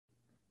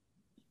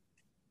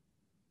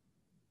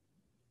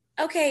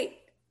Okay,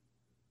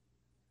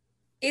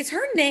 is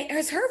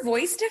her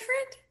voice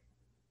different?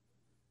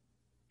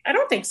 I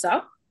don't think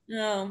so.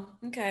 Oh,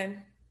 okay.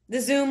 The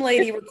Zoom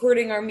lady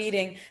recording our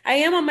meeting. I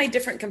am on my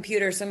different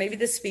computer, so maybe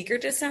the speaker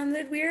just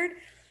sounded weird.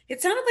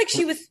 It sounded like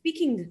she was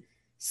speaking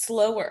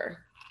slower.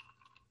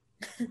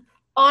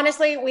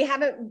 Honestly, we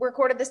haven't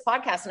recorded this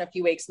podcast in a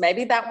few weeks.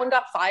 Maybe that one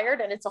got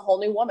fired and it's a whole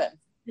new woman.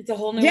 It's a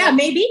whole new Yeah, one.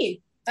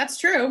 maybe. That's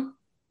true.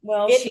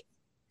 Well,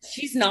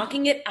 she's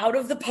knocking it out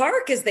of the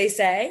park, as they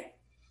say.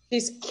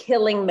 She's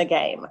killing the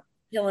game.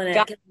 Killing it.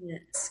 Guys, Killing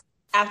it.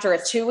 after a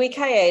 2-week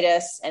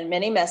hiatus and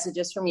many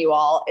messages from you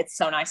all, it's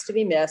so nice to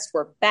be missed.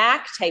 We're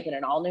back taping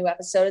an all new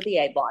episode of the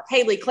A Block.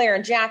 Haley, Claire,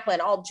 and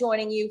Jacqueline all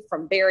joining you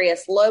from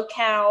various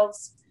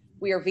locales.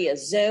 We are via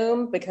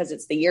Zoom because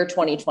it's the year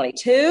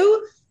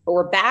 2022, but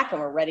we're back and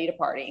we're ready to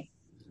party.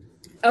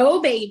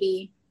 Oh,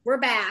 baby. We're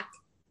back.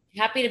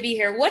 Happy to be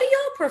here. What do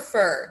y'all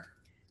prefer?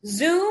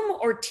 Zoom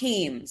or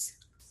Teams?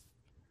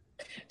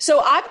 So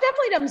I've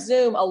definitely done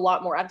Zoom a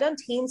lot more. I've done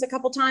Teams a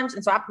couple times,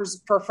 and so I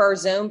prefer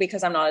Zoom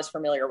because I'm not as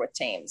familiar with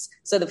Teams.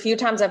 So the few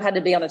times I've had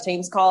to be on a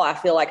Teams call, I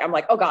feel like I'm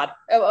like, oh God,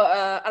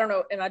 I don't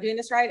know. Am I doing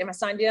this right? Am I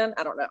signed in?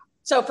 I don't know.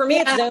 So for me,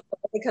 it's Zoom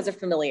because of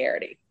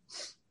familiarity.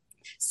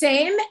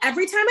 Same.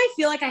 Every time I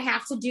feel like I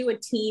have to do a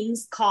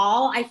Teams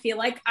call, I feel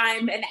like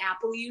I'm an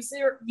Apple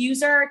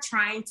user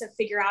trying to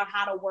figure out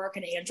how to work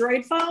an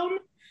Android phone.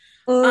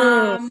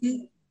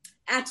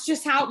 That's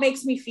just how it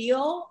makes me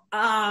feel.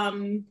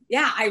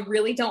 I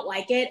really don't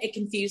like it. It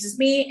confuses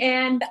me,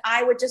 and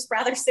I would just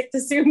rather stick to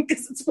Zoom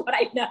because it's what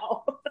I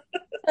know.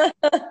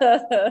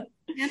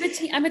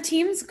 I'm a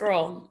Teams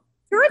girl.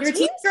 You're a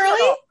Teams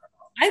girly?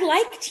 I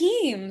like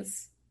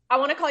Teams. I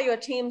want to call you a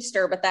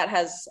Teamster, but that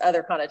has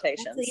other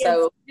connotations. That's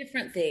so a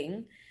different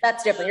thing.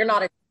 That's different. You're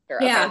not a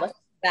Teamster. Yeah. Okay, let's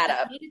pick that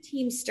up. I'm not a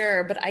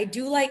Teamster, but I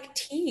do like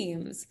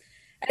Teams.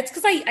 It's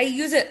because I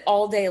use it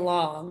all day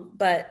long,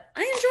 but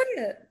I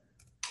enjoy it.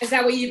 Is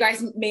that what you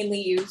guys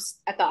mainly use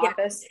at the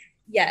office?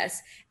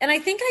 Yes. And I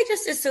think I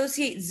just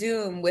associate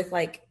Zoom with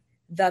like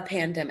the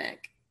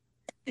pandemic.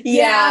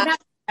 Yeah.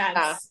 That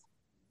makes sense.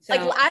 So,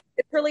 Like I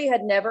literally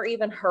had never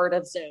even heard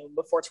of Zoom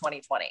before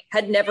 2020.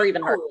 Had never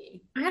even heard.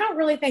 I don't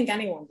really think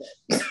anyone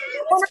did.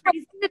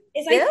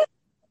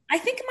 I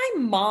think my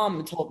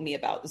mom told me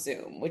about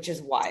Zoom, which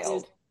is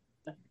wild.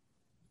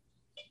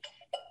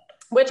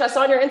 Which I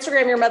saw on your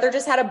Instagram, your mother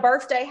just had a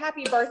birthday.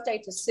 Happy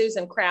birthday to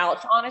Susan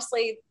Crouch.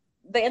 Honestly,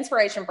 the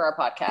inspiration for our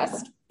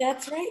podcast.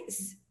 That's right.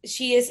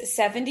 She is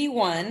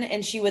 71,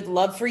 and she would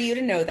love for you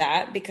to know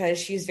that because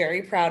she's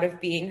very proud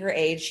of being her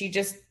age. She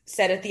just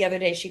said it the other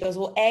day. She goes,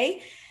 well,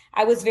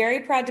 I was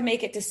very proud to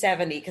make it to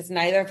 70 because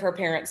neither of her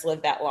parents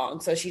lived that long.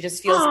 So she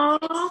just feels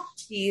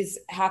she's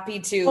happy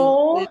to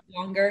live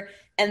longer.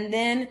 And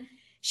then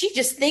she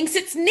just thinks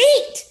it's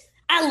neat.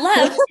 I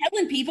love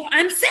telling people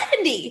I'm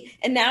 70.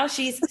 And now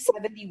she's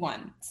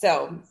 71.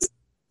 So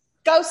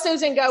go,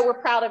 Susan, go. We're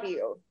proud of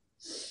you.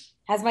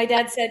 As my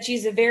dad said,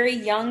 she's a very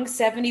young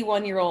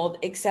 71-year-old,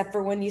 except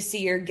for when you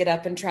see her get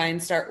up and try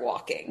and start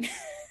walking.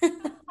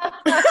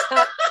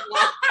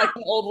 Like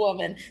an old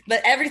woman,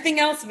 but everything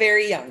else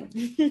very young.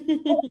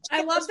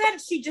 I love that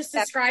she just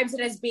describes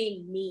it as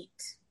being neat.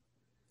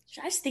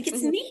 I just think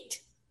it's neat.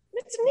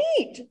 It's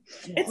neat.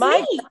 It's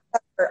my neat.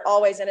 mother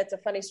always, and it's a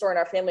funny story in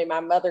our family. My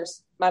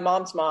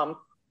mom's mom.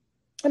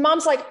 My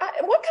mom's like,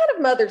 what kind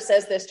of mother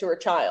says this to her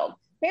child?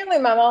 Apparently,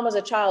 my mom was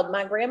a child.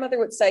 My grandmother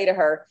would say to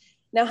her,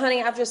 now,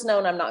 honey, I've just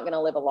known I'm not going to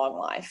live a long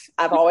life.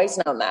 I've always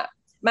known that.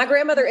 My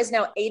grandmother is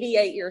now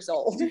 88 years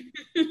old.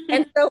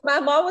 And so my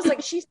mom was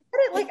like, she said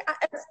it like,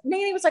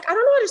 Nanny was like, I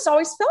don't know. I just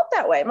always felt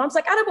that way. Mom's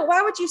like, I know, but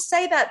why would you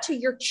say that to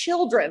your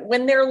children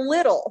when they're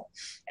little?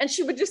 And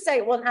she would just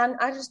say, well,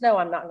 I just know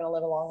I'm not going to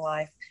live a long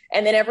life.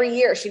 And then every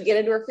year she'd get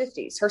into her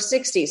 50s, her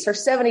 60s, her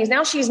 70s.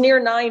 Now she's near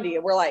 90.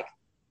 And we're like,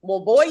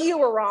 well, boy, you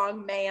were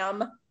wrong,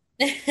 ma'am.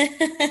 And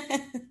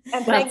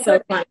That's so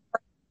funny.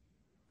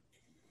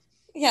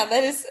 Yeah,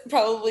 that is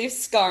probably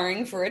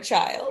scarring for a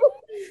child.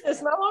 My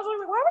mom was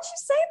like, why would you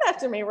say that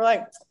to me? We're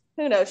like,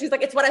 who knows? She's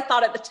like, it's what I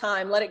thought at the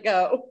time. Let it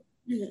go.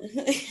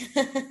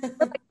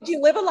 Like, did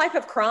you live a life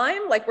of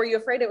crime? Like, were you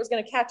afraid it was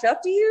going to catch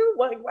up to you?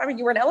 I mean,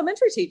 you were an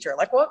elementary teacher.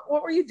 Like, what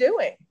were you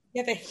doing?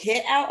 You have a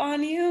hit out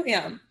on you?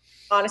 Yeah.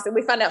 Honestly,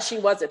 we found out she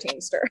was a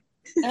Teamster.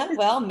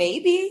 Well,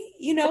 maybe,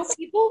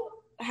 people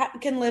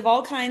can live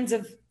all kinds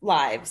of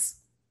lives.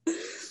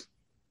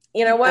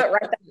 You know what?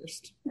 Right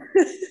first.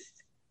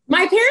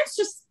 My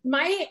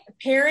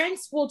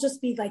parents will just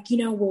be like,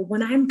 well,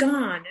 when I'm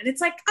gone. And it's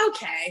like,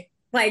 okay.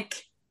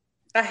 Like,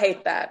 I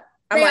hate that.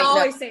 They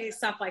always say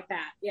stuff like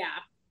that. Yeah.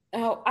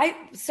 Oh,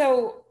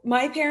 so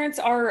my parents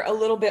are a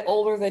little bit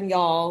older than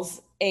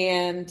y'all's,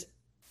 and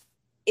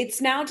it's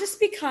now just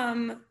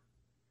become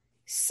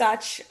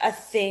such a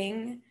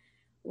thing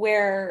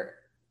where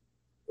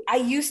I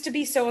used to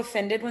be so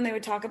offended when they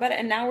would talk about it,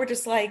 and now we're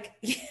just like,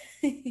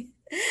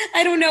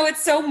 I don't know.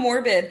 It's so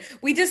morbid.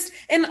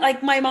 And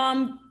like my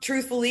mom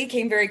truthfully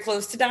came very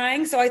close to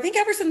dying. So I think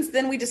ever since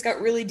then we just got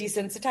really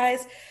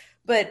desensitized.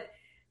 But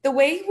the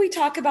way we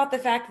talk about the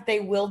fact that they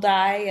will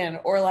die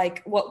or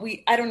like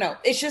I don't know.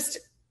 It's just,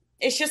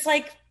 It's just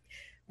like,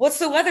 what's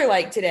the weather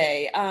like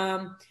today?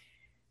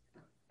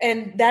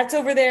 And that's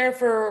over there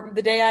for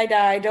the day I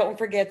die. Don't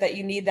forget that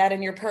you need that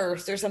in your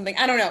purse or something.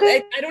 I don't know.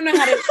 I don't know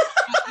how to.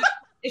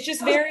 It's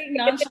just very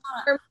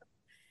nonchalant.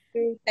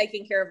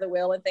 Taking care of the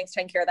will and things,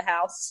 taking care of the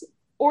house.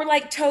 Or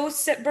like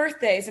toasts at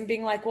birthdays and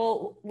being like,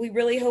 well, we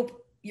really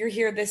hope you're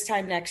here this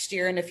time next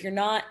year. And if you're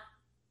not,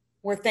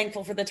 we're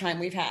thankful for the time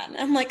we've had.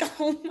 I'm like,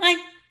 oh my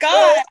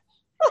God.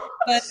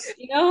 But,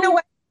 in a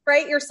way,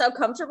 right? You're so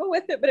comfortable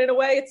with it. But in a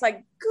way, it's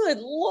like, good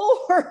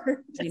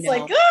Lord. It's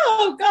like,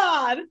 oh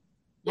God.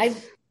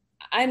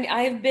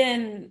 I've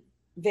been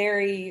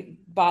very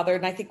bothered,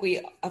 and I think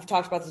I've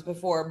talked about this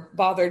before,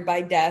 bothered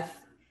by death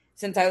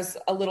since I was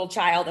a little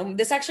child. And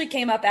this actually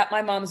came up at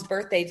my mom's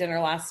birthday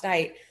dinner last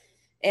night.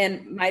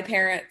 And my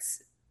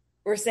parents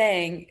were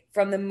saying,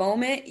 from the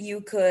moment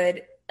you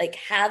could like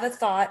have a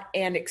thought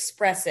and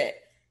express it,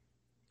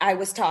 I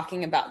was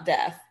talking about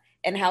death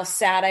and how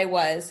sad I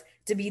was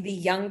to be the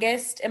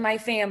youngest in my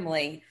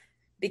family,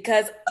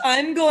 because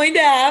I'm going to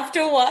have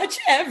to watch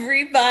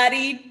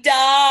everybody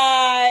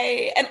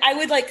die. And I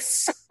would like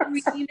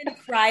scream and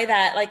cry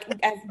that like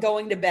as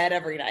going to bed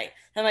every night.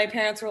 And my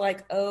parents were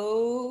like,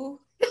 oh,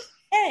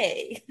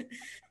 hey.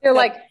 You're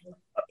like,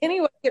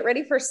 anyway, get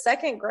ready for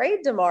second grade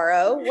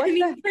tomorrow. What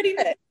pretty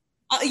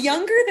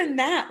younger than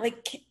that.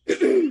 Like,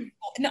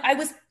 no, I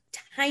was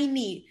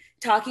tiny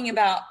talking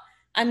about,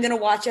 I'm going to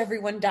watch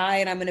everyone die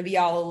and I'm going to be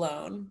all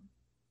alone.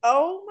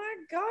 Oh my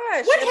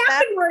gosh. What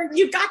happened where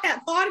you got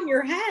that thought in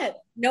your head?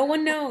 No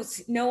one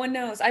knows. No one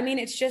knows. I mean,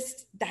 it's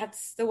just,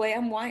 that's the way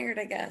I'm wired,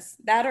 I guess.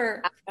 That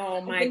or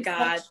oh my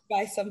God,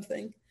 by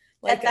something.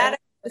 Like at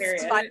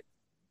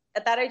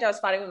that age, I was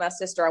fighting with my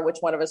sister on which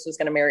one of us was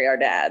going to marry our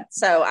dad.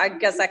 So I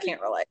guess I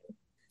can't relate.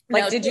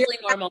 Like, no, did totally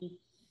you? Normal.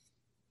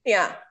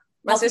 Yeah.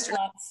 My sister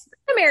going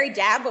to marry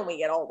dad when we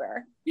get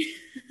older.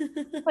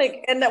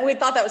 Like, and that we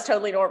thought that was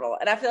totally normal.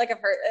 And I feel like I've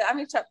heard, I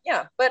mean,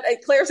 yeah, but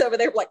Claire's over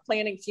there like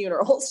planning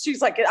funerals.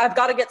 She's like, I've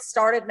got to get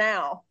started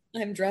now.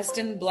 I'm dressed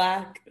in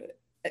black,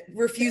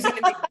 refusing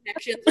to make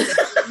connections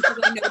because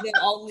I know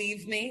they'll all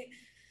leave me.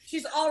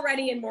 She's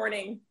already in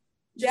mourning,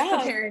 just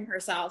preparing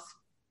herself.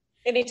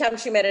 Anytime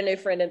she met a new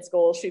friend in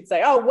school, she'd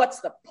say, oh,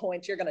 what's the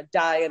point? You're going to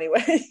die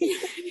anyway.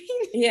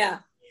 Yeah.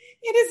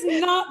 It is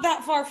not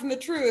that far from the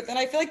truth. And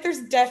I feel like there's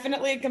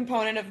definitely a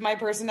component of my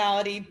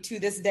personality to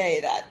this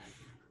day that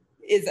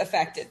is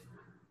affected.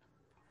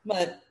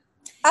 But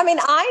I mean,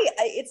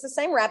 it's the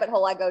same rabbit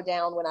hole I go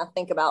down when I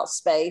think about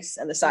space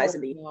and the size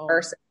of the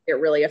universe. I get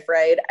really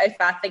afraid. If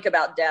I think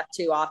about death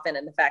too often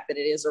and the fact that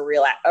it is a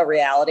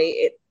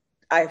reality,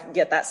 I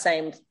get that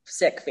same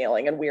sick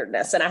feeling and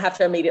weirdness, and I have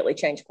to immediately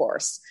change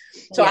course.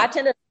 So I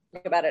tend to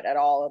think about it at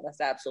all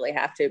unless I absolutely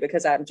have to,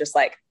 because I'm just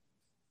like,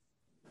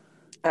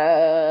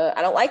 I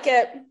don't like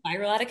it.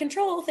 Spiral out of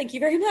control. Thank you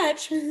very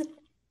much.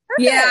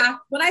 Yeah.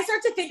 When I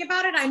start to think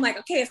about it, I'm like,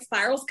 okay, a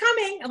spiral's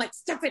coming. I'm like,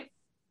 stop it.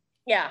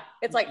 Yeah.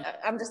 It's like,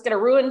 I'm just going to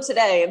ruin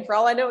today. And for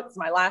all I know, it's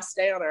my last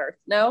day on earth.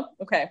 No?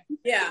 Okay.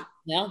 Yeah.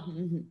 No.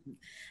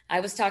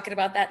 I was talking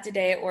about that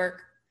today at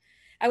work.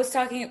 No,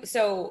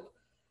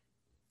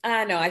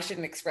 I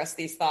shouldn't express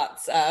these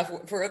thoughts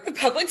for the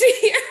public to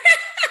hear.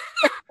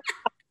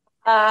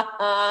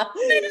 I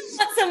don't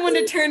want someone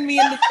to turn me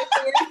into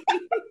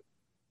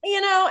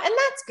and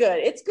that's good.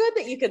 It's good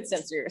that you can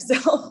censor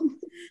yourself.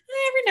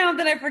 Every now and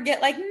then I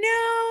forget, like,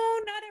 no,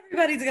 not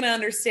everybody's going to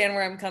understand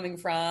where I'm coming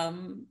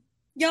from.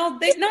 Y'all,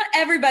 not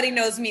everybody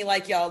knows me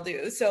like y'all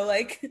do. So,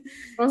 like,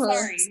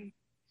 sorry.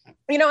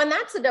 And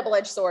that's a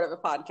double-edged sword of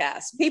a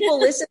podcast. People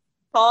listen to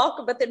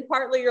talk, but then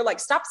partly you're like,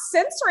 stop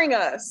censoring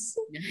us.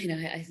 I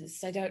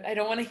know. I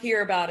don't want to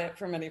hear about it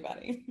from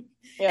anybody.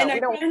 Yeah, and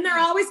they're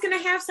always going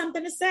to have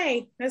something to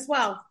say as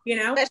well,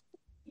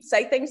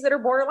 Say things that are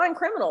borderline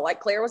criminal, like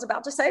Claire was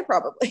about to say,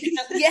 probably.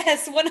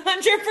 Yes,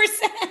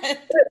 100%.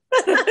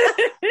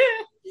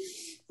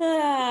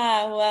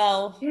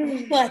 Well,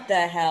 what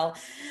the hell?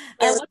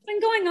 What's been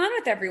going on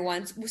with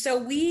everyone? So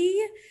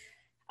we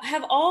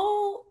have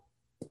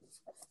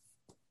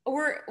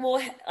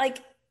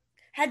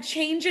had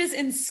changes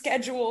in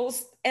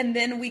schedules, and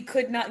then we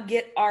could not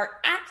get our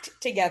act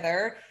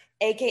together.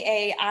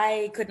 AKA,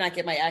 I could not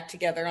get my act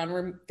together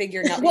on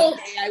figuring out what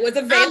day I was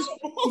available.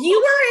 You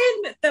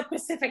were in the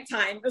Pacific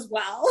time as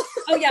well.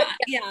 Oh yeah.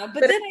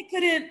 But then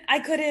I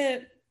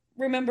couldn't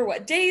remember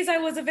what days I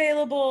was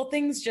available.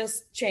 Things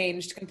just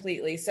changed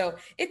completely. So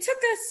it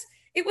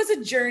was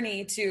a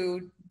journey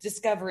to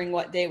discovering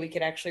what day we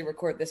could actually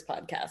record this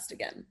podcast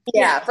again.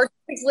 Yeah, for 2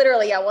 weeks,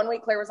 literally. 1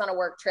 week Claire was on a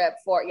work trip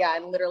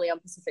and literally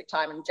on Pacific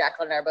time, and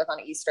Jacqueline and I are both on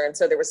Eastern,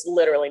 so there was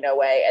literally no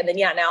way. And then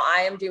now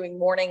I am doing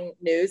morning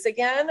news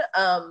again.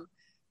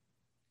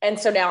 And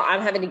so now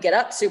I'm having to get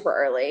up super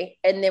early.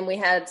 And then we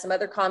had some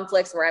other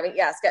conflicts. So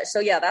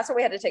that's why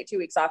we had to take 2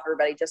 weeks off,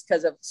 everybody, just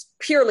because of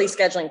purely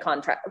scheduling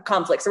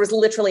conflicts. There was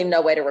literally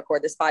no way to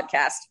record this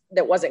podcast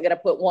that wasn't going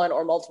to put one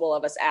or multiple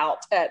of us out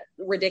at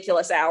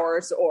ridiculous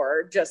hours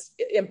or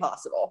just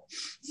impossible.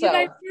 So you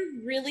guys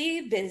are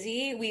really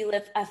busy. We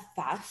live a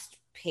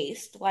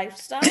fast-paced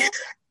lifestyle.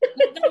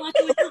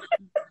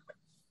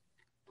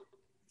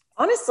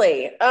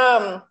 Honestly,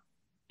 I'm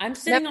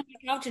sitting on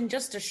the couch in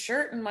just a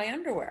shirt and my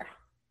underwear.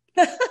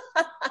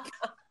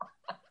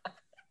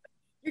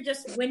 You're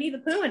just Winnie the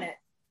Pooh in it.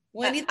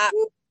 Winnie the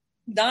Pooh,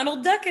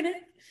 Donald Duck in it.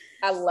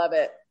 I love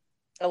it.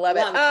 I love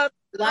it.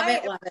 Love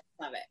it.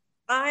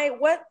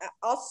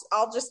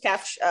 I'll just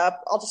catch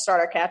up. I'll just start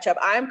our catch up.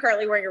 I'm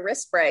currently wearing a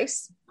wrist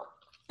brace.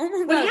 Oh my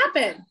What God.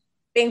 happened?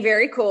 Being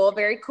very cool,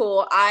 very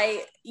cool.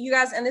 You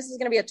guys, and this is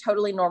going to be a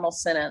totally normal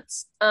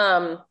sentence.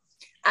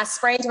 I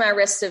sprained my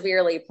wrist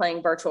severely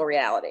playing virtual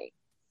reality.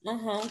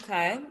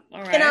 Okay.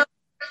 All right. You know,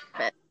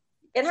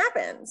 it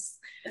happens.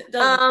 It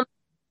doesn't-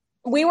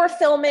 We were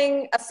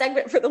filming a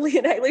segment for the Leah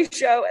and Haley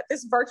show at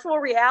this virtual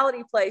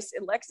reality place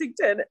in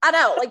Lexington. I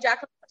know, like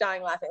Jack was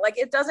dying laughing. Like,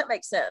 it doesn't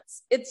make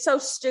sense. It's so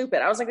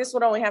stupid. I was like, this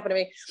would only happen to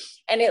me.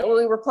 And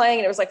we were playing,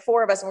 and it was like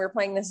 4 of us, and we were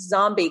playing this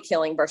zombie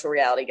killing virtual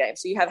reality game.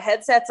 So you have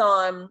headsets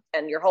on,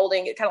 and you're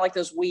holding it kind of like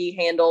those Wii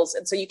handles.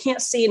 And so you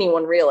can't see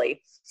anyone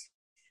really.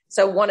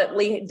 So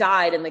Lee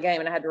died in the game,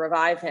 and I had to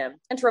revive him.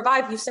 And to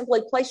revive, you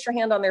simply place your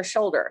hand on their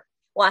shoulder.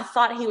 Well, I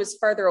thought he was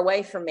further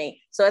away from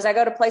me. So as I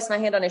go to place my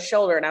hand on his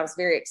shoulder, and I was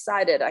very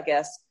excited, I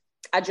guess,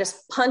 I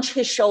just punched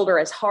his shoulder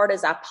as hard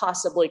as I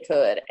possibly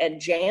could and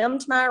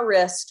jammed my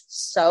wrist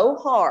so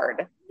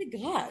hard. Oh my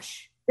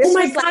gosh. Oh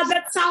my God,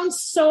 that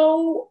sounds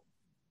so,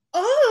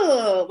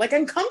 like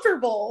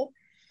uncomfortable.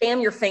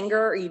 Jam your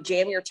finger or you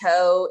jam your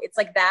toe. It's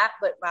like that,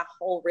 but my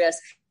whole wrist.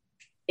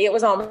 It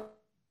was almost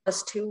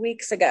 2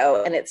 weeks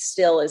ago, and it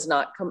still is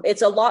not.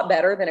 It's a lot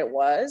better than it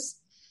was.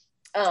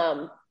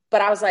 But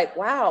I was like,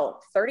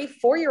 wow,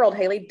 34-year-old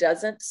Haley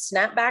doesn't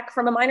snap back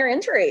from a minor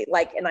injury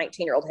like a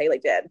 19-year-old Haley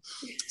did.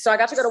 So I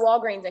got to go to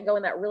Walgreens and go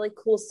in that really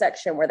cool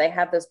section where they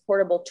have those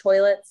portable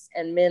toilets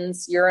and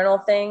men's urinal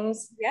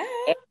things. Yeah.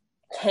 And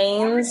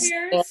canes.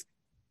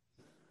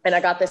 And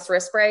I got this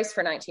wrist brace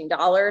for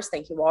 $19.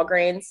 Thank you,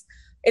 Walgreens.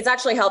 It's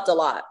actually helped a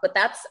lot. But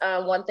that's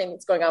one thing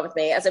that's going on with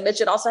me. As I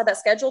mentioned, also had that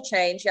schedule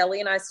change. Yeah, Lee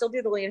and I still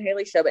do the Lee and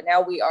Haley show, but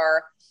now we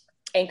are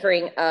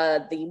anchoring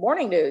the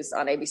morning news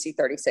on ABC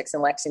 36 in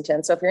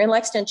Lexington. So if you're in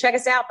Lexington, check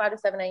us out 5 to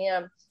 7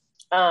 a.m.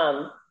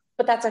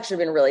 But that's actually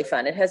been really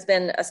fun. It has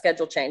been a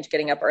schedule change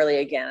getting up early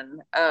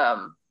again.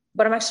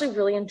 But I'm actually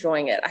really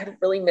enjoying it. I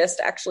really missed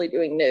actually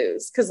doing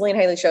news because Lee and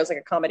Haley show is like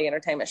a comedy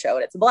entertainment show,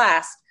 and it's a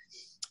blast.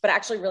 But I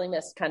actually really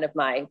missed kind of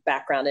my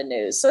background in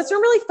news. So it's been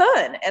really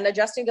fun. And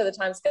adjusting to the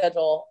time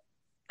schedule,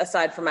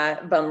 aside from my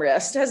bum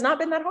wrist, has not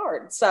been that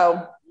hard.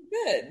 So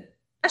good.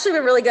 Actually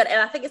been really good.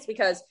 And I think it's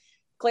because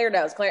Claire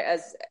knows. Claire,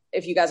 as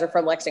if you guys are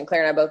from Lexington,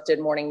 Claire and I both did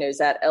morning news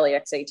at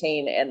LEX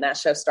 18, and that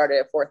show started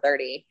at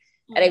 4:30.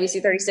 At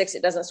ABC 36,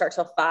 it doesn't start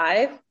till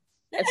 5,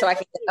 and so I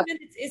can.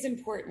 Minutes is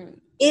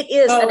important. It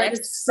is.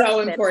 It's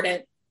so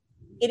important.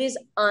 It is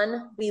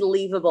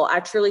unbelievable. I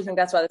truly think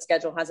that's why the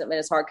schedule hasn't been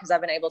as hard, because I've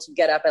been able to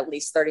get up at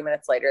least 30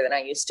 minutes later than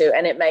I used to,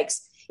 and it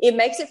makes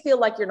it feel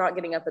like you're not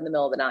getting up in the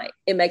middle of the night.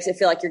 It makes it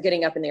feel like you're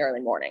getting up in the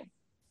early morning.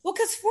 Well,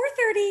 because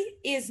 4:30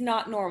 is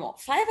not normal.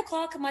 5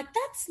 o'clock, I'm like,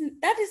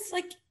 that is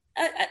like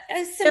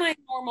a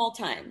semi-normal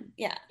time.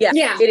 Yeah.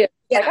 It is.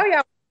 Yeah. Like, oh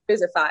yeah,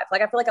 it's at 5.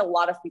 Like, I feel like a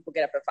lot of people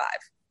get up at 5,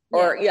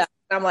 or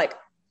I'm like,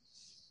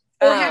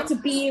 or have to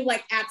be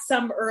like at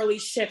some early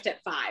shift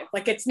at 5.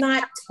 Like, it's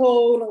not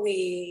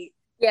totally,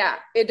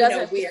 it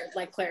doesn't weird.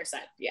 Like Claire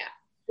said. Yeah,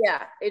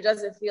 it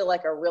doesn't feel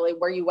like a really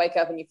where you wake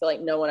up and you feel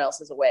like no one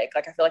else is awake.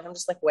 Like, I feel like I'm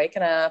just like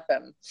waking up,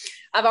 and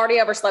I've already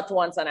overslept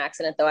once on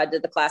accident, though. I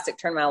did the classic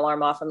turn my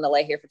alarm off. I'm going to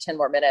lay here for 10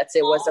 more minutes.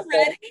 It was a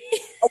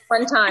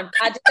one time.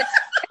 I did it.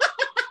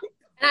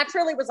 And I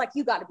truly was like,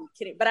 you got to be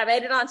kidding. But I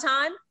made it on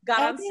time,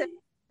 got on set,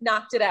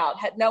 knocked it out.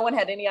 No one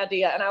had any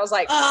idea. And I was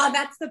like, oh,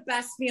 that's the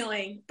best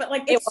feeling. But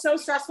like, it's so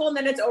stressful, and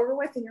then it's over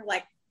with, and you're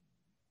like,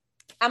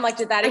 I'm like,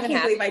 did that even happen?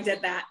 I can't believe I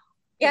did that.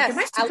 Yes.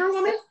 Like, am I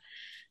Superwoman?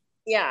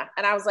 Yeah.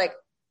 And I was like,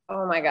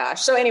 oh my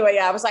gosh. So anyway,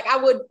 I was like, I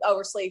would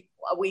oversleep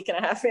a week and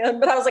a half in,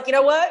 but I was like, you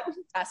know what?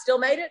 I still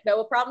made it.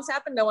 No problems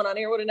happened. No one on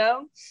here would have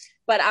known.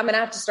 But I'm going to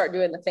have to start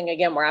doing the thing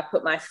again where I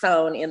put my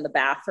phone in the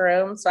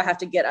bathroom. So I have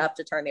to get up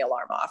to turn the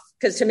alarm off.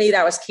 Because to me,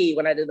 that was key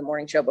when I did the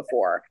morning show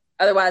before.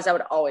 Otherwise, I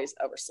would always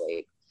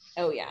oversleep.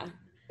 Oh, yeah.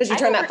 Because you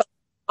turn that phone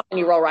off and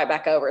you roll right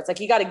back over. It's like,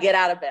 you got to get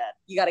out of bed.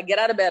 You got to get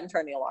out of bed and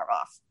turn the alarm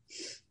off.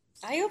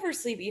 I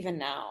oversleep even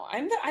now.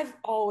 I've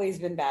always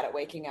been bad at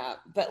waking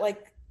up, but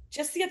like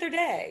just the other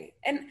day.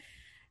 And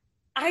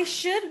I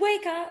should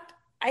wake up.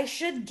 I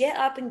should get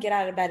up and get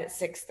out of bed at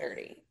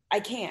 6:30.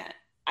 I can't.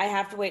 I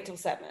have to wait till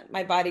 7.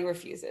 My body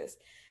refuses.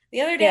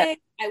 The other day,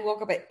 I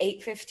woke up at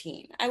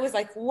 8:15. I was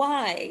like,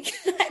 why?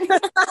 It's as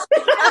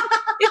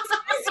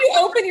you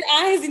open your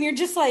eyes and you're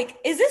just like,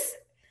 is this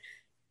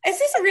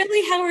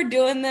really how we're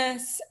doing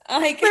this?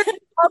 Like,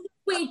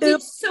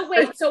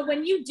 so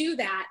when you do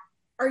that,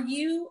 are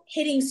you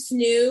hitting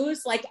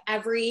snooze are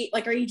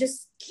you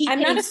just I'm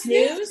not a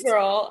snooze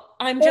girl.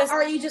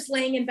 Are you just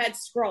laying in bed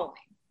scrolling?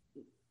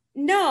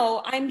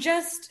 No,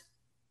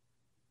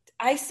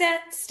 I set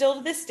still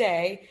to this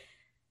day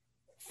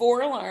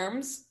 4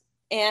 alarms,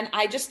 and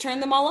I just turn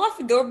them all off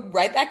and go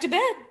right back to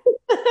bed.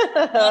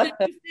 Not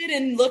interested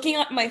in looking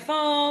at my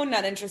phone,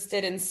 not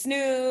interested in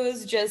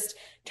snooze, just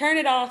turn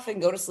it off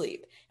and go to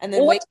sleep. And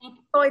then wake up.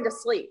 Going to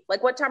sleep.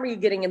 Like, what time are you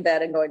getting in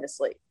bed and going to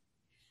sleep?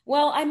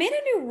 Well, I made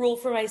a new rule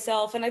for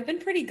myself, and I've been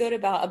pretty good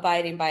about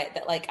abiding by it,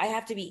 that like I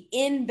have to be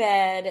in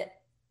bed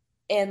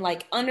and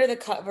like under the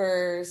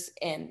covers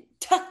and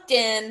tucked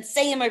in,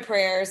 saying my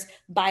prayers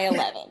by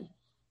 11.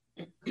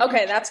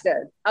 Okay, that's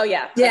good. Oh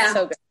yeah. That's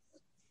so good.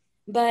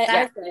 But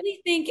I really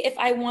think if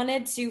I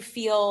wanted to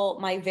feel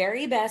my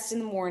very best in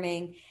the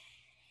morning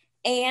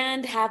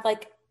and have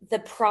like the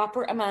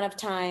proper amount of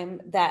time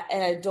that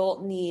an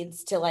adult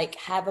needs to like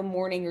have a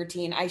morning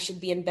routine, I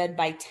should be in bed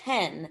by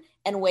 10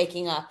 and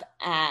waking up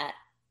at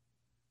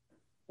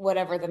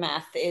whatever the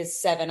math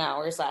is, 7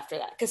 hours after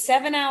that. Because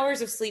 7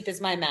 hours of sleep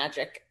is my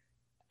magic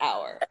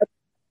hour.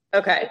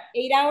 Okay.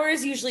 8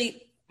 hours,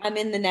 usually I'm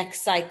in the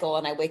next cycle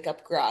and I wake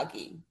up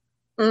groggy.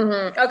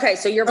 Mm-hmm. Okay.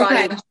 So your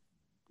body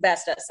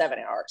best at 7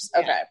 hours.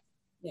 Okay.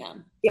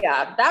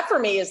 Yeah. That for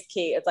me is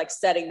key. It's like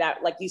setting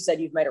that, like you said,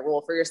 you've made a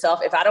rule for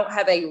yourself. If I don't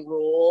have a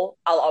rule,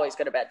 I'll always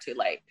go to bed too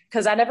late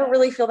because I never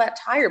really feel that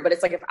tired. But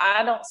it's like, if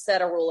I don't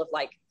set a rule of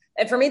like,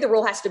 and for me, the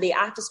rule has to be,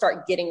 I have to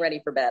start getting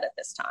ready for bed at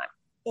this time.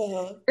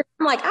 I'm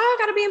like, I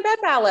got to be in bed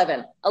by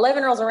 11.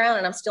 11 rolls around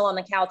and I'm still on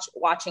the couch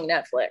watching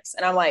Netflix.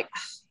 And I'm like,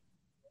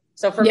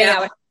 so for me, I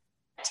would,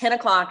 10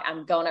 o'clock,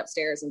 I'm going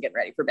upstairs and getting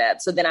ready for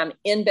bed. So then I'm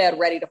in bed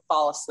ready to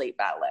fall asleep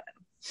by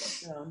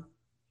 11.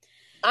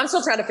 I'm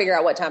still trying to figure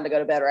out what time to go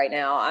to bed right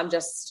now. I'm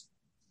just,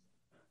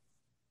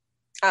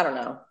 I don't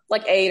know,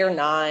 like 8 or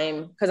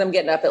 9, because I'm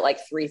getting up at like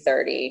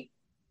 3:30,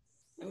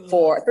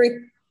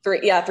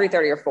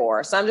 3:30 or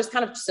 4. So I'm just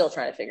kind of still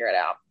trying to figure it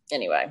out.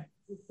 Anyway,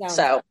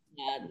 so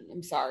bad.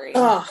 I'm sorry.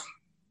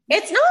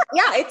 It's not.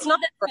 Yeah, it's not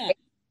great.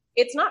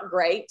 It's not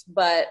great,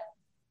 but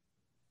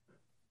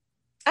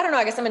I don't know.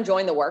 I guess I'm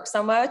enjoying the work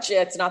so much.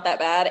 It's not that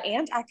bad,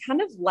 and I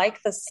kind of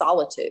like the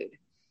solitude.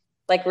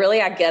 Like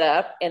really, I get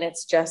up and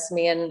it's just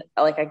me and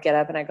like I get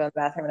up and I go to the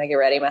bathroom and I get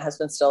ready. My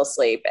husband's still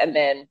asleep. And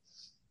then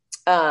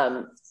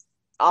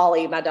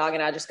Ollie, my dog,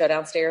 and I just go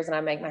downstairs and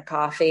I make my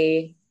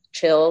coffee,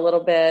 chill a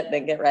little bit,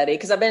 then get ready.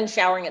 Cause I've been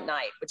showering at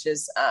night, which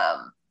is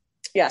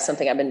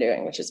something I've been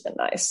doing, which has been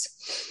nice.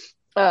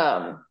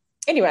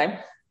 Anyway.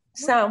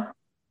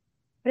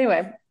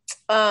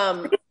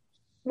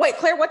 Wait,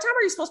 Claire, what time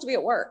are you supposed to be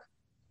at work?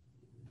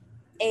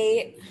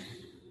 8.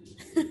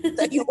 So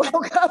you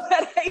woke up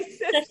at 8:50. I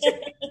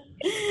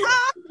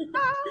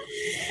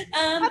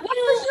thought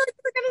you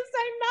were going to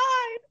say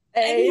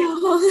 9.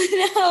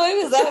 No, it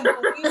was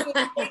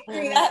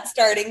that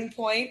starting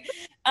point.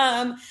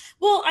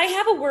 Well, I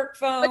have a work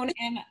phone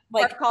and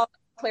like call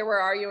Claire,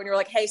 where are you? And you're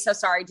like, hey, so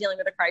sorry, dealing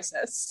with a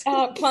crisis.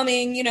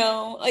 Plumbing,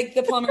 like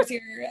the plumber's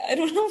here. I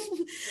don't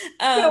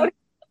know.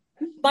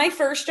 My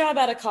first job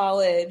out of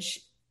college,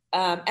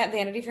 at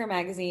Vanity Fair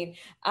magazine,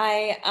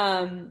 I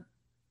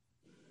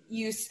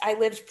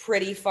lived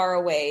pretty far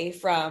away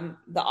from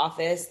the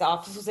office. The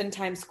office was in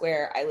Times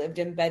Square. I lived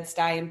in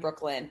Bed-Stuy in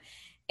Brooklyn.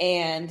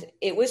 And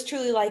it was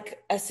truly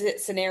like a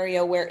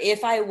scenario where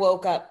if I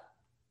woke up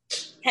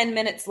 10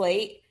 minutes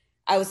late,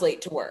 I was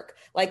late to work.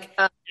 Like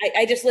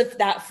I just lived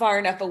that far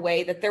enough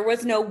away that there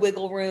was no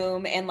wiggle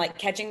room and like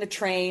catching the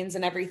trains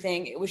and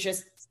everything. It was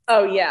just.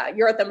 Oh yeah.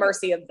 You're at the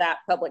mercy of that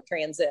public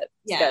transit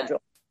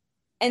schedule.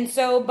 And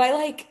so by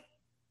like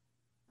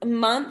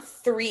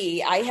month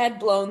 3, I had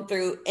blown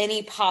through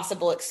any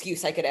possible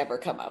excuse I could ever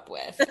come up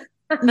with.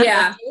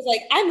 Yeah. I was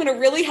like, I'm going to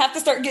really have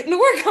to start getting to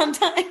work on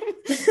time.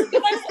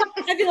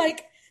 I'd be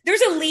like,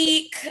 there's a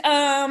leak,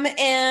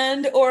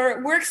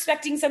 or we're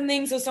expecting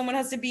something, so someone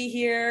has to be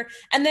here.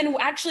 And then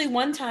actually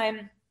one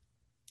time,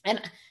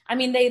 and I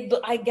mean,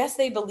 I guess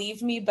they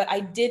believed me, but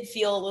I did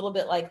feel a little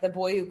bit like the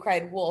boy who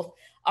cried wolf.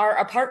 Our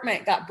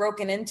apartment got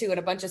broken into and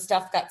a bunch of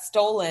stuff got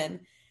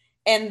stolen.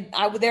 And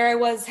I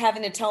was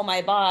having to tell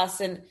my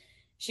boss, and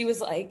she was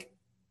like,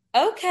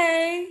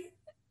 okay,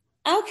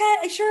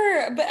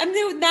 sure. But I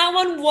mean, that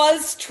one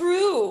was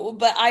true,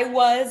 but I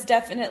was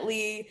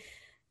definitely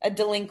a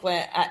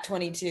delinquent at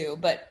 22.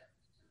 But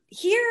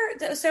here,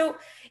 so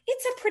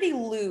it's a pretty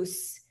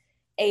loose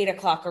 8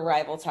 o'clock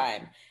arrival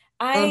time.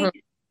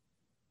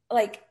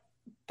 Like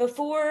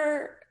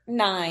before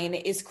 9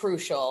 is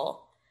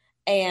crucial.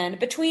 And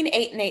between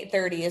 8 and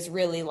 8:30 is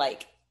really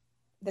like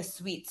the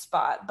sweet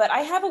spot. But I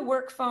have a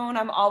work phone.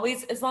 I'm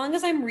always, as long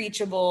as I'm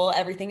reachable,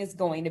 everything is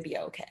going to be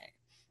okay.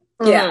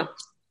 Yeah.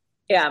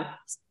 Yeah.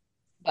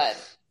 But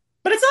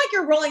it's not like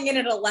you're rolling in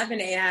at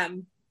 11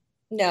 a.m.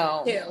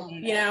 No. Too,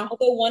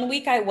 Although one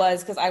week I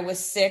was, because I was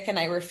sick and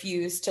I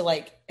refused to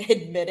like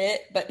admit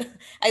it, but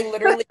I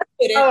literally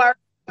put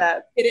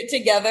it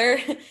together.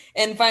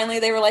 And finally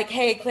they were like,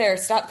 hey, Claire,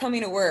 stop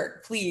coming to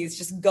work. Please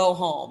just go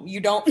home. You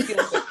don't feel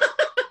good.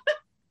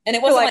 And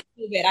it wasn't like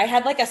COVID. I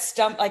had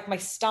like my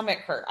stomach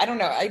hurt. I don't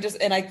know.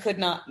 I could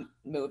not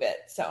move it.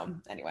 So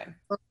anyway.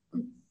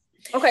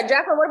 Okay,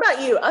 Jacqueline, what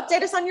about you?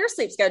 Update us on your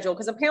sleep schedule,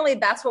 because apparently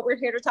that's what we're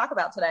here to talk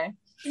about today.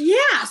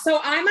 Yeah, so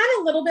I'm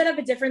on a little bit of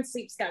a different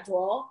sleep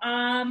schedule.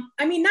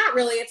 I mean, not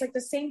really. It's like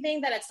the same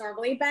thing that it's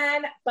normally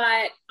been,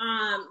 but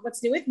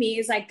what's new with me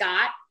is I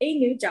got a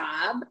new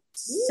job.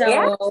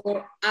 Yeah.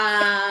 So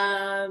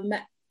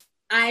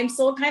I'm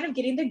still kind of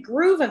getting the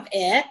groove of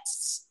it.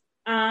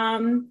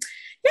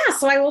 Yeah,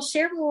 so I will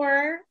share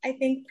more, I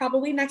think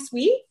probably next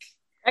week.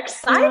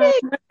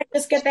 Exciting.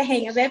 Just get the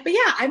hang of it. But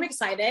yeah, I'm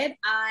excited.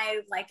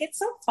 I like it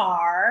so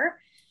far.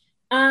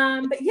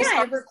 But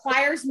yeah, it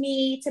requires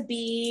me to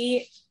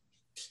be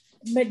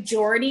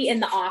majority in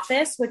the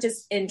office, which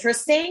is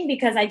interesting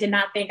because I did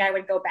not think I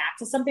would go back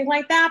to something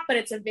like that, but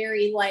it's a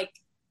very like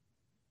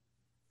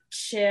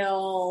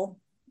chill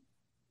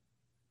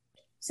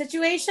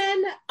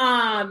situation.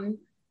 But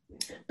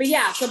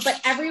yeah,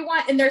 but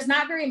everyone, and there's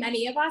not very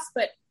many of us,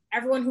 but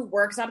everyone who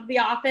works out of the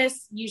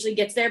office usually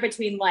gets there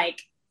between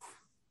like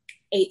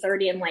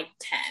 8:30 and like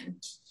 10.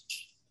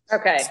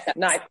 Okay, so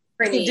nice.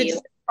 Pretty. Did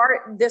you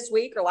start this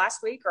week or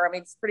last week? Or I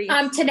mean, it's pretty.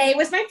 Today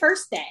was my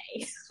first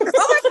day.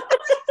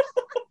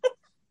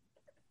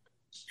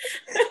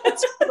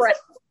 That's great.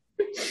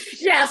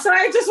 Yeah, so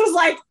I just was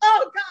like,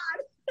 oh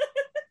God.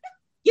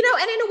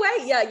 And in a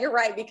way, yeah, you're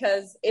right,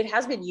 because it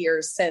has been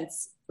years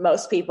since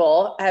most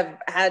people have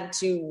had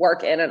to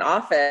work in an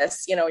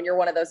office, and you're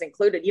one of those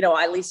included,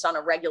 at least on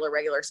a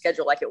regular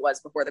schedule like it was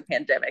before the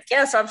pandemic.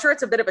 Yeah. So I'm sure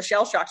it's a bit of a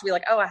shell shock to be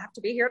like, oh, I have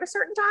to be here at a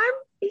certain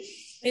time.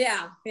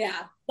 Yeah.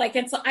 Yeah. Like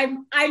I'm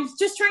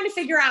just trying to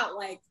figure out,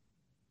 like,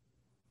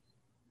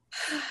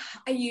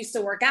 I used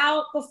to work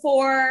out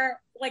before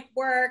like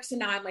work. So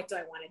now I'm like, do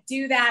I want to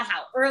do that?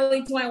 How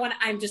early do I want to?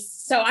 I'm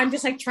just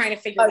like trying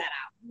to figure that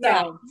out.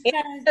 So,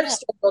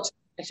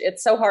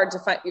 it's so hard to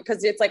find,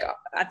 because it's like,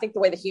 I think the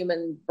way the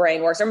human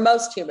brain works, or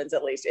most humans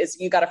at least, is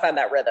you got to find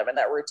that rhythm and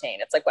that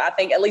routine. It's like, well, I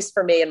think at least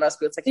for me and most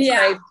people, it's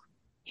like,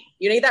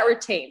 you need that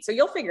routine. So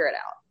you'll figure it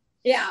out.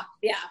 Yeah.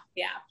 Yeah.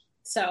 Yeah.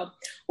 So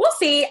we'll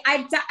see. I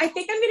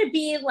think I'm going to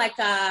be like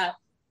a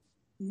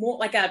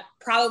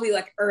probably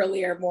like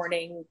earlier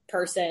morning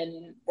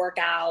person,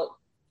 workout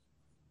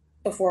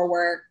before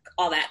work,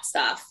 all that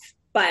stuff.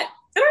 But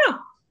I don't know.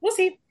 We'll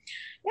see.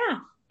 Yeah.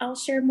 I'll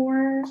share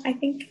more, I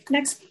think,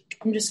 next week.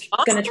 I'm just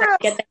going to try to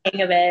get the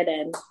hang of it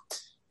and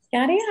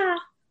yada yada.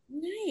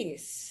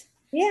 Nice.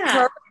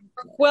 Yeah.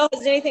 Well,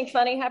 has anything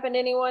funny happened to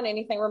anyone?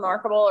 Anything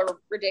remarkable or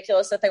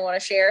ridiculous that they want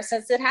to share?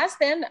 Since it has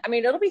been, I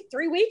mean, it'll be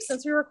 3 weeks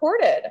since we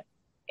recorded.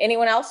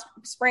 Anyone else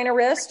sprain a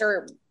wrist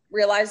or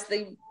realize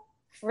the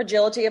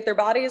fragility of their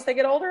body as they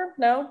get older?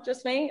 No,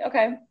 just me?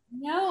 Okay.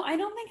 No, I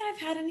don't think I've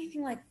had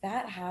anything like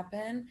that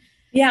happen.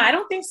 Yeah, I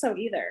don't think so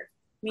either.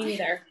 Me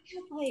neither.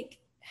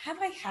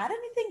 Have I had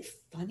anything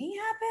funny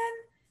happen?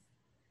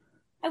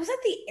 I was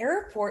at the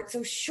airport,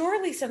 so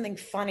surely something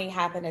funny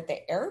happened at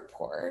the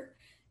airport,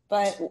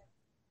 but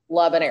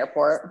love an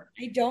airport.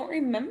 I don't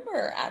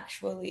remember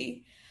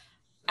actually.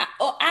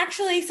 Oh,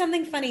 actually,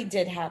 something funny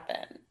did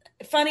happen.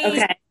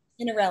 Funny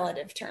in a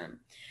relative term.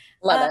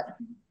 Love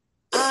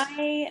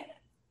it.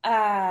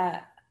 I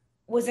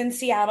was in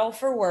Seattle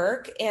for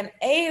work, and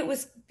it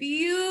was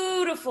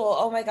beautiful.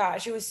 Oh my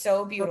gosh, it was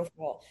so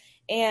beautiful.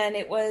 And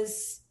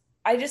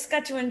I just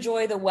got to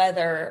enjoy the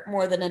weather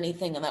more than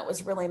anything, and that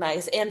was really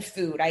nice. And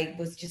food. I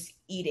was just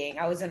eating.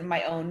 I was in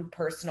my own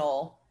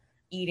personal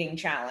eating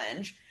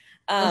challenge.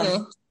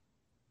 But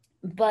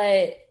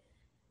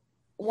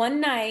one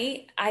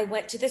night I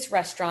went to this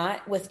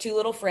restaurant with 2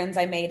 little friends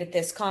I made at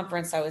this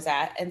conference I was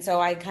at. And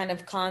so I kind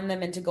of conned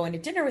them into going to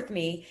dinner with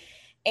me.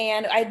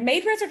 And I'd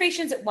made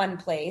reservations at one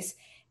place.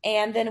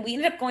 And then we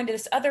ended up going to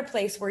this other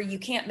place where you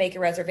can't make a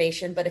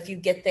reservation, but if you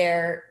get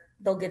there,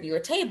 they'll give you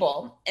a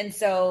table. And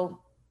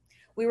so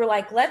we were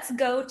like, let's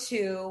go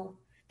to,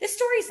 this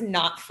story's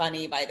not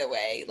funny, by the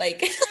way.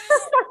 Like,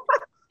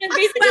 well,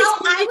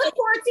 I look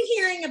forward to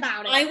hearing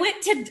about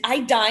it. I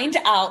dined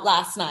out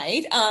last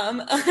night.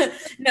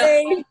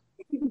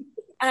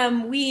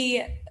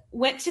 We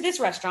went to this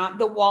restaurant,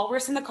 the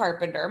Walrus and the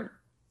Carpenter,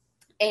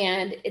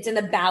 and it's in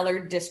the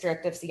Ballard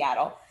district of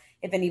Seattle,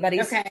 if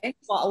anybody's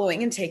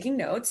following and taking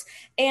notes.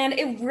 And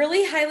it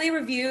really highly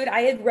reviewed.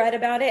 I had read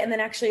about it, and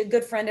then actually a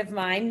good friend of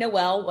mine,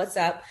 Noelle, what's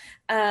up,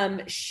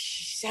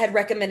 had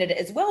recommended it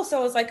as well. So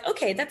I was like,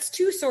 okay, that's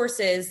 2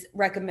 sources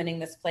recommending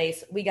this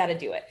place. We got to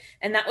do it.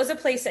 And that was a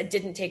place that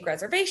didn't take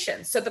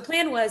reservations. So the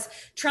plan was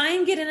try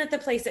and get in at the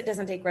place that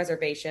doesn't take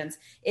reservations.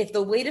 If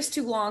the wait is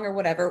too long or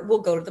whatever, we'll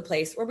go to the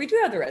place where we do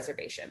have the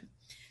reservation.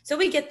 So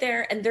we get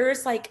there, and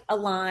there's like a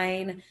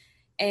line,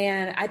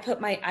 and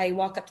I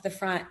walk up to the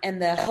front,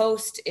 and the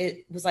host,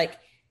 it was like,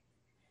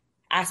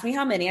 asked me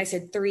how many. I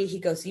said 3. He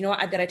goes, you know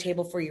what? I've got a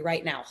table for you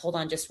right now. Hold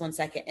on just 1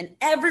 second. And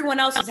everyone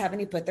else was having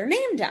to put their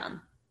name down.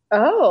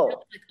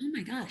 Oh, like, oh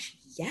my gosh,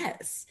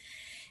 yes.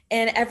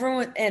 And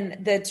everyone,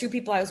 and the 2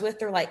 people I was with,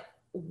 they're like,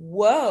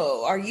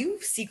 whoa, are you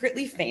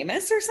secretly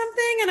famous or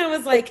something? And I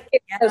was like,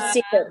 it's no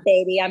secret,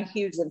 baby. I'm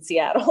huge in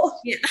Seattle.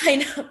 Yeah, I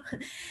know.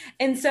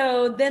 And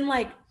so then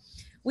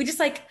we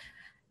just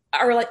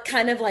are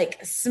kind of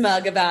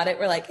smug about it.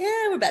 We're like,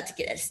 yeah, we're about to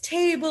get at his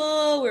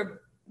table.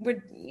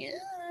 We're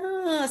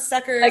oh,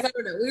 suckers. I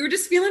don't know. We were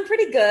just feeling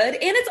pretty good.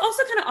 And it's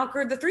also kind of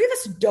awkward. The three of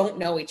us don't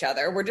know each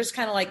other. We're just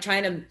kind of like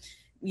trying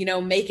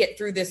to, make it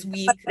through this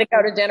week. To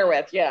go to dinner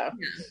with. Yeah.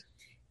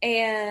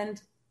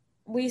 And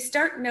we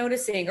start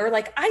noticing, or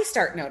like I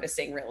start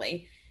noticing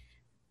really,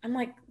 I'm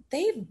like,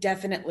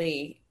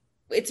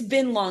 it's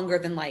been longer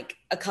than like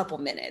a couple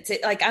minutes.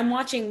 I'm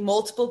watching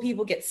multiple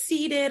people get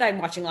seated. I'm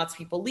watching lots of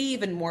people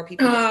leave and more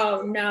people.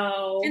 Oh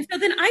no. And so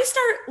then I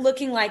start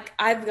looking like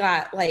I've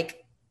got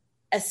like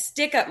a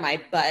stick up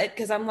my butt.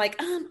 Cause I'm like,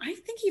 I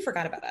think he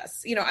forgot about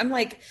us. I'm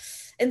like,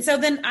 and so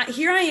then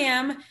here I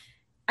am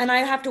and I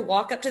have to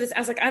walk up to this. I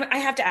was like, I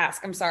have to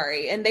ask, I'm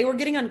sorry. And they were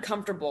getting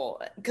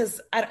uncomfortable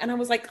and I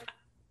was like,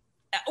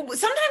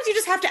 sometimes you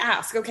just have to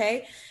ask.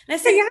 Okay. And I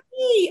said,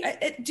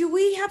 hey, do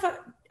we have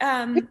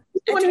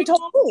the one who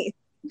told me.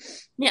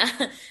 Yeah.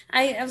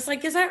 I was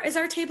like, is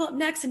our table up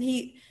next? And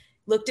he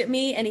looked at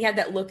me and he had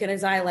that look in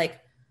his eye, like,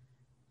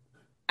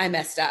 I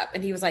messed up.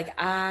 And he was like,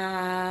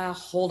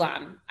 hold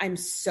on. I'm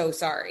so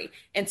sorry.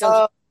 And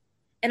so,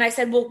 and I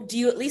said, well, do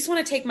you at least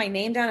want to take my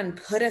name down and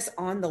put us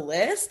on the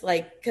list?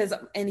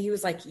 And he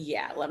was like,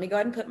 yeah, let me go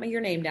ahead and put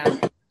your name down.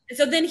 And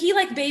so then he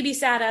like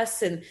babysat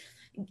us and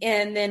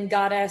then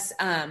got us,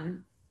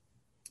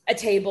 a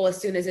table as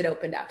soon as it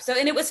opened up. So,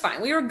 and it was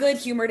fine. We were good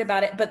humored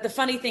about it. But the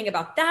funny thing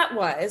about that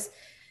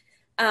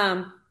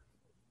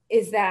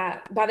is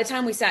that by the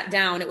time we sat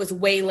down, it was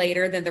way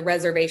later than the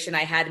reservation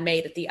I had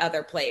made at the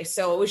other place.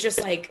 So it was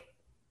just like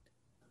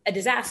a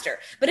disaster.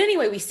 But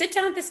anyway, we sit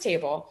down at this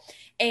table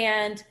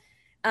and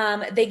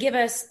they give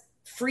us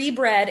free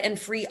bread and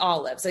free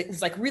olives.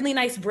 It's like really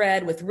nice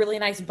bread with really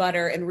nice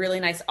butter and really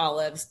nice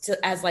olives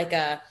as like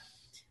a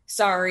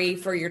sorry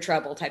for your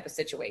trouble type of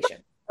situation.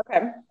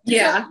 Okay.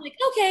 Yeah. So I'm like,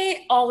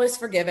 okay, all is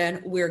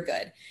forgiven. We're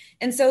good.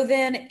 And so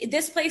then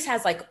this place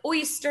has like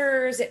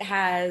oysters. It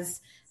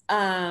has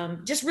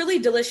just really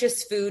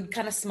delicious food,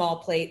 kind of small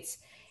plates.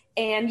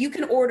 And you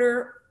can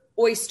order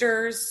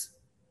oysters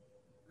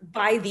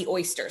by the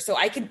oyster. So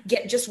I could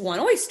get just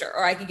one oyster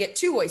or I could get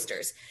two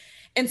oysters.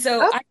 And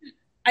so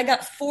I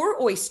got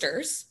 4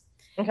 oysters.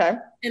 Okay.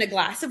 And a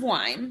glass of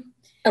wine.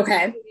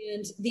 Okay.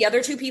 And the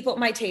other 2 people at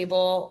my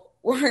table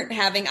weren't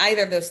having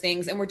either of those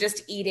things and we're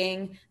just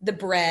eating the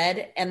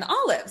bread and the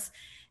olives.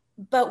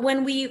 But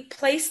when we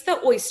placed the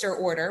oyster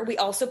order, we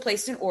also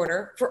placed an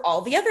order for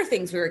all the other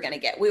things we were going to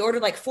get. We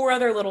ordered like 4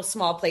 other little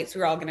small plates we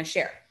were all going to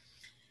share.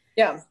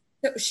 Yeah.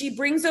 So she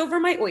brings over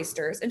my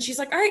oysters and she's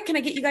like, all right, can I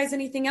get you guys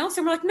anything else?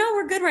 And we're like, no,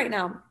 we're good right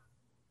now.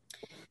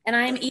 And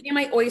I'm eating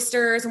my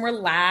oysters and we're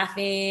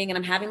laughing and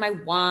I'm having my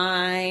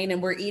wine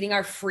and we're eating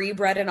our free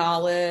bread and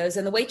olives.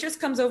 And the waitress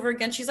comes over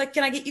again. She's like,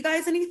 can I get you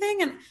guys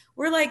anything? And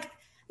we're like,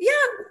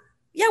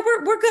 yeah,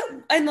 we're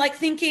good. And like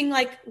thinking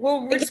like,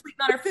 well, we're just waiting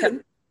on our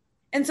food.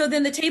 And so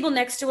then the table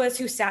next to us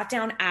who sat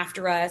down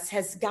after us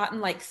has gotten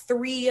like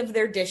 3 of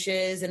their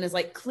dishes and is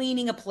like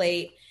cleaning a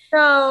plate.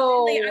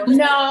 No.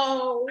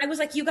 I was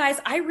like, you guys,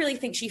 I really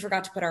think she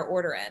forgot to put our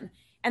order in.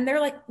 And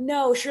they're like,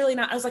 no, surely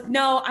not. I was like,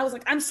 no. I was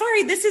like, I'm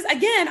sorry.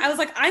 I was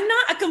like, I'm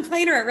not a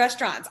complainer at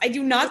restaurants. I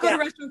do not go to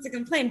restaurants to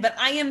complain, but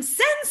I am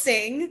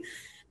sensing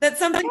that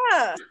something.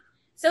 Yeah.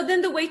 So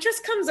then the waitress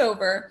comes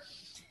over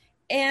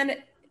and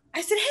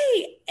I said,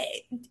 hey,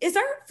 is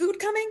our food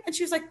coming? And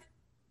she was like,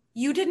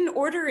 you didn't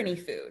order any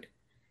food.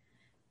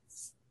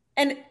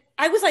 And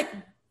I was like,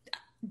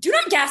 do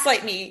not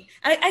gaslight me.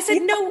 I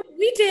said, no,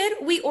 we did.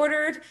 We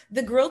ordered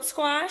the grilled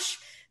squash,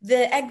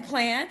 the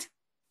eggplant,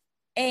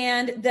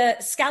 and the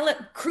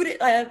scallop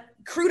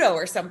crudo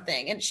or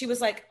something. And she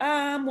was like,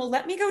 well,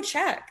 let me go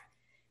check.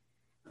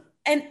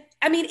 And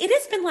I mean, it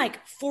has been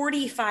like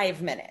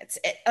 45 minutes,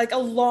 like a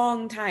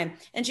long time.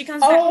 And she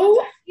comes back.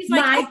 She's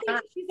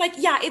like,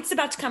 yeah, it's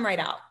about to come right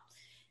out.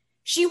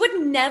 She would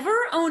never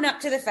own up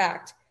to the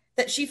fact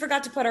that she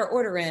forgot to put our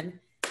order in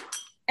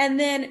and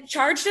then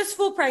charged us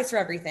full price for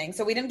everything.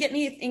 So we didn't get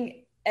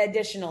anything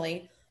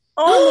additionally.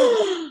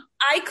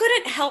 I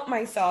couldn't help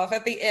myself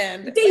at the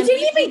end. They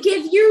didn't even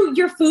give you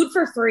your food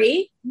for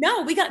free?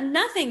 No, we got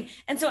nothing.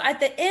 And so at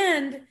the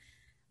end,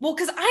 well,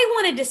 because I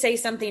wanted to say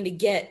something to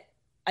get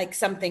like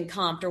something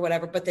comped or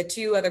whatever, but the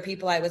 2 other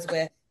people I was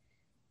with,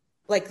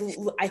 like,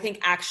 I think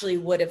actually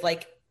would have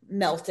like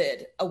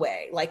melted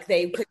away. Like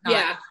they could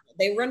not,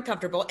 they were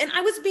uncomfortable. And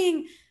I was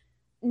being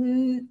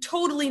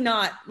totally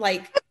not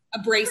like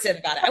abrasive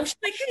about it. I was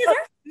just like, hey, is our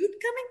food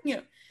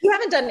coming? You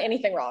haven't done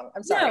anything wrong.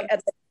 I'm sorry. No.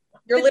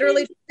 You're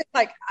literally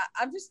like,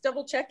 I'm just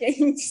double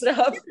checking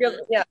stuff.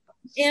 Yeah.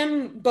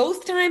 And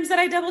both times that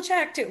I double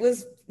checked, it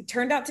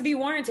turned out to be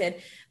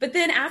warranted. But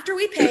then after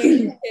we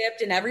paid,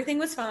 tipped, and everything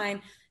was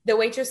fine, the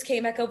waitress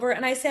came back over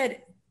and I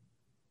said,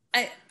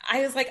 I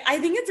was like, I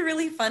think it's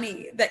really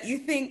funny that you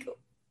think,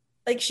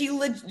 like, she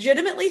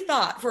legitimately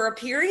thought for a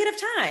period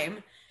of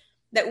time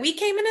that we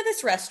came into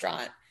this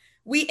restaurant,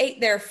 we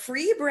ate their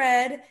free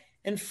bread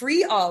and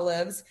free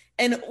olives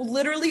and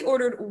literally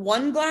ordered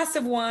 1 glass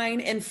of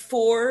wine and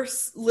 4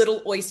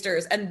 little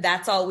oysters. And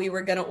that's all we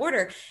were going to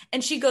order.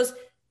 And she goes,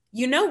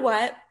 you know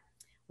what?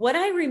 What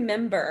I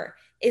remember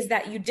is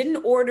that you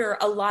didn't order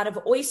a lot of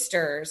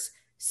oysters.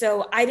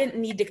 So I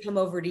didn't need to come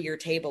over to your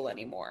table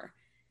anymore.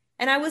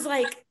 And I was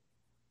like,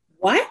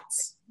 what?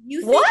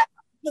 You think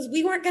because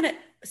we weren't going to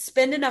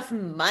spend enough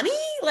money?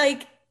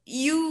 Like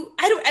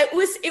it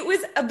was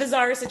a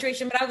bizarre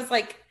situation, but I was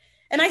like,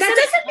 and I that said,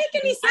 doesn't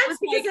make any sense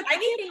because like,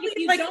 if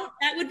you don't,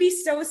 that would be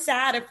so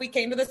sad if we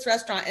came to this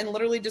restaurant and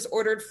literally just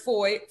ordered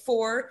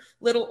four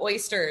little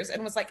oysters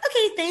and was like,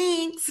 okay,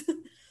 thanks.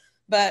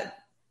 But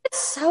it's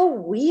so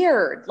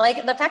weird.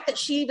 Like the fact that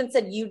she even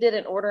said you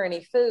didn't order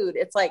any food.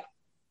 It's like,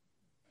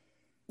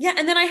 yeah.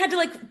 And then I had to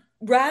like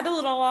rattle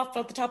it all off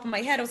at the top of my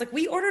head. I was like,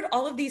 we ordered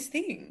all of these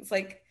things.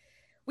 Like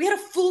we had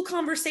a full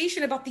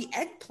conversation about the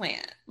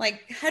eggplant.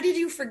 Like, how did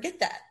you forget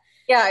that?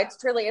 Yeah,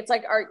 it's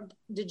like,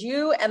 did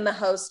you and the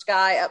host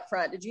guy up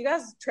front, did you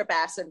guys trip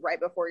acid right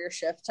before your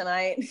shift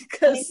tonight?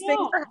 Because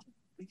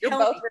you're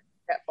both very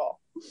forgetful.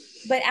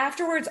 But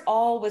afterwards,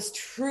 all was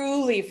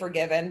truly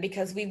forgiven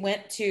because we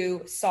went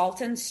to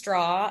Salt and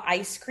Straw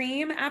ice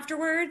cream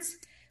afterwards.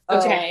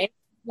 Okay.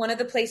 One of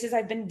the places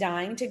I've been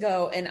dying to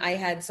go, and I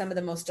had some of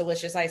the most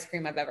delicious ice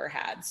cream I've ever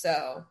had.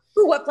 So,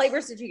 what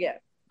flavors did you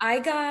get? I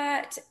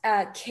got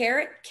a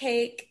carrot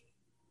cake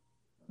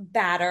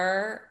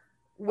batter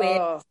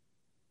with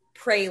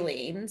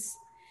pralines.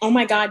 Oh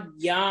my God,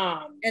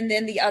 yum. And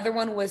then the other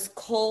one was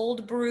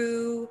cold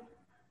brew,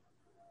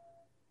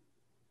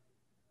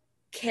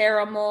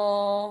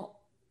 caramel,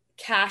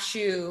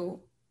 cashew,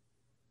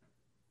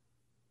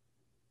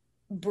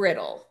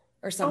 brittle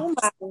or something.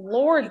 Oh my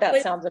Lord,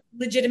 that sounds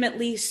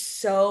legitimately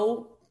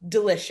so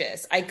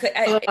delicious.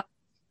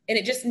 And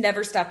it just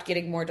never stopped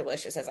getting more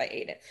delicious as I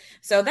ate it.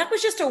 So that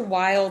was just a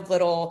wild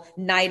little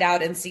night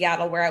out in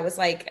Seattle where I was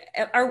like,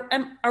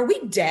 are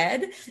we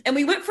dead? And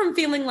we went from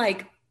feeling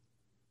like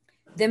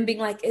them being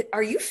like,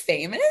 are you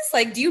famous?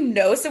 Like, do you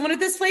know someone at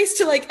this place?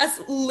 To like us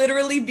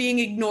literally being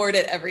ignored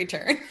at every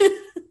turn.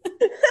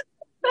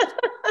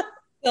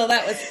 So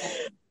that was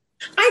fun.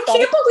 I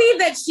can't believe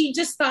that she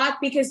just thought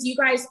because you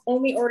guys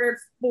only ordered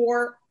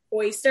 4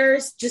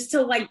 oysters just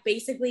to like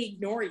basically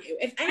ignore you.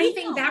 If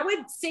anything, that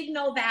would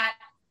signal that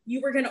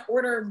you were going to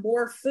order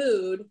more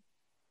food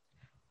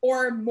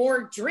or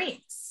more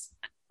drinks.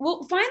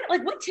 Well,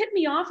 like what tipped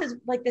me off is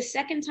like the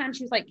second time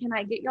she was like, can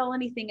I get y'all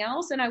anything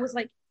else? And I was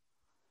like,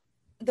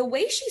 the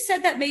way she said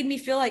that made me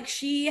feel like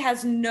she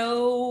has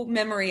no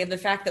memory of the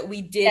fact that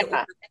we did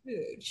order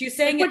food. She was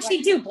saying, like, what'd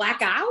she do?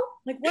 Black out?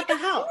 Like, what the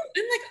hell?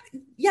 I'm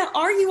like, yeah,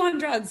 are you on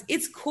drugs?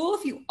 It's cool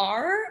if you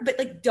are, but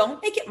like,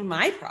 don't make it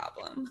my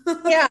problem.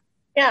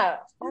 Yeah.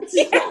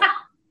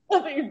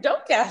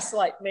 Don't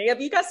gaslight me. Have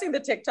you guys seen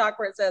the TikTok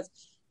where it says,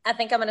 I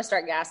think I'm going to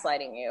start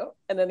gaslighting you?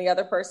 And then the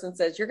other person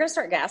says, you're going to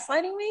start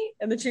gaslighting me?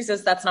 And then she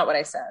says, that's not what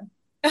I said.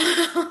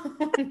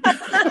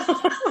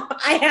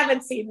 I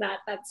haven't seen that.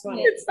 That's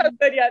funny. It's so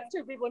good. Yeah,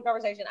 2 people in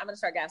conversation. I'm going to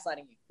start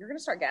gaslighting you. You're going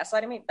to start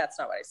gaslighting me? That's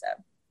not what I said.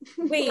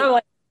 Wait. I'm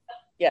like,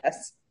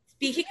 yes.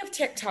 Speaking of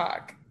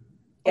TikTok,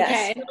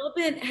 yes.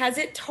 Okay, has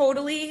it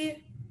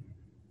totally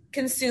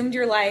consumed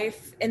your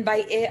life? And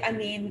by it, I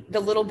mean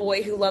the little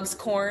boy who loves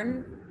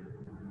corn.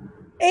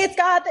 It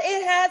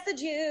has the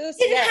juice.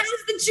 It has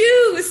the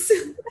juice.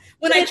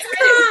 When I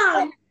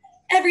tried it,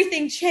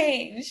 everything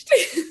changed.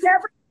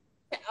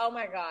 Oh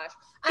my gosh.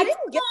 I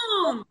didn't get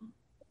it.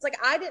 It's like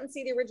I didn't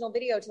see the original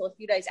video till a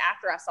few days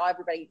after I saw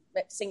everybody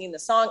singing the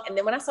song. And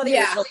then when I saw the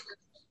original,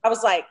 I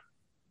was like,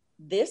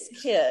 this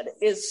kid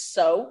is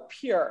so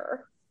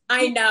pure.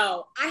 I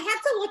know. I had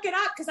to look it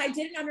up because I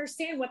didn't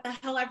understand what the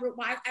hell why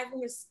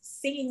everyone was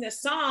singing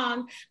this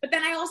song. But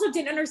then I also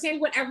didn't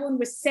understand what everyone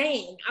was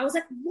saying. I was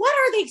like, what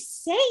are they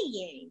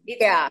saying?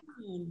 Yeah.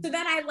 So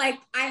then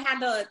I had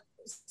to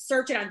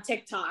search it on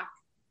TikTok.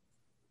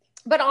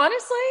 But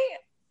honestly,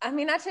 I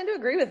mean, I tend to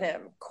agree with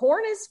him.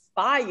 Corn is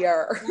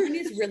fire. Corn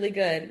is really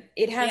good.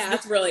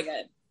 It's really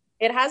good.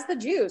 It has the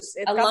juice.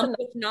 It's a lump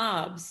with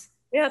knobs.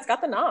 Yeah, it's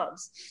got the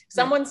knobs.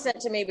 Someone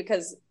sent to me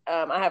because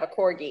I have a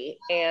corgi,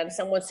 and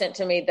someone sent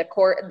to me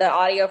the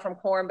audio from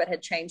Corn, but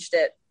had changed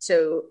it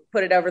to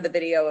put it over the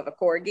video of a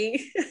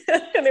corgi,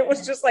 and it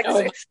was just like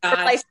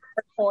replaced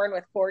Corn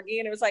with corgi,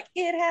 and it was like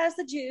it has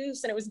the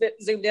juice, and it was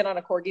zoomed in on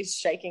a corgi's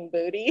shaking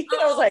booty. And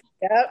I was like,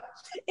 "Yep,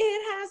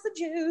 it has the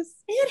juice.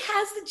 It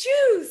has the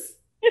juice.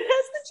 It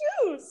has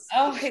the juice."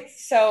 Oh,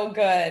 it's so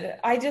good.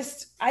 I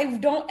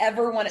don't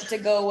ever want it to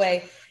go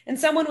away. And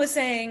someone was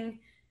saying,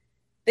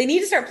 they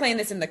need to start playing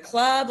this in the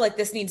club. Like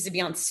this needs to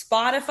be on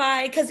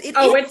Spotify because it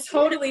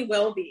totally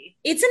will be.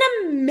 It's an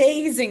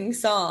amazing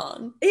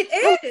song. It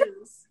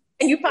is.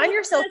 And you find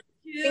yourself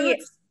singing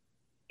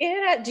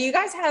it. Do you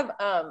guys have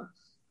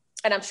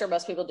and I'm sure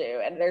most people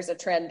do, and there's a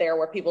trend there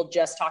where people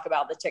just talk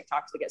about the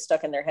TikToks that get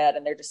stuck in their head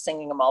and they're just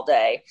singing them all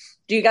day.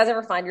 Do you guys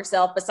ever find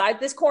yourself, besides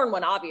this Corn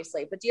one,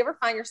 obviously, but do you ever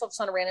find yourself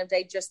just on a random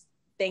day just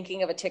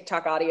thinking of a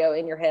TikTok audio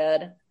in your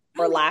head?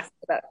 Or laughing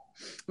about it?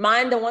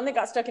 Mine, the one that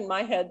got stuck in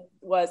my head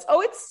was,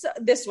 it's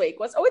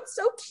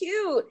so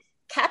cute.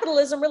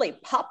 Capitalism really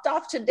popped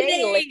off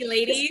today,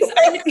 ladies.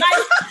 I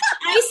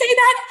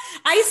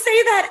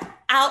say that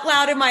out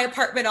loud in my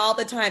apartment all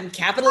the time.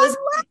 Capitalism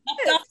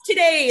popped off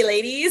today,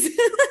 ladies.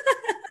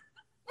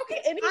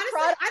 any Honestly,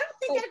 product. I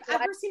don't think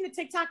I've ever seen a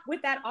TikTok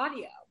with that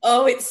audio.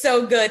 Oh, it's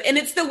so good. And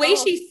it's the way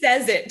she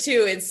says it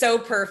too. It's so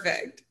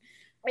perfect.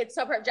 It's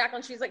so perfect.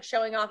 Jacqueline, she's like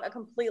showing off a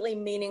completely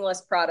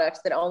meaningless product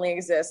that only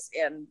exists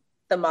in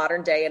the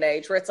modern day and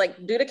age, where it's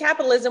like, due to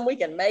capitalism, we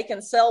can make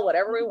and sell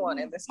whatever we want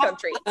in this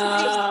country.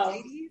 A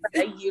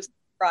useless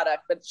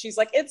product, but she's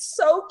like, it's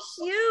so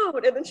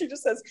cute. And then she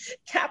just says,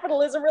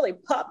 capitalism really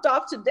popped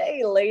off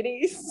today,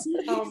 ladies.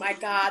 Oh my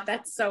God,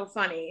 that's so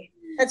funny.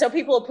 And so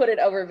people will put it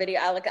over video.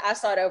 I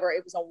saw it over,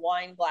 it was a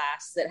wine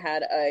glass that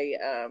had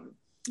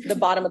the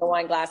bottom of the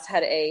wine glass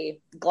had a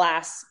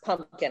glass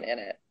pumpkin in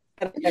it.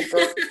 And a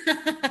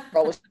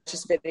girl was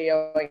just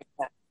videoing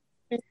that.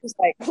 She's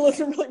like,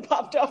 capitalism really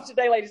popped off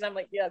today, ladies. And I'm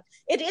like, yeah,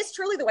 it is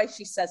truly the way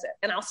she says it.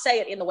 And I'll say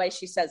it in the way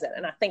she says it.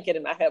 And I think it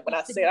in my head when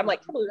I say it. I'm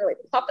like, capitalism really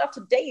popped off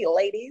today,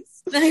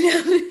 ladies. I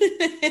know.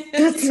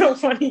 That's so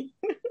funny.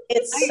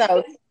 It's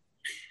so.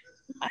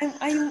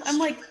 I'm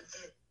like,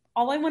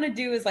 all I want to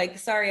do is like,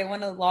 sorry, I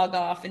want to log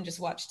off and just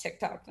watch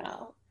TikTok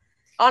now.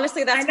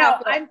 Honestly, that's I know.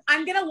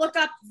 I'm gonna look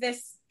up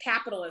this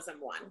capitalism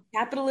one.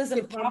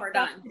 Capitalism popped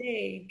off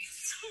today.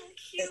 So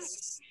cute. Are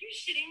you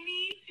shitting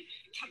me?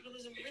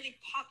 Capitalism really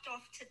popped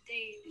off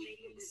today,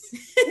 ladies.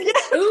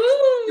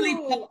 Ooh, Really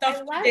popped off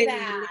I love today,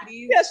 that.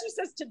 ladies. Yeah, she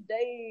says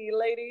today,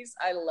 ladies.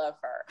 I love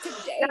her.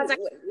 Today, Guys,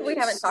 we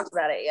haven't talked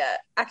about it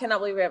yet. I cannot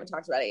believe we haven't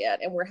talked about it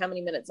yet. And we're how many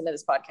minutes into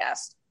this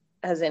podcast?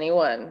 Has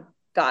anyone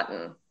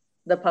gotten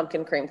the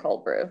pumpkin cream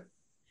cold brew?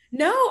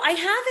 No,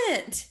 I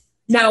haven't.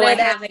 No, I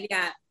haven't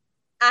yet.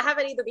 I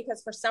haven't either,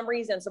 because for some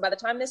reason, so by the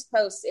time this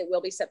posts, it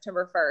will be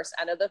September 1st.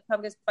 I know the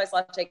pumpkin spice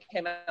latte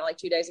came out like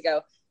 2 days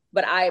ago,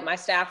 but my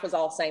staff was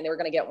all saying they were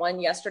going to get one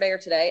yesterday or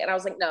today. And I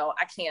was like, no,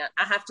 I can't.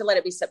 I have to let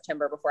it be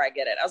September before I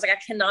get it. I was like, I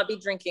cannot be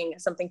drinking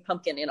something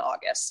pumpkin in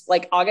August.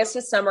 Like, August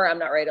is summer. I'm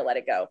not ready to let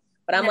it go,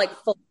 but I'm like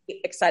fully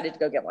excited to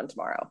go get one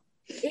tomorrow.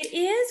 It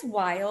is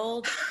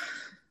wild.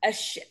 A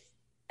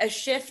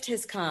shift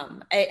has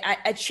come.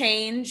 A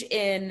change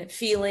in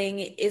feeling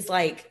is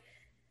like,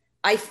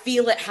 I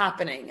feel it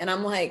happening. And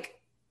I'm like,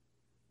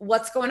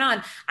 what's going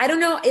on? I don't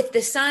know if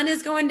the sun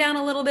is going down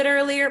a little bit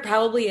earlier.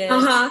 Probably is.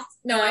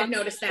 No, I've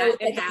noticed that. So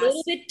it's like a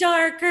little bit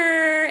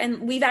darker.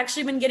 And we've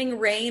actually been getting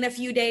rain a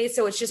few days.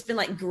 So it's just been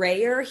like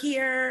grayer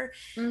here.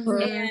 Mm-hmm.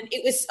 And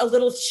it was a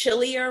little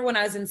chillier when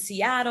I was in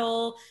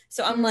Seattle.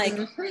 So I'm like,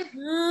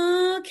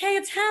 okay,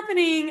 it's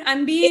happening.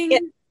 I'm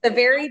being the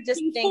very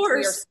distinct, we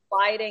are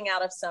sliding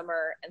out of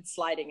summer and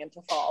sliding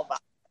into fall.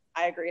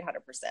 I agree 100%.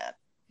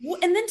 Well,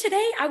 and then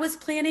today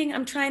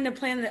I'm trying to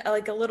plan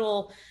like a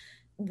little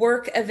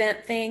work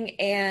event thing.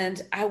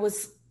 And I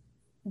was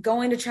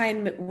going to try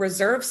and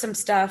reserve some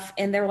stuff.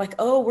 And they're like,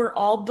 oh, we're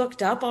all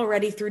booked up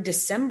already through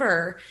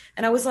December.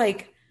 And I was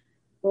like,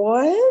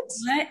 what?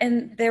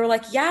 And they were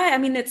like, yeah, I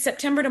mean, it's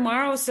September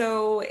tomorrow.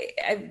 So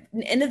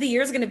end of the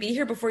year is going to be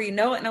here before you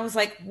know it. And I was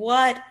like,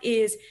 what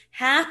is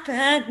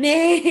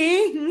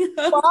happening?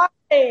 Why?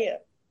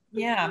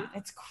 Yeah,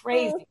 it's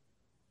crazy.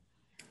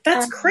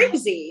 That's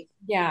crazy.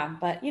 Yeah,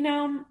 but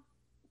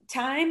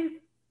time,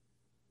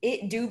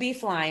 it do be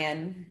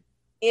flying.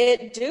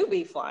 It do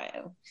be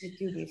flying.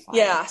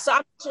 Yeah, so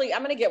I'm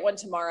going to get one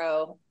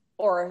tomorrow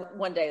or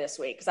one day this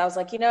week, because I was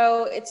like,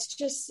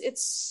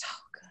 it's so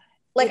good.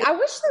 Like, I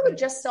wish they would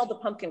just sell the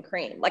pumpkin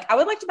cream. Like, I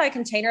would like to buy a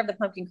container of the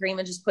pumpkin cream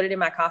and just put it in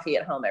my coffee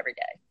at home every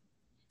day.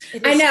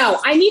 I know.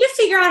 I need to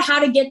figure out how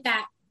to get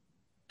that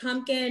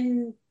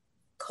pumpkin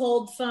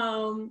cold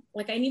foam.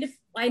 Like, I need to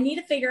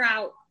figure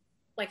out,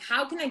 like,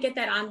 how can I get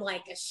that on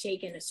like a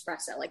shaken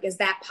espresso? Like, is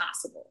that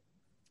possible?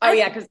 Oh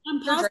yeah, because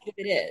I'm positive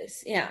it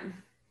is. Yeah.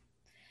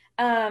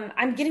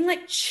 I'm getting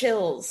like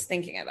chills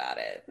thinking about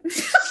it.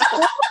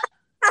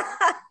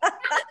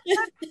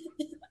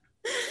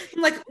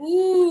 I'm like,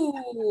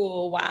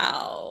 ooh,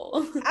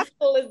 wow.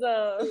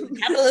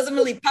 Capitalism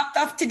really popped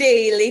off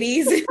today,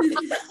 ladies.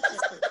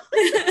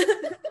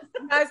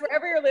 Guys,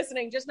 wherever you're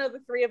listening, just know the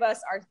three of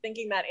us are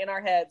thinking that in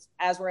our heads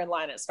as we're in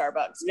line at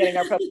Starbucks getting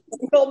our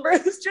cold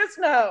brews. Just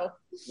know.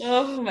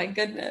 Oh my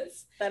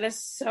goodness. That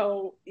is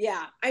so,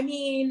 yeah. I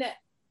mean,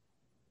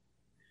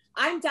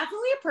 I'm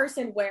definitely a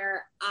person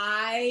where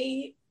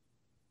I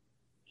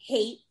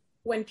hate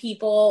when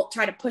people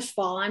try to push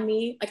fall on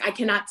me. Like, I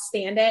cannot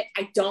stand it.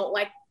 I'm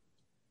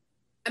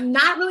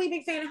not really a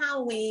big fan of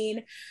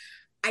Halloween.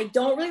 I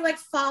don't really like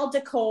fall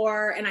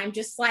decor. And I'm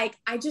just like,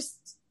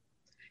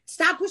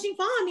 stop pushing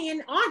fall on me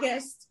in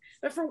August.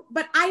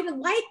 But I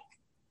like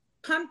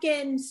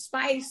pumpkin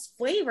spice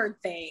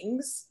flavored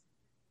things.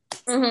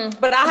 Mm-hmm.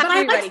 But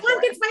I like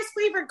pumpkin spice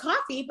flavored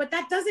coffee, but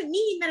that doesn't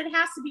mean that it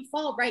has to be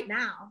fall right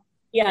now.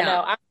 Yeah,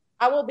 no,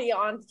 I will be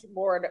on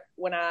board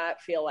when I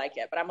feel like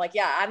it. But I'm like,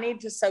 yeah, I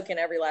need to soak in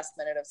every last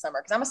minute of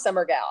summer, because I'm a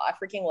summer gal. I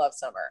freaking love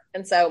summer.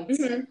 And so,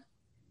 and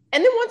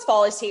then once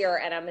fall is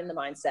here and I'm in the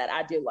mindset,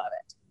 I do love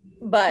it.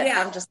 But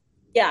I'm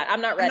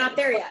not ready. I'm not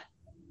there yet.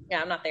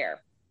 Yeah, I'm not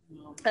there.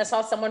 I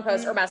saw someone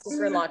post, or my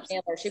sister-in-law,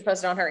 Chandler, she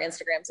posted on her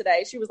Instagram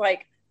today. She was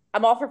like,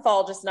 I'm all for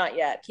fall, just not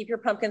yet. Keep your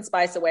pumpkin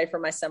spice away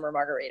from my summer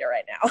margarita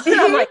right now. And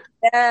I'm like,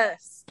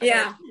 yes.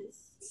 Yeah.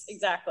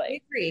 Exactly.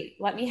 I agree.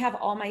 Let me have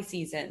all my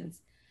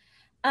seasons.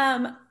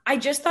 I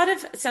just thought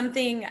of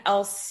something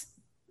else,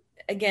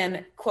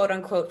 again, quote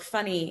unquote,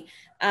 funny,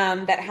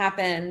 that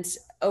happened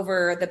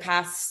over the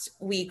past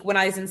week when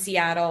I was in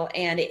Seattle,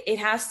 and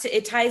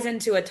it ties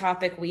into a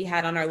topic we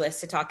had on our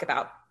list to talk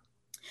about.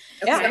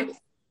 Yeah.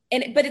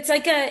 But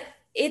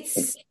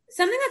it's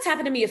something that's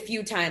happened to me a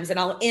few times, and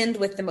I'll end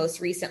with the most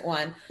recent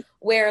one,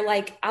 where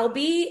like I'll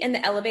be in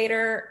the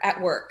elevator at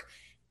work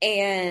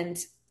and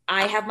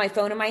I have my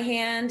phone in my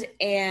hand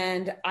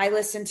and I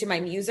listen to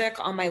my music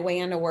on my way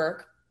into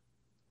work.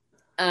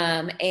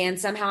 And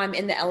somehow I'm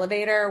in the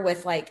elevator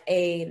with like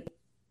a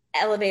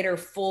elevator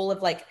full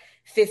of like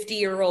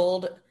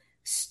 50-year-old,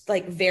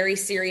 like very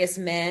serious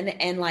men,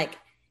 and like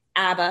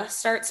ABBA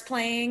starts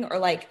playing or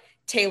like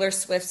Taylor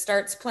Swift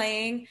starts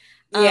playing.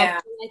 Yeah.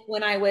 Like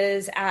when I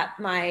was at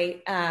my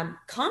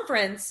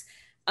conference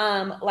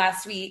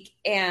last week,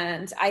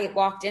 and I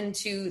walked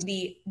into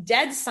the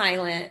dead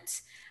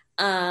silent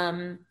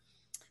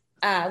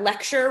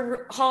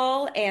lecture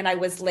hall, and I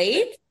was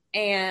late,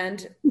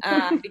 and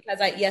because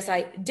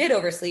I did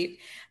oversleep,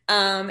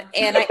 and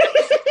I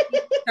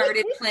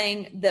started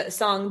playing the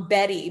song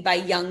Betty by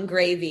Young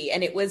Gravy,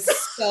 and it was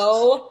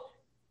so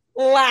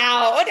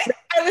loud.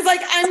 I was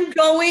like, I'm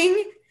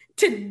going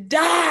to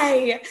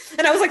die.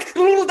 And I was like,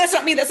 oh, that's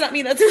not me. That's not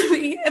me. That's not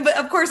me. But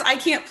of course I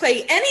can't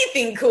play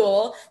anything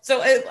cool.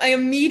 So I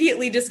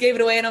immediately just gave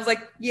it away. And I was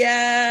like,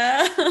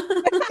 yeah.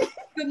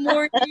 Good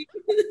morning.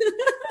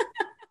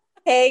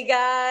 Hey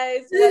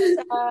guys, what's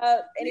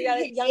up?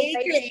 Anybody young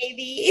Hey,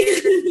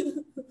 baby?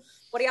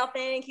 What do y'all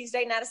think? He's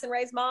dating Addison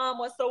Rae's mom.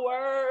 What's the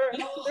word?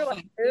 They're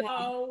like,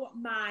 Oh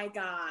my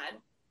God.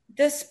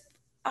 This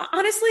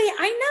honestly,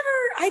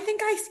 I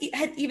think I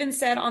had even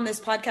said on this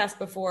podcast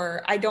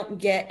before, I don't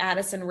get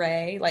Addison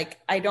Rae. Like,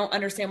 I don't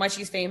understand why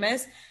she's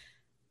famous.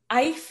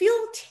 I feel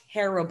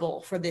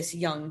terrible for this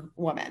young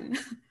woman.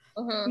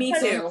 Me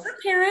too. Her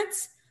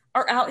parents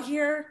are out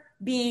here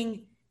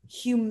being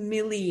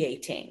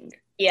humiliating.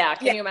 yeah,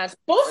 can you imagine?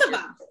 Both of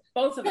them.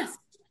 Both of us.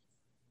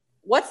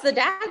 What's the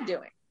dad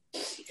doing?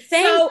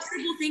 Saying terrible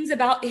things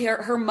about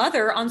her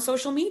mother on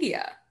social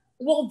media.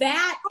 Well,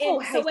 that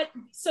Oh,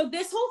 so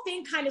this whole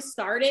thing kind of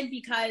started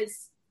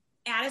because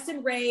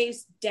Addison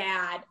Rae's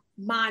dad,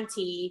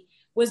 Monty,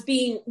 was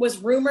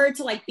rumored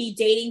to like be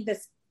dating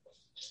this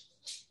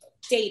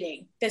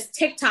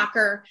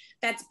TikToker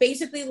that's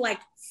basically like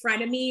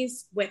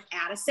frenemies with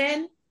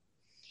Addison.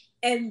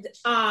 And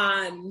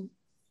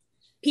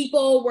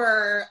people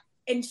were,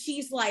 and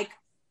she's like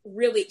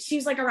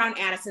around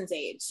Addison's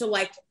age. So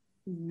like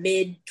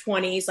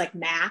mid-20s, like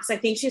max. I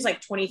think she's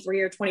like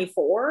 23 or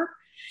 24.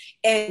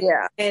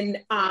 And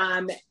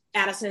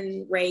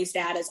Addison Rae's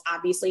dad is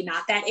obviously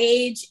not that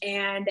age.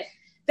 And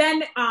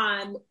then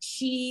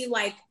she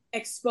like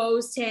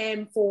exposed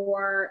him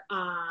for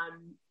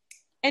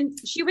and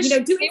she was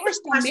doing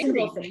some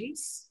questionable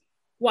things.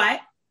 What?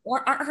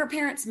 Or aren't her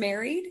parents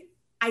married?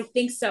 I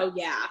think so,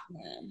 yeah.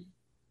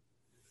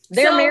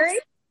 They're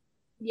married?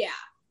 Yeah.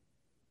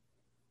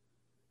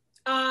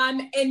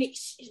 And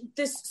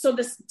this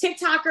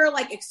TikToker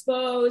like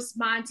exposed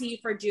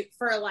Monty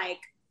for like,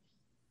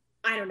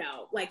 I don't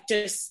know, like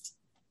just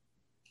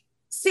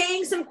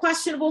saying some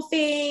questionable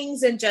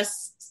things, and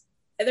just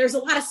there's a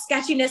lot of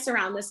sketchiness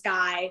around this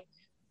guy.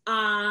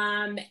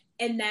 And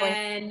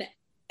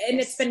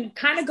it's been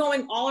kind of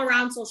going all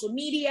around social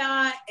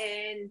media.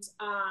 And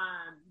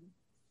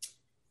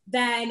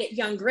then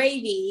Young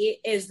Gravy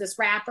is this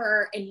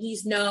rapper, and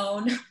he's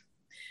known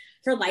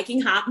for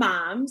liking hot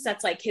moms.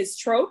 That's like his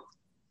trope.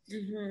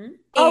 Mm-hmm.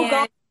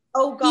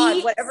 Oh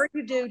God! Whatever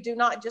you do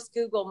not just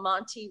Google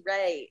Monty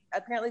Ray.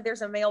 Apparently,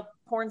 there's a male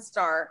porn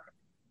star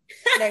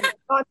named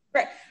Monty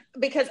Ray.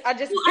 Because I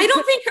don't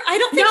think.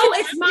 No,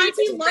 it's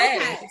Monty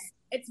Lopez.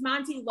 It's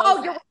Monty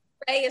Lopez. Oh,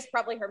 Ray is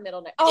probably her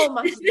middle name. Oh,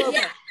 Monty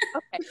Lopez.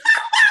 Okay.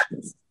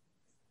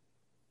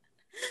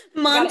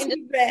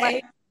 Monty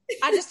Ray.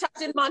 I just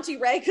typed in Monty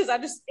Ray because I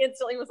just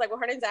instantly was like, well,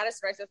 her name's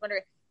Addison Rae. So I was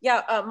wondering.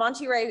 Yeah,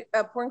 Monty Ray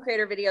porn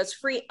creator videos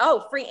free.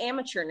 Oh, free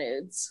amateur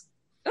nudes.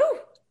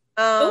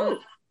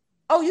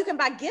 Oh, you can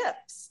buy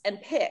gifts and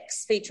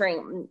pics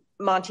featuring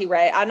Monty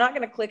Ray. I'm not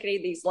going to click any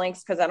of these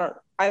links because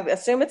I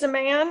assume it's a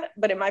man,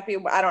 but it might be,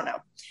 I don't know.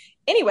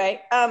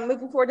 Anyway,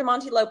 moving forward to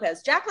Monty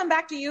Lopez. Jacqueline,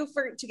 back to you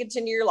to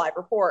continue your live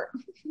report.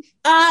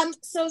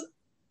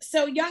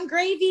 So Young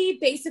Gravy,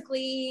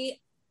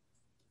 basically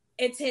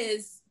it's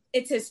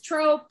his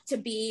trope to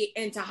be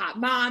into hot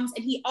moms.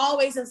 And he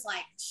always is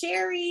like,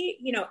 Sherry,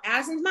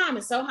 Addison's mom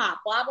is so hot,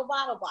 blah, blah,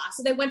 blah, blah, blah.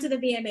 So they went to the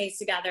VMAs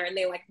together, and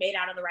they like made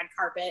out on the red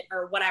carpet,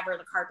 or whatever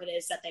the carpet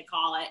is that they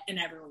call it. And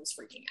everyone was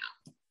freaking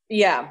out.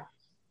 Yeah.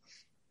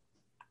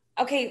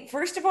 Okay.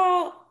 First of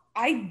all,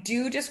 I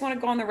do just want to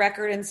go on the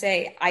record and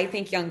say, I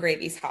think Young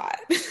Gravy's hot.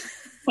 There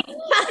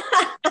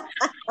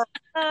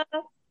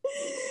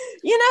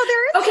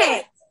is.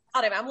 Okay.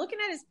 I'm looking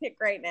at his pic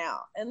right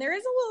now, and there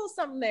is a little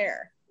something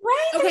there.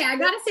 Right. Okay, I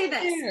gotta say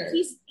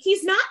this.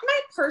 He's not my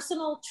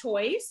personal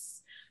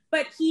choice,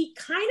 but he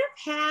kind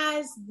of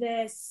has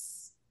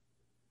this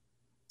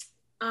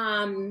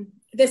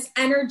this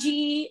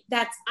energy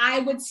that's, I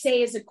would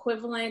say, is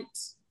equivalent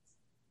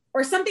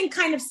or something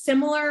kind of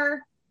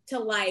similar to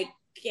like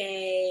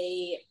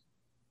a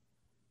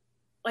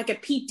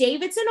Pete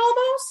Davidson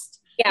almost.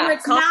 Yeah. Where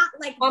it's not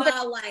like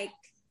the like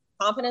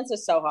confidence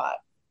is so hot.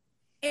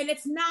 And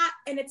it's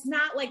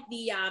not like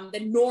the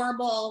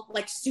normal,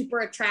 like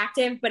super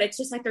attractive, but it's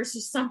just like, there's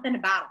just something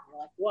about it. You're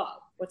like,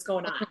 whoa, what's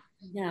going on?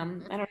 Yeah.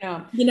 I don't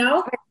know. You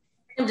know?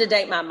 To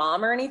date my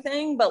mom or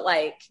anything, but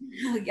like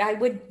I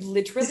would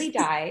literally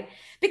die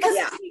because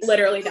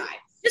literally die.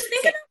 Just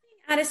think about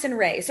Addison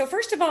Rae. So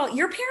first of all,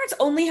 your parents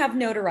only have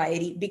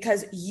notoriety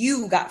because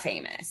you got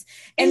famous.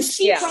 And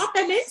she brought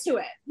them into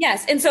it.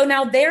 Yes. And so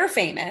now they're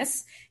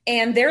famous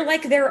and they're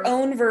like their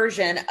own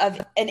version of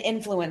an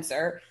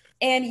influencer.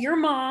 And your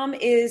mom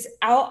is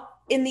out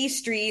in these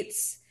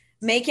streets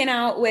making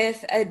out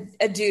with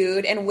a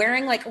dude and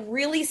wearing like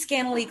really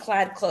scantily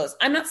clad clothes.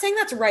 I'm not saying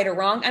that's right or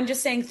wrong. I'm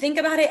just saying, think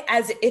about it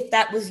as if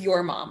that was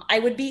your mom. I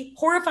would be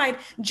horrified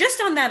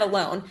just on that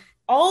alone.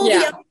 All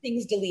the other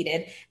things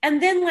deleted. And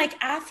then like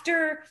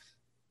after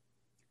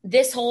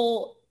this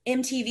whole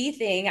MTV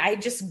thing, I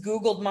just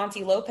Googled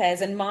Monty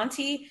Lopez, and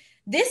Monty,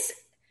 this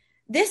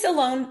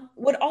alone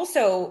would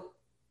also,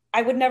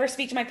 I would never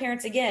speak to my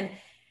parents again.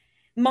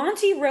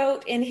 Monty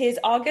wrote in his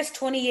August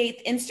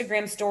 28th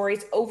Instagram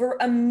stories over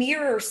a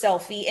mirror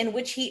selfie in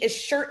which he is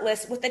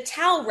shirtless with a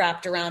towel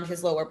wrapped around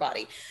his lower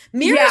body.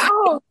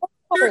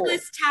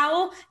 Shirtless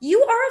towel.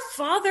 You are a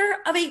father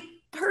of a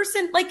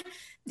person. Like,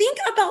 think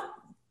about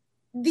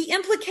the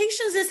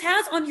implications this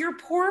has on your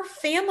poor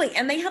family.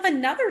 And they have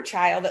another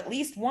child, at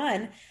least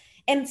one,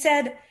 and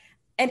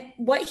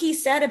what he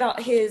said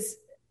about his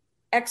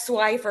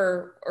ex-wife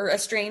or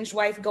estranged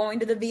wife going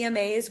to the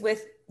VMAs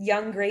with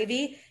Young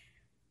Gravy.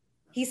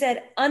 He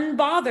said,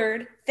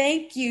 unbothered,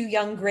 thank you,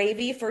 Young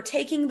Gravy, for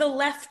taking the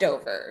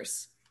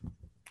leftovers.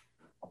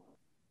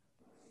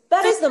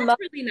 That is the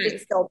mother really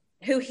nice.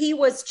 Who he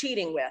was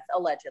cheating with,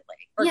 allegedly.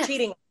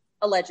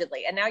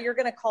 And now you're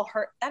going to call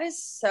her. That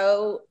is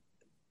so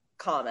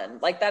common.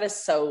 Like, that is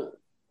so,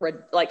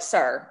 like,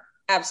 sir,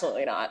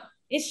 absolutely not.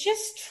 He's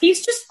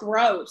just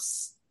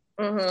gross.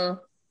 Mm-hmm.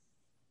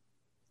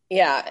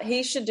 Yeah,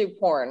 he should do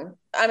porn.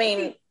 I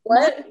mean,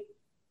 what?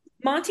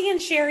 Monty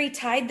and Sherry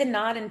tied the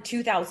knot in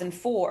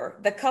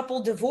 2004. The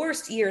couple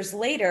divorced years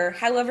later.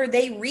 However,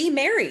 they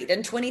remarried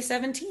in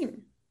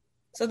 2017.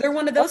 So they're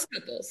one of those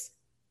couples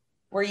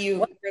where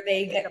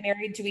they get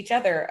married to each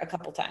other a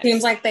couple times.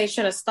 Seems like they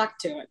should have stuck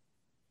to it.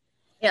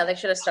 Yeah, they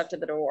should have stuck to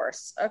the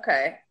divorce.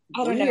 Okay.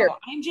 I don't know.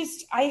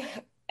 I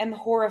am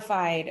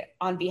horrified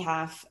on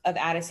behalf of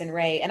Addison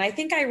Rae. And I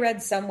think I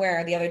read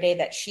somewhere the other day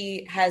that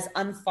she has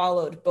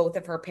unfollowed both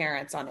of her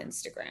parents on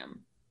Instagram.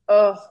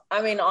 Oh,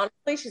 I mean,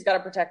 honestly, she's got to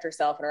protect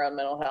herself and her own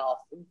mental health.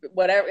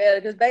 Whatever,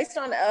 because based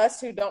on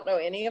us who don't know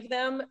any of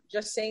them,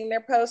 just seeing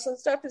their posts and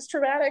stuff is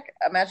traumatic.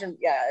 Imagine,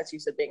 as you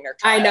said, being their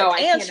child. I know,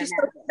 and she's so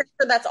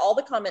sure that's all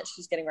the comments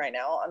she's getting right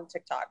now on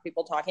TikTok.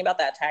 People talking about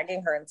that,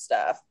 tagging her and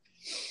stuff.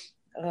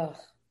 Ugh.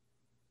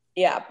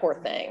 Yeah, poor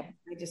thing.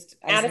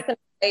 Addison,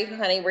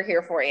 honey, we're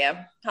here for you.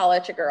 Holla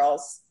at your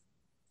girls.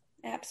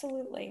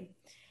 Absolutely.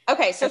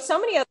 Okay, so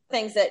many other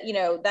things that,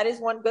 that is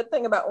one good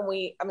thing about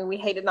we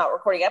hated not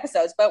recording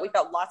episodes, but we've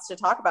got lots to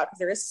talk about because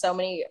there is so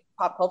many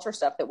pop culture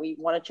stuff that we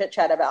want to chit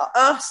chat about.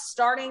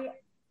 Starting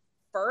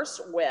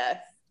first with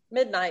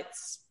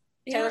Midnight's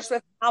Taylor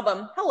Swift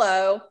album,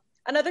 Hello,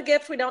 another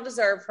gift we don't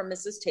deserve from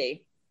Mrs.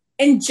 T.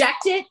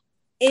 Inject it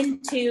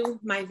into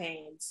my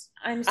veins.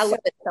 I love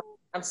it.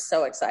 I'm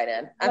so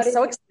excited. I'm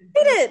so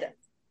excited.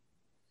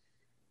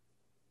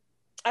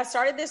 I've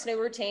started this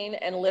new routine,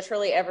 and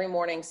literally every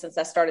morning since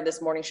I started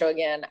this morning show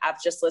again,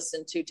 I've just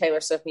listened to Taylor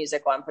Swift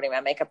music while I'm putting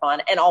my makeup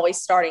on, and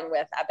always starting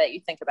with I Bet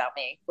You Think About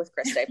Me with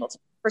Chris Stapleton.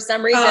 For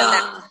some reason,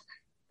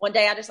 one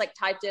day I just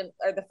typed in,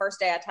 or the first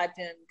day I typed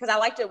in, because I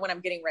like to, when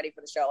I'm getting ready for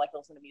the show, I like to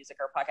listen to music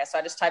or podcast. So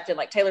I just typed in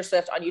Taylor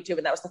Swift on YouTube,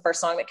 and that was the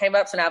first song that came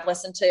up. So now I've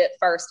listened to it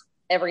first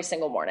every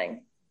single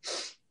morning.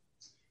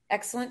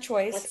 Excellent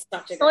choice.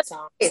 That's such a good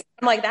song.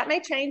 I'm that may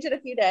change in a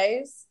few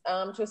days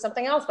to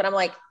something else, but I'm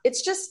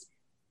it's just,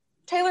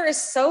 Taylor is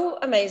so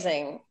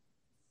amazing.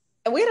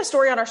 And we had a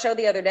story on our show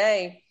the other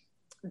day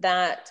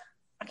that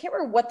I can't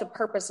remember what the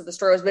purpose of the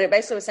story was, but it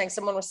basically was saying,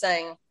 someone was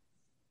saying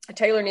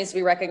Taylor needs to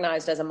be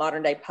recognized as a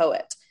modern day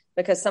poet,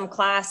 because some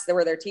class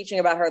where they're teaching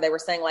about her, they were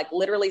saying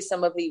literally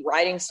some of the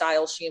writing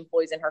styles she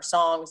employs in her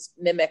songs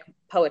mimic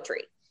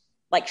poetry.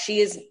 She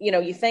is,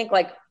 you think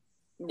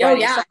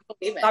obviously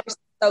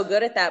so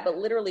good at that, but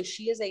literally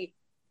she is a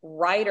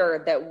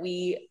writer that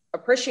we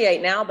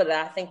appreciate now, but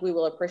I think we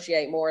will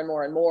appreciate more and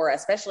more and more,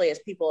 especially as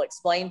people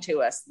explain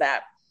to us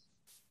that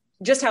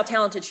just how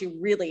talented she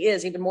really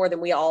is, even more than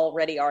we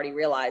already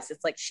realize.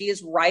 It's she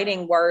is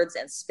writing words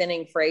and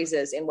spinning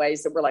phrases in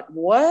ways that we're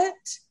what?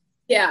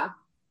 Yeah.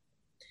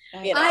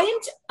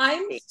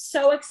 I'm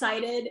so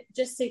excited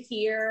just to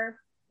hear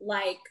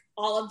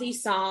all of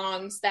these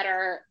songs that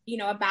are,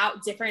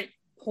 about different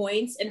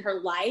points in her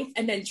life,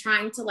 and then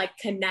trying to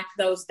connect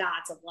those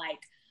dots of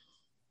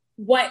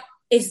what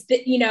is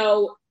the,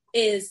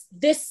 is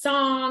this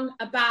song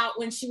about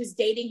when she was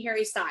dating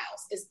Harry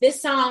Styles? Is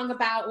this song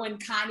about when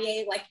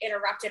Kanye like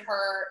interrupted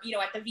her, you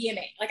know, at the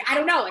VMA? Like, I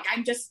don't know. Like,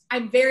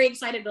 I'm very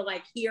excited to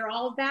like hear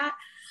all of that.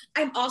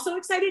 I'm also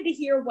excited to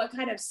hear what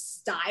kind of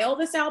style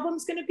this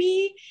album's going to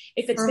be.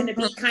 If it's going to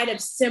be kind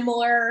of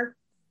similar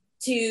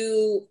to,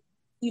 you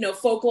know,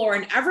 Folklore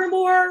and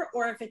Evermore,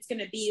 or if it's going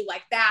to be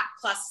like that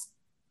plus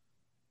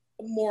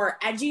more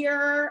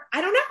edgier.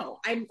 I don't know.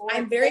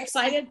 I'm very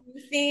excited.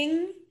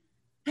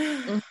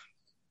 I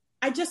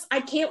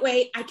can't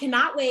wait. I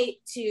cannot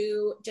wait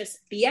to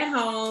just be at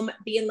home,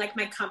 be in like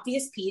my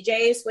comfiest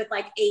PJs with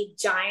like a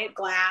giant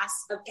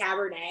glass of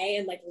Cabernet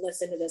and like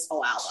listen to this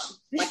whole album.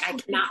 Like, I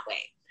cannot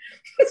wait.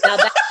 Now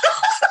that's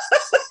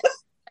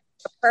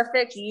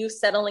perfect. You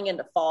settling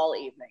into fall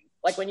evening.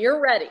 Like when you're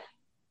ready,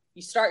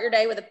 you start your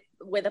day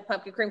with a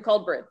pumpkin cream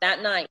cold brew.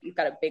 That night, you've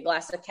got a big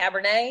glass of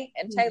Cabernet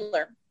and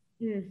Taylor.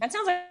 That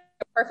sounds like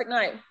a perfect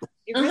night.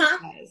 It really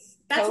does.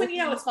 That's when you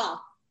know it's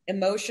fall.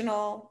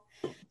 Emotional.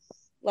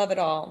 Love it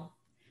all.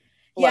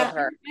 Love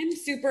her. I'm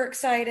super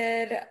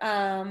excited.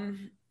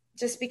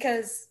 Just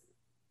because,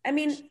 I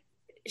mean,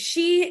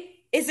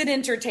 she is an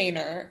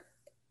entertainer.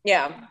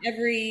 Yeah.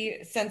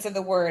 Every sense of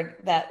the word,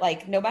 that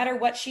like, no matter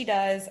what she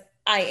does,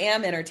 I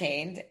am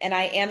entertained and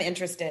I am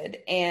interested.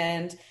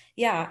 And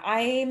yeah,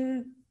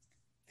 and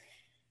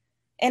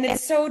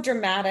it's so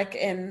dramatic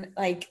and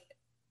like,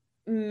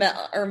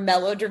 or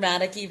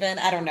melodramatic even.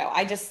 I don't know.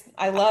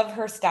 I love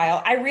her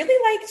style. I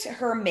really liked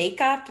her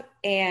makeup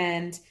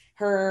and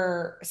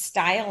her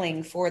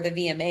styling for the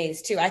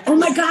VMAs too. I thought, oh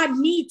my God,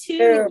 me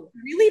too.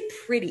 Really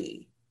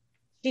pretty.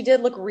 She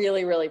did look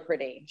really, really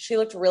pretty. She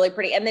looked really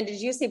pretty. And then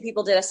did you see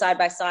people did a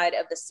side-by-side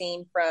of the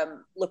scene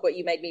from Look What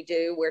You Made Me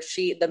Do, where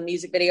the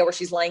music video where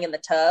she's laying in the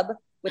tub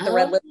with the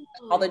red lipstick,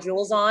 all the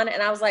jewels on.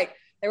 And I was like,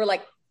 they were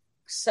like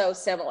so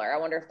similar. I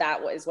wonder if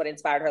that was what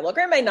inspired her look,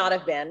 or it may not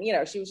have been. You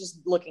know, she was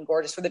just looking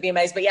gorgeous for the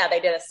VMAs. But yeah, they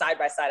did a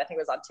side-by-side. I think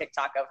it was on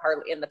TikTok of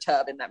her in the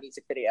tub in that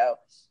music video,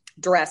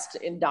 dressed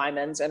in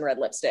diamonds and red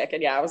lipstick.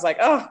 And yeah, I was like,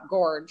 oh,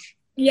 gorge.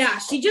 Yeah,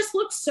 she just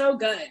looks so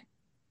good.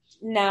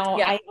 Now,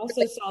 I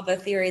also saw the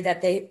theory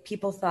that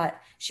people thought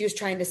she was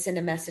trying to send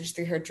a message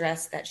through her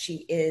dress that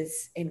she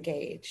is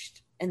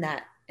engaged, and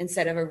that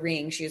instead of a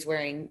ring, she was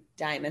wearing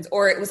diamonds,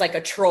 or it was like a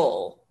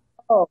troll.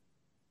 TV.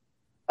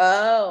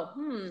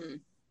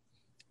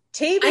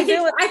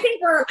 I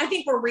think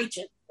we're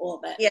reaching a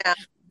little bit. Yeah,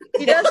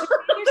 she does.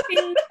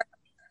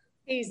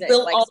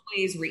 We'll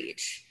always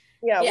reach.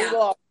 Yeah, we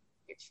will always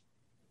reach.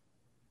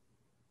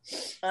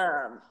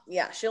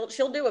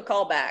 She'll do a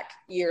callback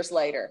years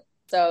later.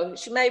 So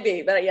she may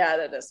be, but yeah,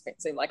 that does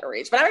seem like a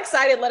reach. But I'm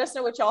excited. Let us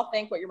know what y'all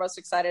think, what you're most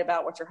excited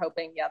about, what you're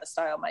hoping, the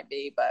style might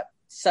be. But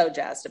so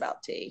jazzed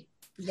about T.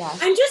 Yeah.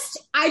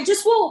 I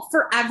just will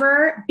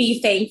forever be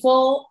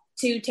thankful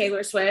to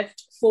Taylor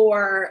Swift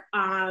for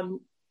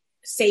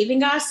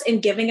saving us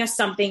and giving us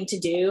something to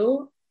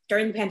do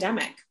during the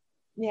pandemic.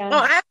 Yeah.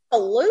 Oh,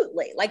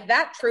 absolutely. Like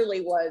that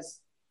truly was.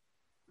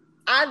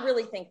 I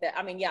really think that,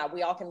 I mean, yeah,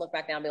 we all can look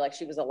back now and be like,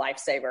 she was a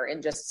lifesaver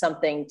and just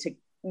something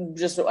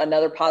just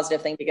another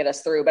positive thing to get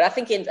us through. But I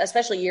think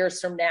especially years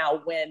from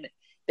now, when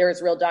there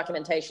is real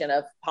documentation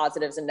of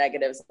positives and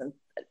negatives and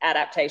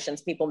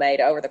adaptations people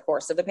made over the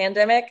course of the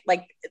pandemic,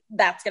 like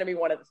that's going to be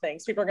one of the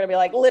things people are going to be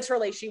like,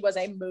 literally, she was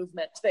a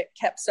movement that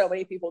kept so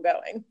many people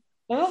going.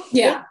 Oh,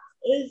 yeah.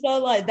 It's so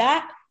like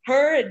that.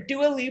 Her and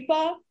Dua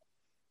Lipa.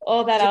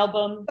 Oh, that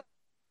album.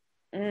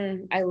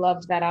 I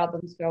loved that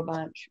album so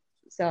much.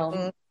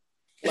 So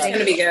it's going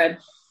to be good.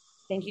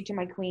 Thank you to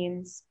my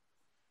queens.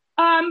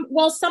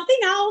 Well, something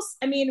else.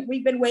 I mean,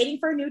 we've been waiting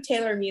for new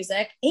Taylor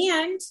music,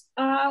 and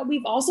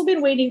we've also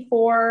been waiting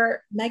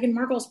for Meghan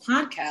Markle's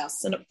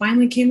podcast, and it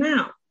finally came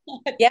out.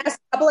 Yes,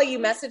 a couple of you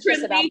messaged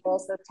us about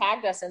this, or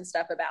tagged us and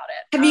stuff about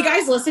it. Have you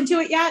guys listened to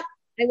it yet?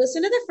 I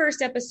listened to the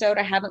first episode.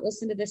 I haven't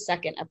listened to the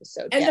second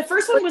episode and yet. the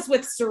first one was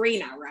with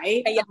Serena,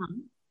 right?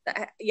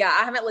 Yeah,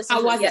 I haven't listened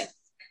to it yet.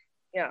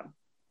 Yeah.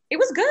 It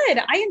was good.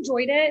 I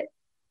enjoyed it.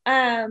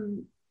 I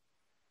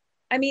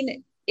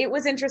mean, it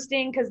was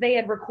interesting because they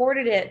had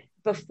recorded it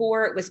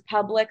before it was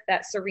public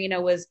that Serena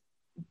was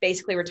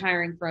basically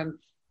retiring from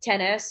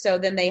tennis. So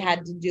then they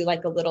had to do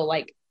like a little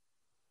like,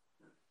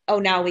 oh,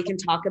 now we can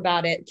talk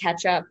about it,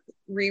 catch up,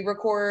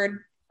 re-record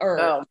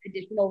or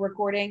additional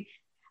recording.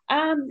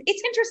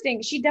 It's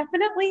interesting. She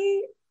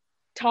definitely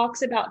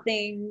talks about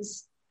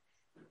things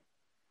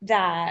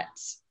that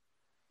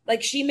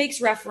like she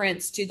makes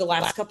reference to the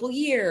last couple of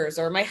years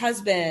or my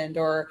husband,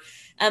 or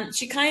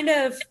she kind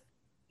of,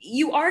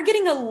 you are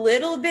getting a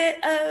little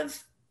bit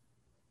of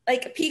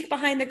like a peek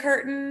behind the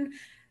curtain,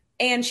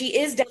 and she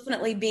is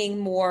definitely being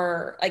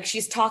more like,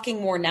 she's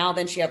talking more now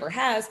than she ever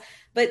has,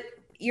 but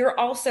you're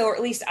also, or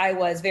at least I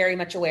was very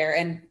much aware.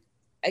 And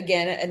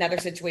again, another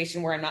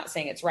situation where I'm not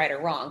saying it's right or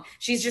wrong.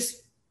 She's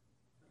just,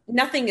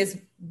 nothing is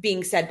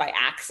being said by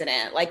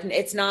accident. Like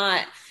it's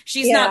not,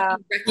 she's not.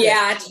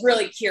 Yeah. It's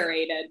really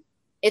curated.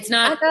 It's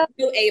not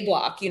A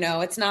block,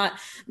 it's not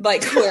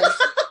like we're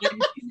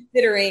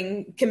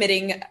considering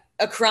committing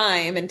a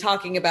crime and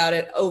talking about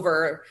it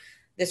over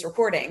this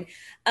recording.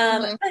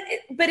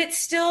 But it's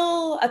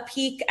still a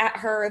peek at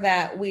her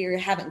that we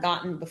haven't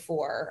gotten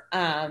before.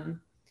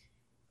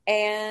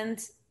 And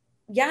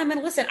yeah, I'm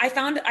gonna listen. I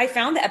found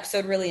the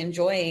episode really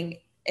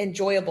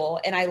enjoyable,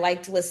 and I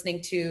liked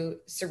listening to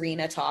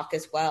Serena talk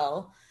as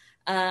well.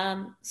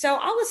 So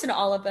I'll listen to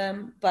all of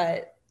them,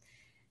 but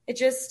it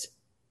just,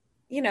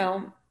 you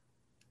know,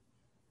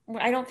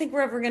 I don't think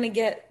we're ever gonna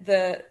get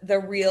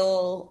the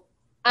real.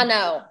 I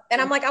know.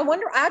 And I'm like,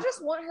 I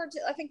just want her to,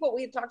 I think what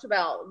we had talked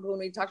about when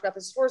we talked about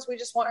this first, we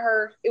just want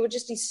her, it would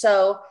just be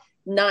so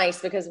nice,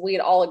 because we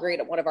had all agreed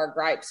that one of our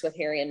gripes with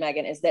Harry and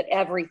Meghan is that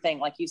everything,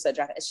 like you said,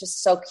 Jeff, it's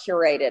just so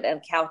curated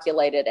and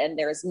calculated, and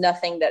there's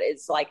nothing that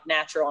is like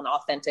natural and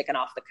authentic and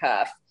off the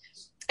cuff.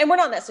 And we're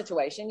not in that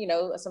situation, you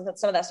know, some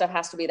of that stuff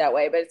has to be that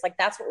way, but it's like,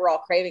 that's what we're all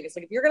craving. It's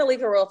like, if you're going to leave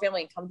the royal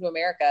family and come to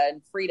America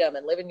and freedom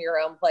and live in your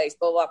own place,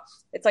 blah, blah, blah.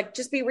 It's like,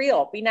 just be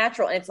real, be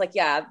natural. And it's like,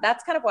 yeah,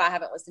 that's kind of why I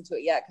haven't listened to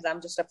it yet, because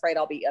I'm just afraid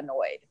I'll be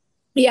annoyed.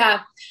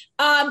 Yeah.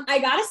 I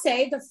gotta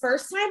say, the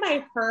first time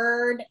I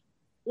heard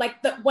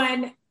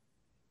when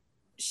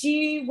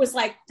she was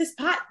like, this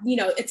pot, you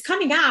know, it's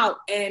coming out,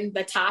 and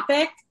the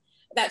topic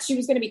that she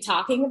was going to be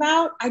talking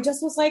about, I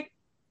just was like,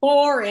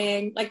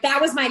 boring. Like,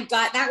 that was my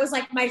gut. That was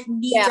like my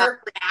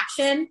knee-jerk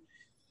reaction.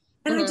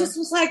 And I just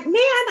was like, man,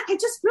 I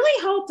just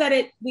really hope that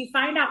we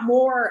find out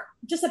more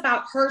just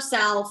about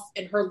herself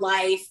and her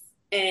life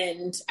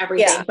and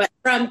everything. Yeah. But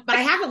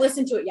I haven't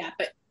listened to it yet.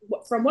 But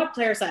from what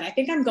Claire said, I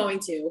think I'm going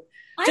to.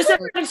 Just out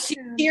of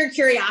sheer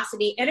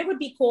curiosity. And it would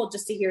be cool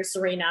just to hear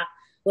Serena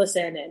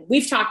listen. And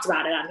we've talked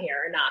about it on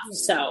here enough.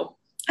 So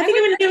I think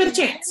I'm going to give it a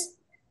chance.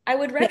 I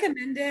would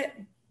recommend it.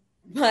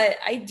 But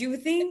I do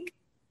think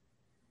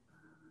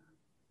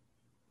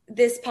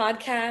this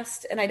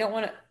podcast, and I don't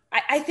want to,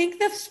 I think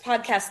this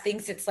podcast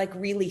thinks it's like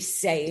really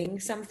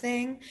saying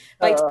something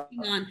by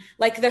taking on,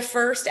 like, the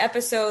first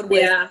episode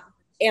was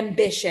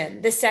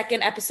ambition. The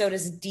second episode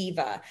is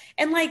diva.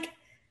 And like,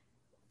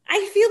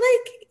 I feel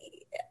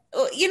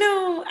like, you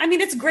know, I mean,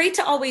 it's great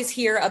to always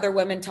hear other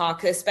women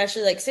talk,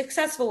 especially like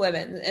successful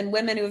women and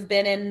women who have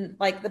been in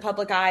like the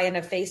public eye and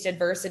have faced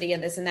adversity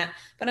and this and that.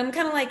 But I'm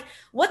kind of like,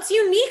 what's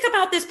unique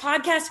about this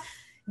podcast,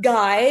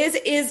 guys,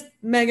 is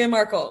Meghan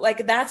Markle.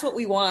 Like, that's what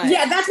we want.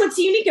 Yeah, that's what's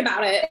unique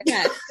about it.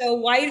 Yeah. So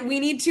why we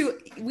need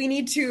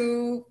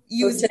to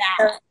use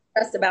that.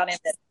 Just about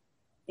ambition.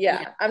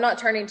 Yeah. I'm not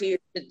turning to you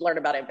to learn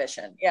about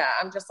ambition. Yeah.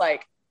 I'm just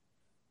like,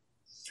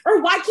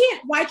 or why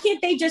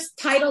can't they just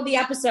title the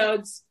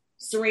episodes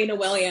Serena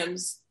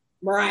Williams,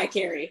 Mariah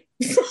Carey?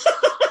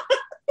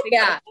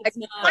 Yeah.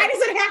 Why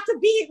does it have to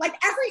be like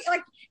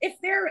if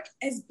they're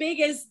as big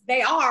as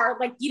they are,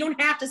 like, you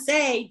don't have to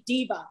say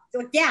diva.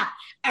 Like, yeah,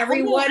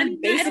 everyone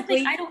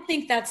basically. I don't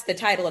think that's the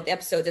title of the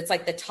episode. It's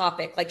like the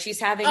topic. Like, she's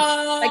having.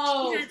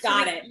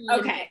 Got it.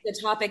 Okay. The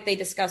topic they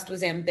discussed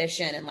was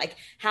ambition, and like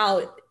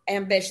how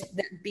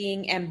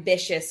being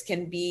ambitious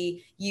can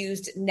be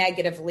used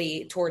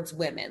negatively towards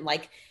women.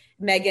 Like,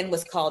 Meghan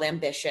was called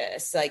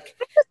ambitious. Like,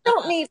 I just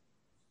don't need.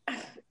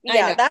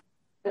 Yeah, that's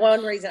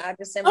one reason I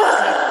just simply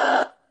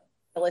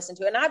to listen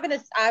to it. And I've been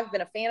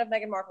a fan of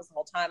Meghan Markle the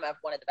whole time. I've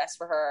wanted the best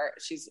for her.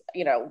 She's,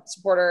 you know,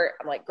 support her.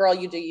 I'm like, girl,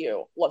 you do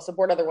you. Love,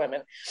 support other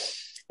women.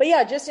 But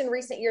yeah, just in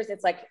recent years,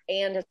 it's like,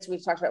 and as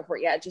we've talked about before,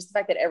 yeah, just the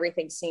fact that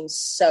everything seems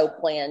so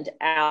planned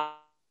out.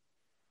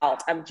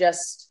 I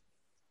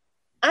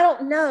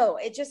don't know.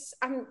 I just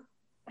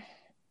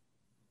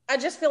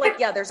feel like,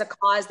 yeah, there's a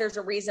cause, there's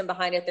a reason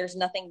behind it. There's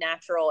nothing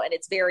natural. And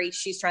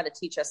she's trying to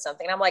teach us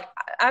something. I'm like,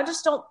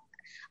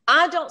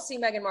 I don't see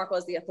Meghan Markle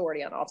as the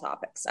authority on all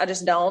topics. I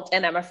just don't.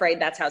 And I'm afraid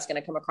that's how it's going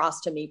to come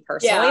across to me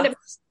personally. Yeah. And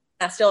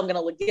I still am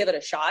going to give it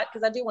a shot,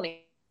 because I do want to hear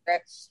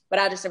it, but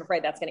I just am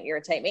afraid that's going to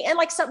irritate me. And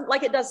like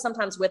it does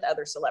sometimes with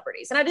other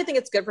celebrities. And I do think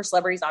it's good for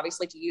celebrities,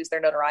 obviously, to use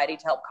their notoriety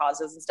to help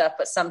causes and stuff.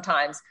 But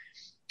sometimes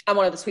I'm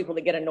one of those people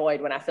that get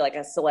annoyed when I feel like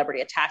a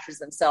celebrity attaches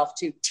themselves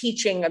to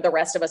teaching the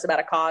rest of us about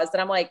a cause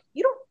that I'm like,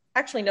 you don't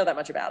actually know that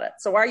much about it.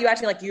 So why are you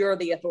acting like you're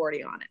the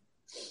authority on it?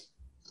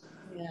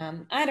 Yeah,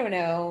 I don't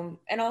know.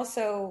 And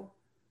also,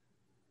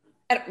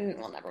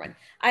 never mind.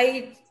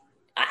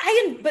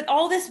 But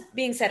all this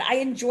being said, I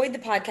enjoyed the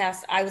podcast.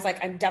 I was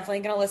like, I'm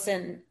definitely going to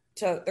listen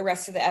to the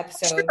rest of the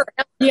episode. Sure.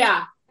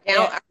 Yeah.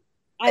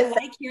 I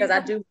like hearing because I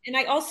do. And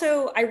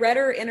I read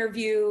her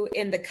interview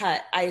in The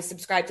Cut. I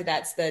subscribe to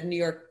that. It's the New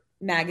York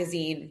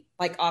Magazine,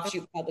 like,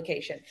 offshoot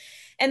publication.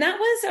 And that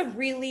was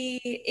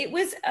it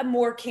was a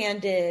more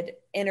candid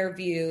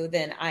interview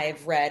than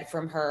I've read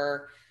from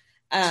her.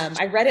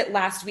 I read it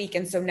last week.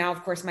 And so now,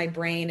 of course, my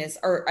brain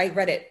I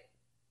read it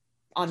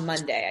on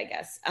Monday, I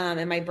guess.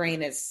 And my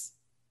brain is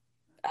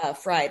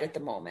fried at the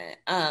moment.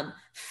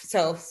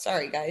 So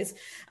sorry, guys.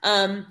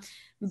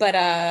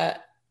 But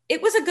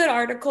it was a good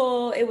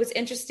article. It was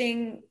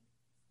interesting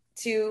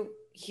to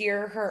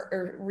hear her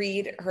or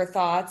read her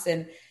thoughts.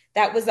 And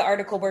that was the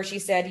article where she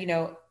said, you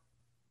know,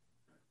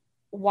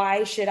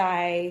 why should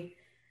I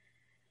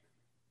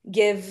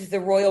give the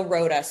royal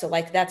rota? So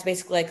like, that's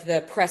basically like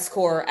the press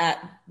corps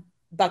at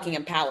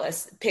Buckingham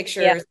Palace,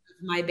 pictures of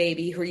my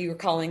baby who you were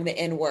calling the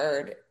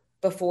N-word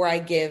before I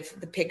give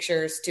the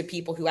pictures to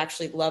people who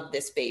actually love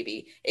this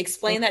baby.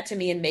 Explain that to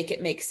me and make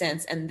it make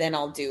sense, and then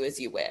I'll do as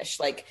you wish.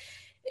 Like,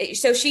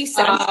 so she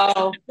said,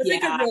 Oh, it was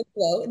like a real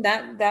quote.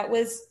 That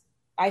was,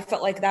 I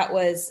felt like that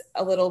was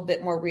a little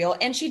bit more real.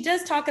 And she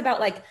does talk about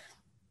like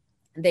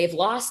they've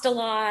lost a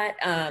lot.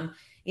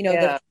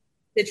 The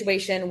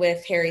situation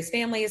with Harry's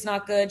family is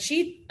not good.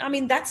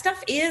 That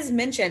stuff is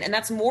mentioned, and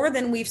that's more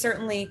than we've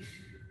certainly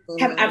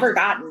have ever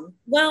gotten.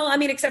 Well, I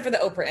mean, except for the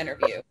Oprah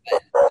interview.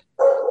 But.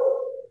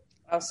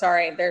 Oh,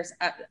 sorry. There's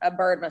a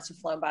bird must have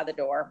flown by the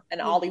door,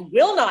 and Ollie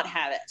will not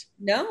have it.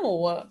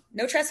 No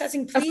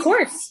trespassing, please. Of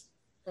course.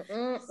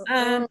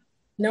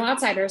 No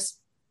outsiders.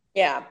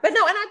 Yeah. But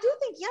no, and I do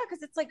think,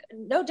 because it's like,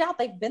 no doubt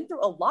they've been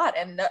through a lot,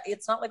 and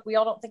it's not like we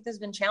all don't think this has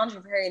been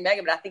challenging for Harry and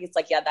Meghan, but I think it's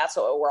like, that's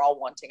what we're all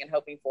wanting and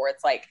hoping for.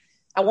 It's like,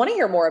 I want to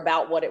hear more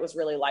about what it was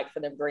really like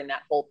for them during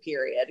that whole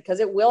period, because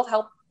it will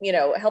help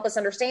us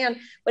understand.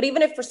 But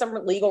even if for some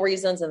legal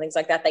reasons and things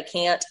like that, they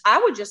can't, I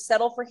would just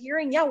settle for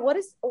hearing,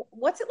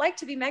 what's it like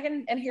to be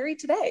Meghan and Harry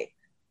today?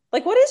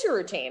 Like, what is your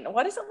routine?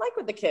 What is it like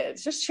with the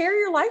kids? Just share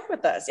your life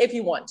with us if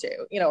you want to,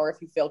 or if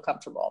you feel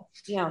comfortable.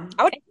 Yeah.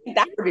 I would think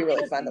that would be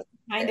really fun.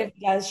 Kind of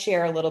does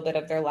share a little bit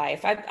of their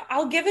life.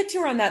 I'll give it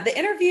to her on that. The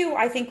interview,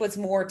 I think, was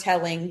more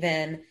telling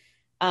than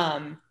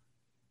the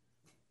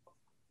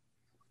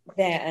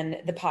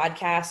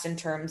podcast in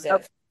terms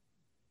of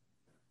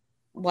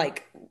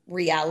like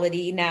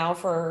reality now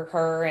for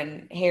her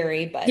and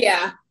Harry. But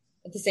at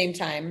the same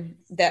time,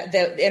 that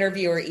the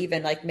interviewer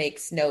even like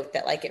makes note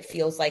that like it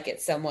feels like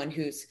it's someone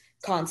who's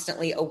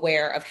constantly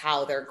aware of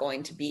how they're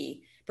going to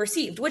be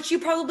perceived, which you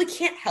probably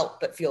can't help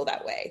but feel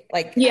that way.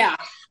 Like,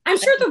 I'm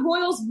sure the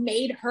royals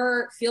made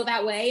her feel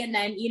that way, and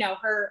then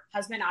her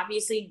husband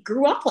obviously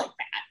grew up like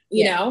that,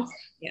 you know.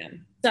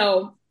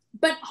 So,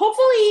 but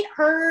hopefully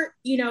her,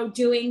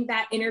 doing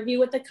that interview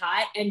with The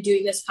Cut and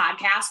doing this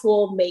podcast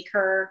will make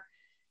her,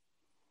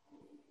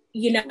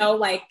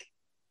 like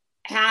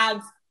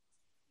have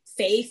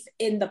faith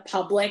in the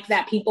public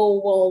that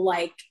people will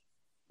like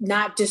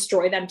not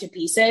destroy them to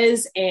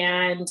pieces,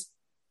 and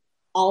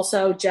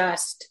also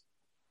just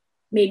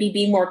maybe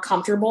be more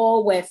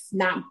comfortable with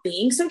not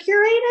being so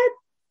curated.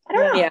 I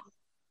don't know. Yeah.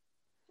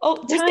 Oh,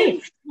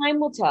 time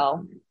will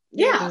tell.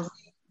 Yeah.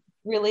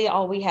 Really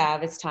all we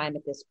have is time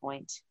at this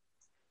point.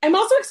 I'm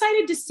also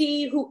excited to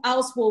see who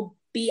else will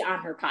be on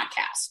her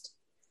podcast.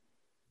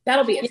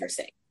 That'll be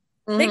interesting.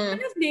 Mm-hmm. They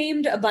kind of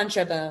named a bunch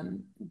of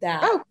them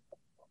that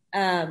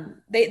at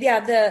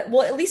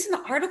least in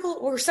the article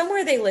or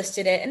somewhere they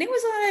listed it, and it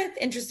was a lot of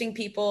interesting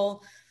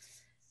people.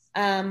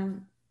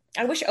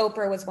 I wish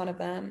Oprah was one of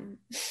them.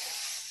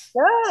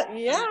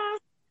 Yeah.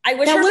 I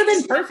wish that would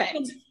have been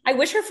perfect. I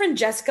wish her friend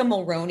Jessica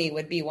Mulroney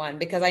would be one,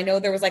 because I know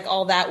there was like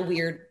all that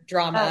weird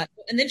drama,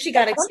 and then she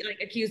got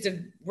accused of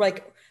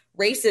like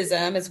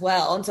racism as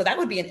well, and so that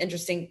would be an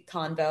interesting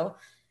convo.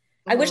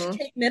 Mm-hmm. I wish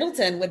Kate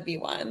Middleton would be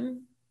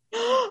one.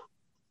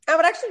 I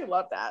would actually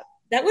love that.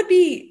 That would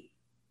be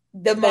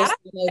the most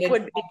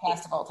promoted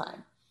podcast of all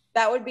time.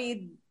 That would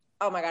be,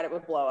 oh my God, it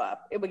would blow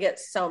up. It would get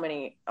so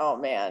many, oh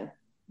man.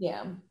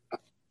 Yeah.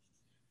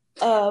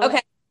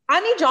 Okay. I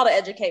need y'all to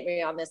educate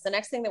me on this. The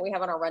next thing that we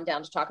have on our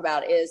rundown to talk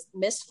about is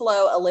Miss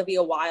Flo,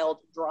 Olivia Wilde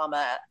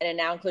drama, and it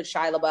now includes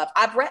Shia LaBeouf.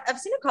 I've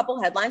seen a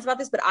couple headlines about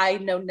this, but I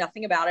know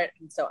nothing about it,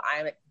 and so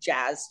I'm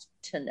jazzed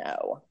to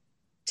know.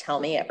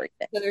 Tell me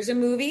everything. So there's a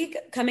movie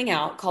coming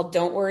out called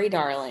Don't Worry,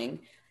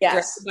 Darling,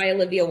 directed by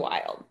Olivia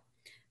Wilde.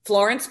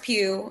 Florence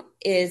Pugh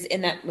is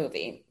in that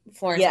movie.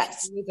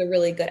 Florence Pugh is a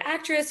really good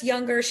actress,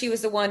 younger. She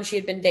was the one, she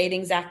had been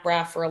dating Zach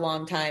Braff for a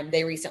long time.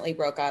 They recently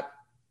broke up.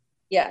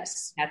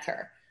 Yes. That's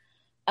her.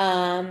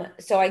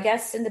 So I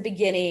guess in the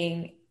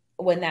beginning,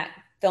 when that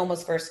film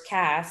was first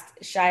cast,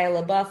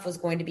 Shia LaBeouf was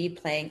going to be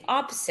playing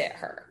opposite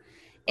her.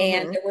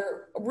 And there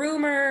were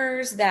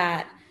rumors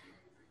that,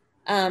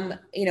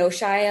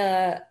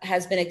 Shia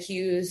has been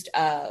accused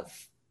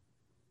of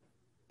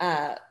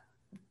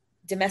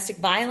domestic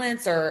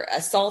violence or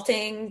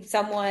assaulting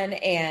someone,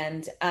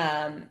 and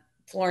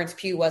Florence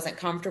Pugh wasn't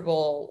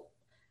comfortable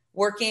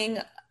working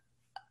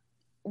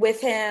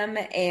with him.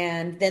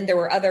 And then there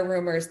were other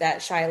rumors that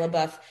Shia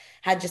LaBeouf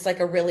had just like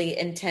a really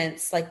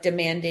intense, like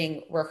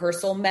demanding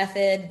rehearsal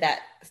method that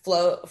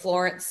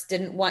Florence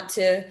didn't want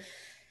to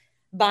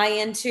buy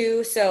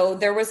into. So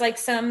there was like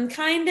some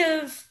kind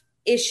of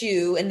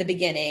issue in the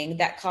beginning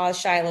that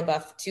caused Shia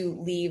LaBeouf to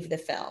leave the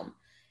film.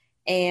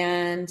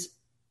 And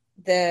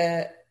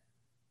then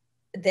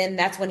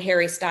that's when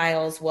Harry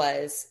Styles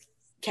was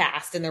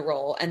cast in the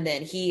role. And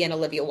then he and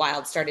Olivia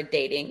Wilde started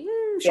dating.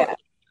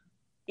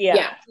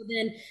 Yeah. So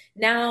then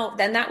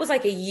that was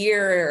like a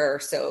year or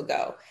so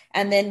ago.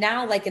 And then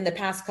now, like in the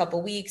past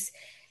couple weeks,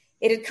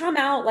 it had come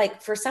out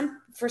like for some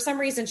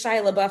reason,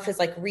 Shia LaBeouf has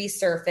like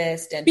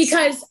resurfaced, and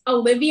because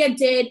Olivia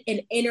did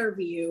an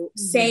interview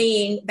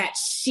saying that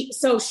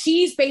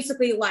she's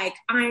basically like,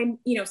 I'm,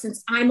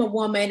 since I'm a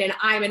woman and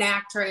I'm an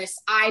actress,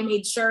 I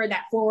made sure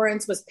that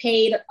Florence was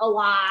paid a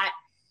lot.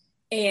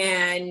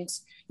 And,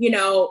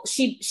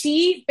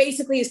 she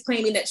basically is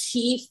claiming that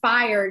she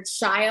fired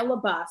Shia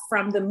LaBeouf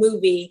from the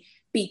movie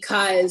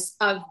because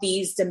of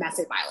these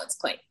domestic violence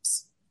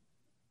claims.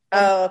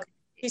 Oh, okay.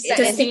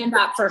 To stand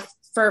up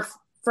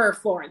for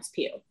Florence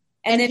Pugh.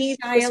 And then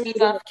Shia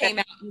LaBeouf came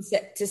out and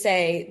to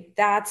say,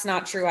 that's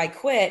not true, I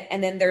quit.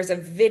 And then there's a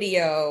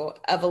video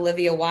of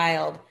Olivia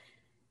Wilde,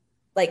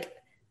 like,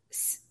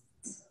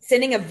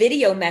 sending a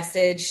video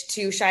message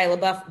to Shia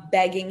LaBeouf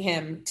begging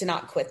him to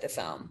not quit the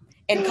film.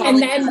 And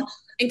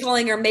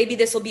calling her, maybe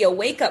this will be a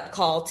wake-up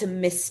call to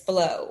Miss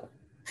Flo.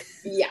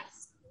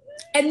 Yes.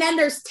 And then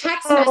there's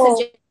text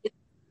messages.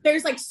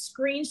 There's like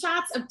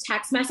screenshots of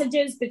text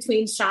messages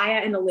between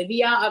Shia and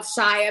Olivia of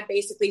Shia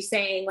basically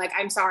saying, like,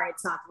 I'm sorry,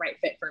 it's not the right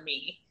fit for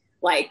me.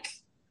 Like,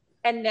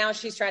 and now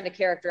she's trying to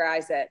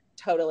characterize it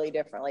totally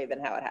differently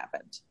than how it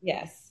happened.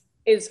 Yes.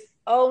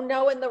 Oh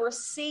no, in the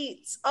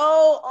receipts.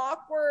 Oh,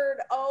 awkward.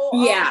 Oh,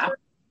 yeah. Awkward.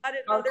 I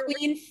didn't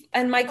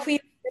know my queen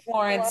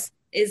Florence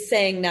is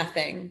saying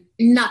nothing.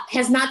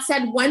 Has not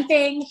said one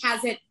thing.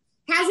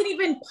 Hasn't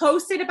even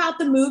posted about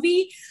the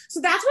movie.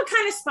 So that's what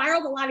kind of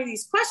spiraled a lot of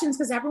these questions,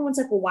 because everyone's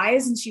like, well, why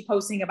isn't she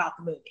posting about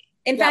the movie?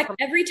 In fact,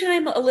 every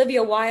time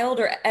Olivia Wilde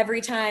or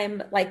every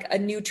time like a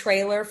new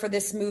trailer for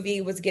this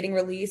movie was getting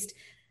released,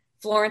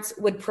 Florence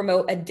would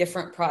promote a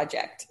different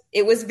project.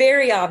 It was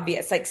very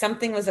obvious, like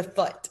something was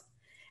afoot.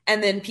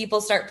 And then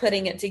people start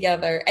putting it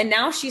together. And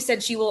now she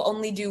said she will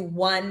only do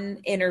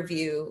one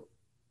interview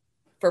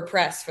for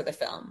press for the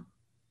film.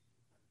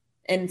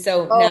 And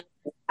so now.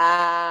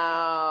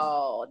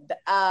 Wow.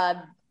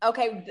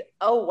 Okay.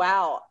 Oh,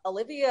 wow.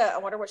 Olivia, I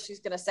wonder what she's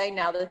going to say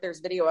now that there's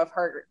video of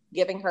her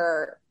giving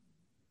her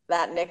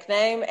that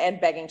nickname and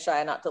begging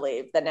Shia not to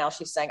leave. That now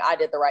she's saying, I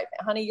did the right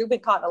thing. Honey, you've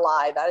been caught in a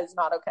lie. That is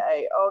not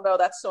okay. Oh, no,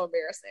 that's so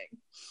embarrassing.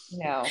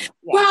 No. Yeah.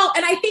 Well,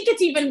 and I think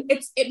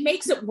it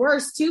makes it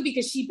worse, too,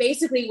 because she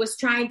basically was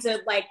trying to,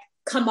 like,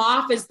 come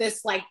off as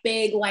this, like,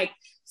 big, like,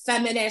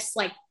 feminist,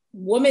 like,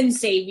 woman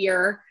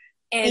savior.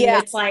 And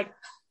it's like,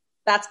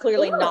 that's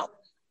clearly not.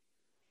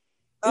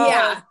 Oh,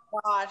 yeah.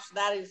 Gosh,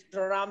 that is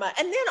drama.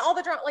 And then all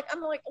the drama, like,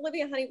 I'm like,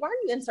 Olivia, honey, why are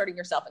you inserting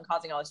yourself and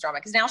causing all this drama?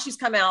 Because now she's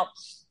come out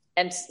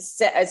and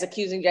is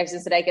accusing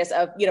Jason Sudeikis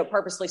of,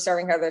 purposely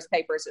serving her those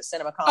papers at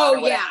CinemaCon. Oh,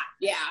 yeah.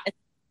 Yeah. And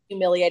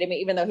humiliated me,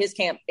 even though his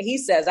camp, he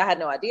says, I had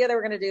no idea they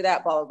were going to do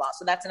that, blah, blah, blah.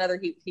 So that's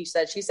another, he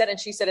said, she said,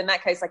 in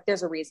that case, like,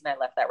 there's a reason I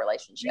left that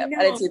relationship.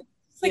 I didn't see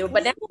like,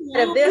 but now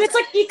this, it's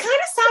like, you kind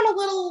of sound a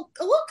little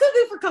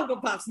cuckoo for Cocoa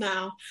Puffs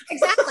now.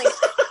 Exactly.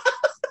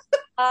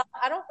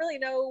 I don't really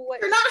know what.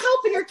 You're not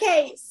helping your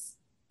case.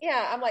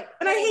 Yeah, I'm like.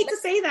 And I hate to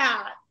say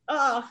that.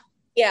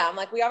 Yeah, I'm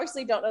like, we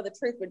obviously don't know the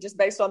truth, but just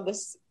based on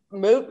this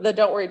the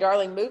Don't Worry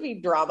Darling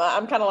movie drama,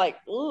 I'm kind of like,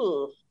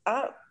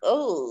 I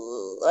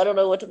don't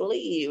know what to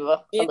believe.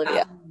 Yeah.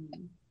 Olivia.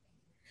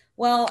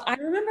 Well, I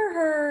remember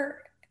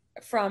her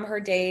from her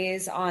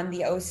days on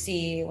the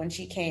OC when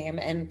she came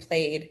and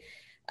played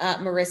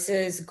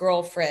Marissa's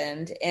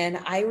girlfriend. And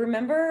I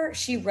remember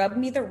she rubbed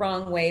me the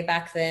wrong way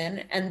back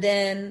then. And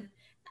then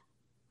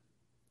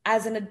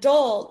as an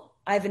adult,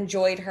 I've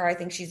enjoyed her. I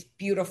think she's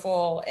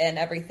beautiful and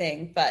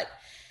everything. But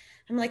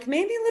I'm like,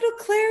 maybe little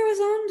Claire was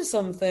onto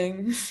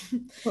something.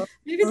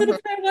 Maybe little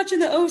Claire watching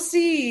the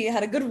OC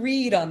had a good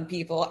read on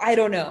people. I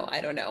don't know.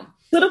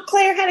 Little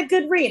Claire had a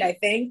good read, I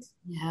think.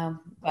 Yeah,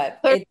 but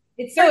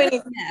it's certainly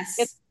a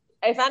mess.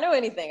 If I know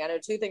anything, I know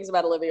two things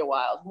about Olivia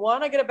Wilde.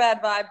 One, I get a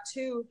bad vibe.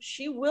 Two,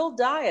 she will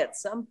die at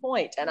some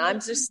point, and I'm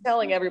just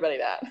telling everybody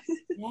that.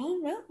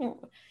 Yeah,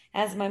 well,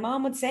 as my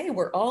mom would say,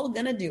 we're all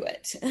gonna do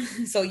it.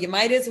 So you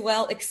might as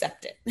well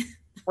accept it.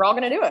 We're all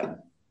gonna do it.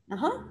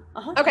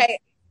 Okay.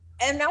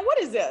 And now what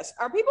is this?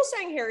 Are people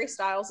saying Harry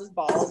Styles is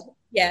bald?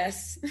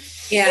 Yes.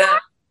 Yeah.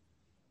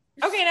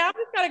 Okay, now I've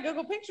just got to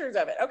Google pictures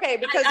of it. Okay,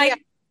 because I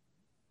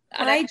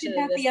did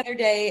that the other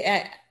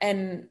day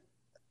and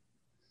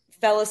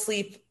fell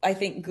asleep, I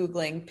think,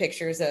 Googling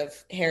pictures of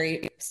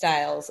Harry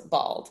Styles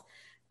bald.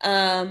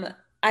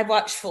 I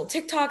watched full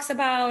TikToks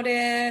about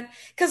it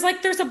because,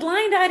 like, there's a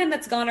blind item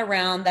that's gone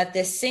around that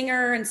this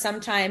singer and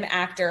sometime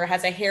actor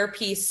has a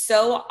hairpiece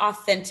so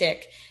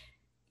authentic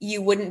you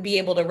wouldn't be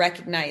able to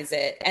recognize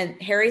it. And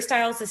Harry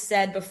Styles has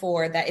said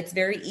before that it's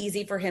very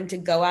easy for him to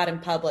go out in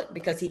public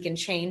because he can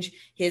change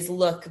his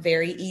look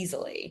very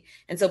easily.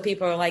 And so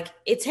people are like,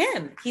 it's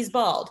him, he's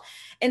bald.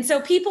 And so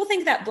people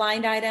think that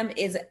blind item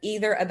is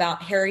either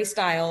about Harry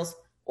Styles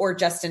or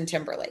Justin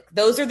Timberlake.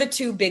 Those are the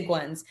two big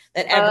ones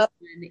that everyone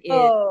is.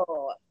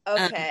 Oh,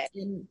 okay.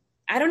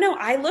 I don't know.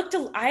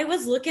 I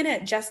was looking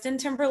at Justin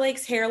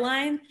Timberlake's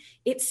hairline.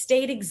 It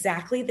stayed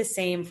exactly the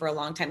same for a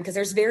long time because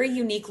there's very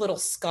unique little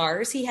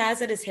scars he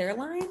has at his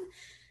hairline.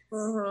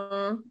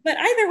 Mm-hmm. But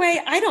either way,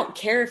 I don't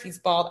care if he's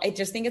bald. I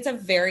just think it's a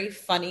very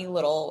funny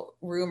little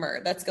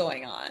rumor that's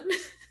going on.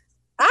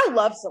 I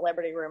love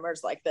celebrity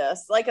rumors like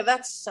this. Like,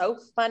 that's so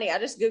funny. I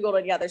just Googled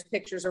it. Yeah, there's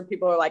pictures where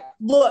people are like,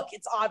 look,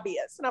 it's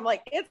obvious. And I'm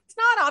like, it's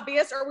not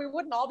obvious or we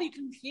wouldn't all be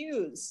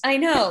confused. I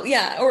know.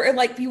 Yeah. Or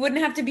like, you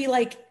wouldn't have to be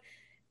like,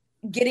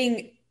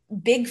 getting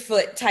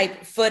Bigfoot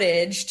type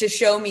footage to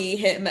show me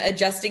him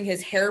adjusting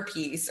his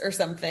hairpiece or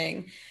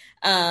something.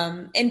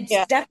 And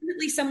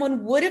definitely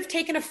someone would have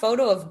taken a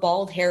photo of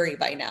bald Harry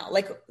by now.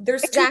 Like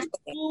there's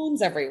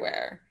phones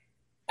everywhere.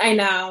 I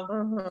know.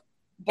 Mm-hmm.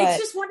 It's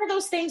just one of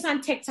those things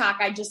on TikTok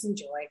I just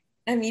enjoy.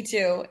 And me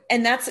too.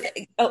 And that's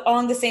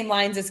along the same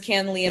lines as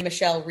can Leah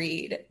Michelle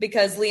read?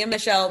 Because Leah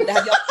Michelle, have y'all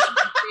seen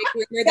the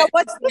big rumor that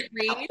what's she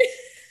can't read?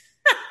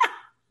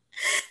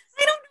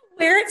 I don't know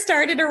where it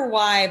started or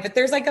why, but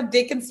there's like a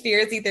big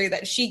conspiracy theory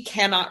that she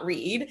cannot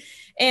read.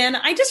 And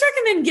I just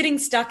recommend getting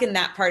stuck in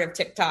that part of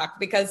TikTok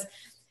because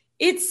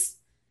it's,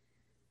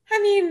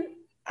 I mean,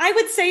 I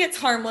would say it's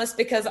harmless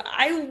because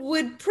I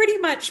would pretty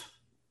much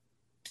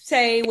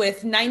say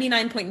with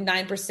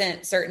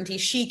 99.9% certainty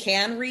she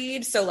can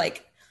read. So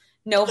like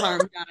no harm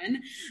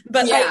done.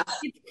 But like,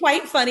 it's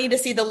quite funny to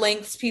see the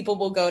lengths people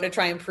will go to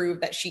try and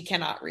prove that she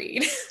cannot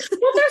read.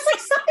 Well, there's like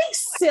something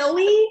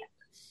silly.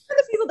 Who are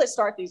the people that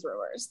start these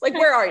rumors? Like,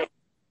 where are you?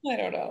 I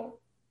don't know.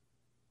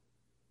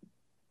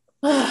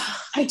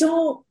 I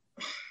don't.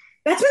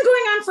 That's been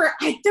going on for.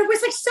 There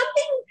was like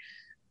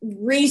something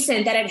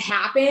recent that had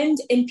happened,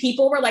 and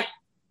people were like,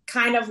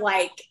 kind of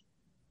like,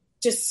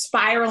 just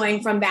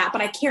spiraling from that.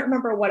 But I can't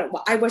remember what it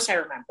was. I wish I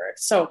remembered.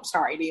 So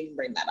sorry to even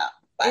bring that up.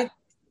 But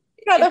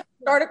the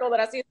article that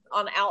I see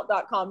on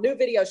out.com, new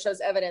video shows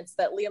evidence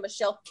that Leah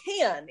Michelle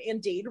can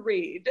indeed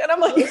read, and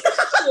I'm like,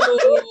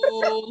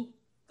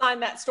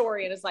 find that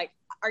story, and it's like,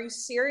 are you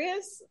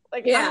serious?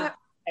 Like, yeah.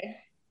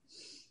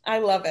 I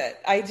love it.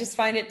 I just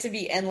find it to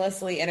be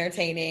endlessly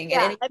entertaining.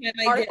 Yeah, and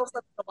an article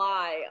from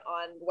July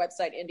on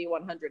website Indy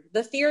 100.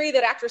 The theory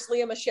that actress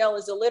Leah Michelle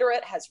is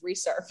illiterate has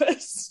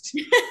resurfaced.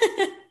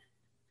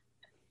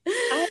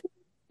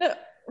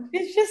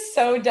 It's just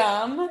so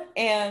dumb.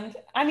 And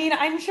I mean,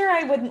 I'm sure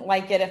I wouldn't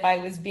like it if I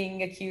was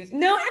being accused.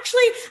 No,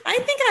 actually, I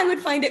think I would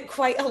find it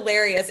quite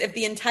hilarious if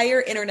the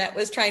entire internet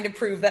was trying to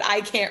prove that I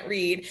can't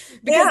read.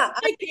 Because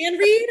I can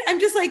read. I'm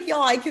just like,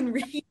 y'all, I can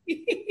read.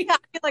 Yeah,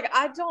 like,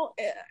 I don't...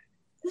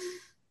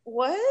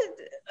 What?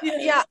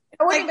 Yeah,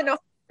 I wouldn't even know how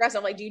to express it.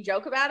 I'm like, do you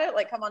joke about it?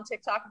 Like, come on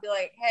TikTok and be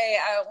like, hey,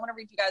 I want to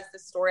read you guys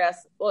this story.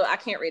 I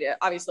can't read it,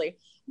 obviously.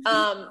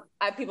 I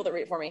have people that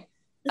read it for me.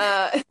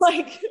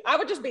 Like, I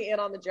would just be in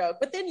on the joke.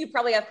 But then you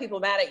probably have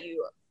people mad at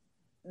you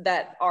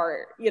that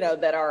are,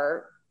 that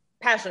are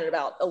passionate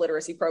about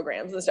illiteracy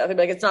programs and stuff. They'd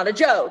be like, it's not a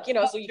joke,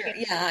 so you can't.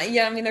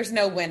 Yeah. I mean, there's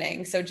no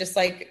winning. So just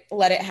like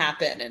let it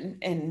happen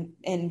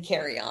and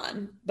carry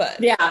on.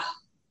 But yeah,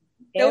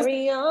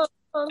 carry on.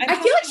 I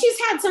feel like she's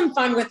had some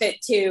fun with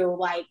it too.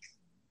 Like,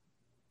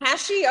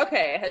 has she?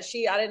 Okay. Has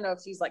she? I didn't know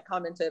if she's like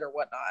commented or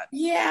whatnot.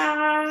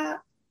 Yeah.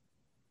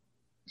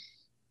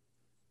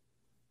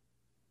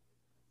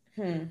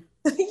 Yeah.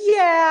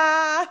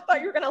 I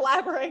thought you were going to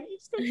elaborate.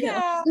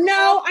 Yeah.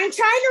 No, I'm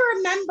trying to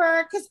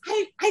remember because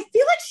I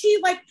feel like she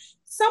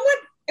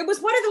it was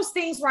one of those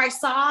things where I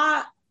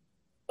saw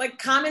like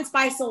comments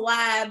by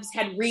celebs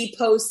had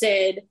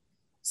reposted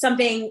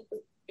something,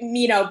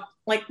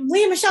 like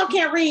Leah Michelle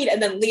can't read.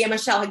 And then Leah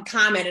Michelle had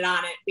commented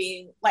on it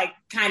being like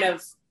kind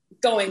of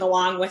going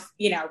along with,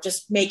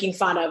 just making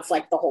fun of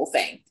like the whole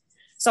thing.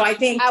 So I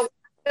think I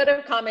could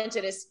have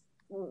commented,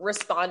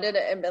 responded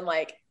and been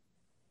like,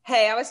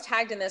 hey, I was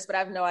tagged in this, but I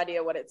have no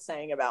idea what it's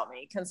saying about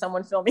me. Can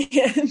someone fill me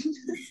in?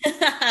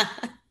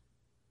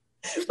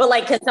 But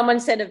like, can someone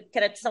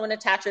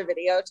attach a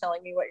video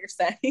telling me what you're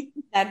saying?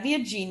 That'd be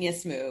a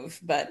genius move,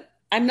 but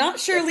I'm not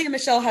sure Leah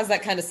Michelle has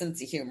that kind of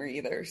sense of humor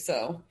either.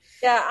 So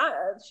yeah,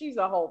 she's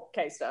a whole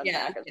case to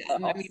unpack. Yeah.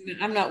 I mean,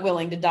 I'm not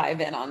willing to dive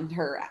in on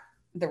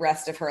the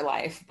rest of her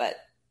life, but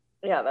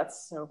yeah,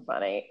 that's so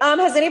funny.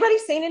 Has anybody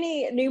seen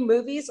any new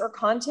movies or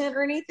content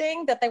or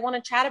anything that they want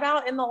to chat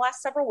about in the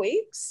last several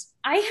weeks?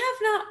 I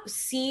have not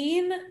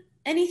seen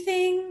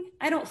anything,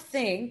 I don't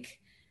think,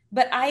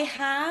 but I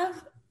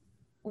have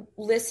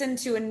listened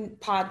to a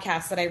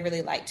podcast that I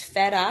really liked,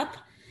 Fed Up.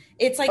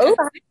 It's like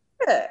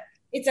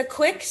it's a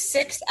quick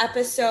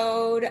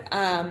 6-episode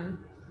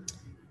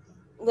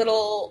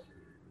little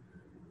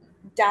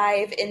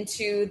dive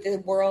into the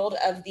world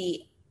of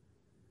the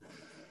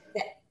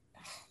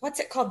what's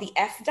it called? The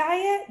F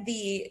diet?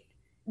 The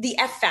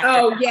F factor.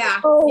 Oh,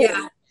 yeah.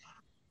 Yeah.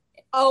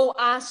 Oh,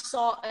 I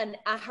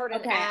heard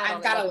an ad.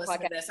 I've got to listen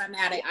to this.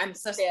 I'm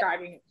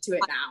subscribing to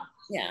it now.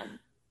 Yeah.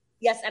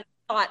 Yes, and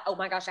I thought, oh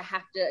my gosh, I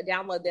have to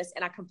download this,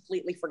 and I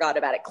completely forgot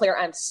about it. Claire,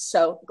 I'm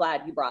so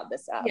glad you brought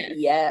this up.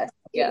 Yes.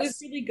 It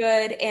was really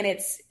good, and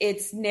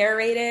it's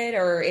narrated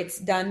or it's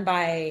done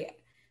by,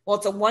 well,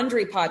 it's a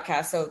Wondery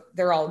podcast, so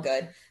they're all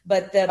good.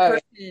 But the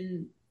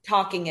person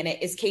talking in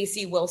it is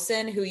Casey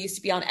Wilson, who used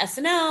to be on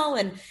SNL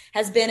and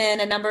has been in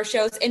a number of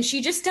shows, and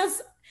she just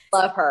does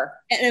love her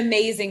an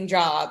amazing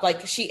job.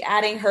 Like she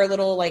adding her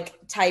little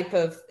like type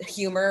of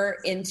humor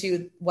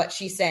into what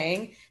she's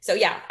saying. So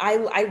yeah,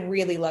 I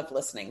really loved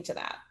listening to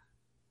that.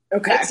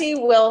 Okay.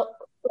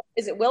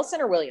 Is it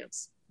Wilson or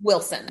Williams?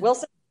 Wilson.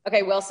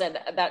 Okay, Wilson.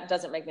 That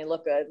doesn't make me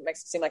look good. It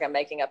makes it seem like I'm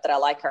making up that I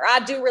like her. I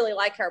do really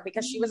like her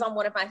because she was on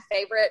one of my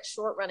favorite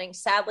short-running,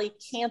 sadly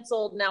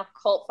canceled, now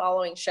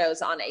cult-following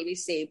shows on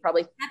ABC,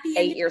 probably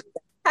 8 years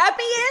ago.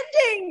 Happy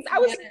Endings! I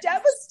was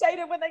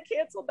devastated when they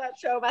canceled that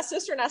show. My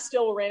sister and I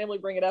still will randomly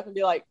bring it up and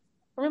be like,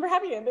 Remember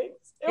Happy Endings?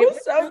 It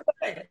was so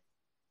good.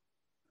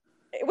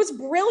 It was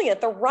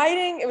brilliant. The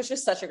writing, it was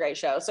just such a great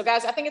show. So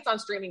guys, I think it's on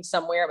streaming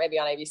somewhere, maybe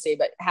on ABC,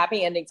 but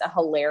Happy Endings, a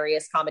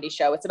hilarious comedy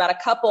show. It's about a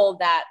couple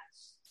that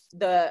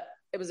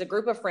it was a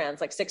group of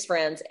friends, like 6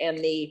 friends, and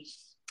the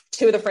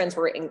 2 of the friends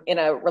were in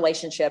a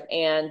relationship,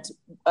 and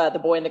the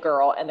boy and the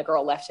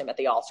girl left him at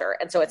the altar.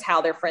 And so it's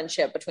how their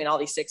friendship between all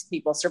these 6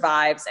 people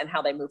survives and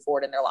how they move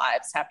forward in their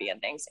lives. Happy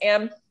Endings.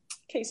 And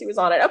Casey was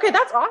on it. Okay.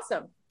 That's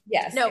awesome.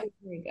 Yes. No,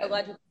 I'm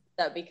glad you did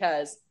that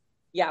because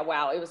yeah,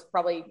 wow. It was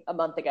probably a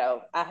month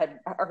ago. I had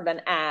heard an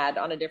ad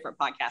on a different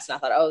podcast and I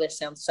thought, oh, this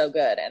sounds so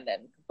good. And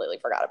then completely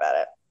forgot about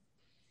it.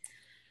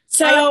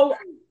 So I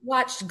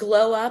watched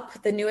Glow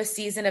Up, the newest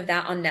season of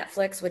that on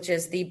Netflix, which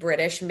is the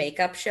British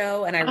makeup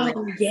show. And I really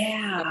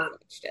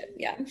watched it.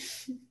 Yeah.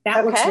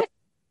 That looks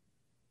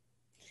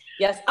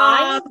yes.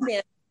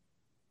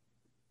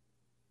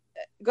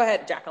 Go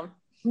ahead, Jacqueline.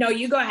 No,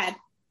 you go ahead.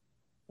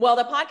 Well,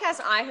 the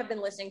podcast I have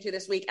been listening to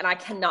this week, and I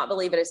cannot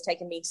believe it has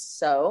taken me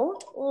so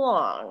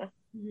long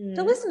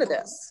to listen to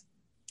this.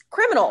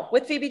 Criminal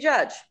with Phoebe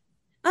Judge.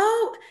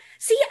 Oh,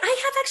 see,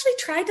 I have actually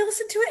tried to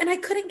listen to it and I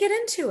couldn't get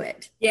into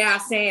it. Yeah,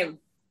 same.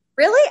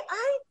 Really?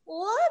 I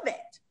love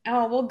it.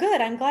 Oh, well,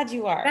 good. I'm glad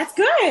you are. That's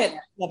good.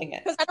 Loving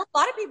it. Because I know a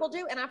lot of people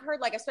do. And I've heard,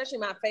 like, especially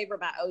my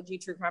favorite, my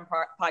OG True Crime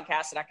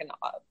podcast that I can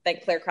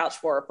thank Claire Crouch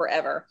for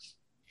forever,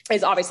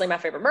 is obviously My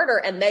Favorite Murder.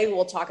 And they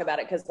will talk about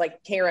it because,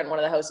 like, Karen, one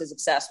of the hosts, is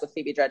obsessed with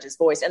Phoebe Judge's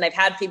voice. And they've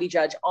had Phoebe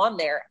Judge on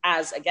there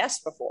as a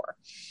guest before.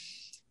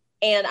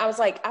 And I was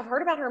like, I've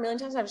heard about her a million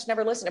times. I've just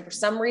never listened. And for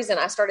some reason,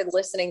 I started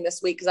listening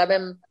this week because I've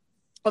been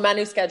on my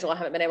new schedule. I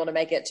haven't been able to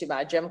make it to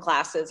my gym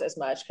classes as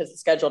much because the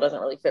schedule doesn't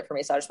really fit for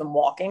me. So I've just been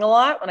walking a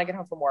lot when I get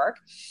home from work.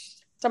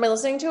 So I've been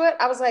listening to it.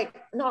 I was like,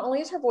 not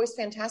only is her voice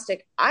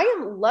fantastic, I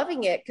am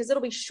loving it because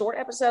it'll be short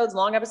episodes,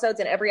 long episodes,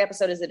 and every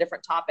episode is a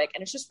different topic.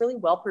 And it's just really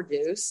well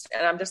produced.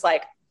 And I'm just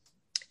like,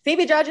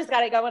 Phoebe Judge has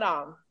got it going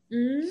on.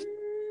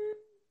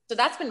 So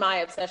that's been my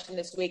obsession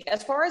this week.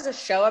 As far as a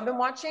show I've been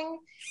watching,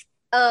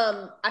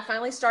 I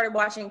finally started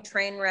watching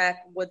Trainwreck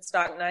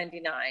Woodstock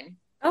 99.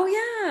 Oh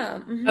yeah.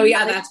 Mm-hmm. Oh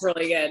yeah, that's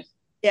really good.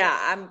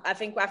 Yeah, I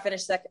think I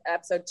finished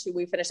episode 2.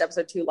 We finished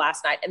episode 2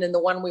 last night, and then the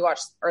one we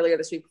watched earlier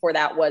this week before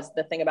that was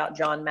the thing about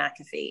John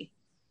McAfee,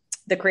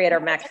 the creator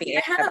of McAfee.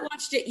 I haven't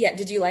watched it yet.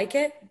 Did you like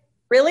it?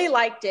 Really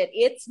liked it.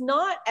 It's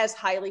not as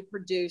highly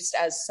produced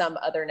as some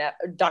other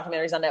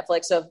documentaries on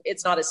Netflix, so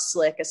it's not as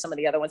slick as some of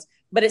the other ones,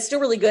 but it's still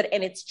really good,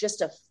 and it's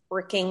just a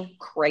freaking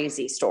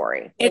crazy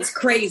story. It's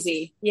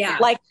crazy. Yeah.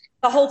 Like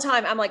the whole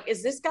time, I'm like,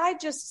 is this guy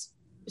just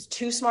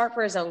too smart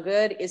for his own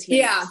good? Is he?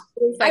 Yeah.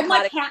 I'm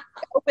like,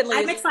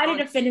 I'm excited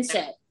to finish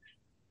it.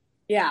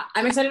 Yeah,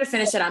 I'm excited to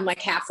finish it. I'm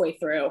like halfway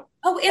through.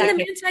 Oh, in the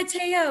Manti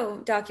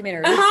Te'o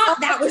documentary.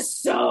 That was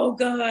so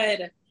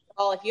good.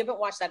 Oh, if you haven't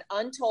watched that,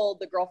 Untold,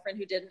 The Girlfriend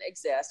Who Didn't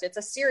Exist. It's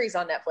a series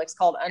on Netflix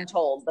called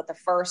Untold, but the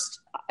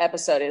first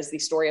episode is the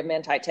story of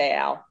Manti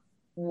Te'o.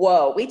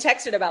 Whoa. We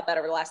texted about that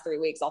over the last 3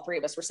 weeks. All 3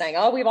 of us were saying,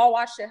 oh, we've all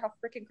watched it. How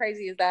freaking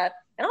crazy is that?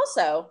 And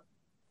also,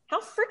 how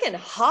freaking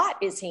hot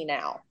is he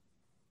now?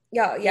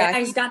 Yeah.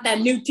 He's got that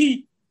new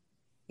teeth.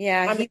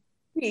 Yeah.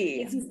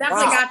 He's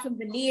definitely got some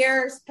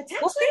veneers.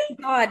 Potentially. Oh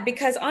God,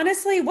 because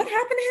honestly, what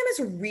happened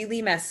to him is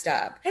really messed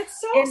up.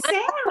 It's so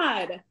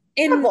sad.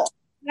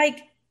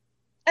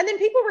 And then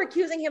people were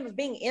accusing him of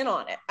being in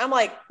on it. I'm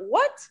like,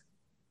 what?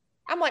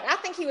 I'm like, I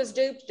think he was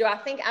duped. Do I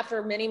think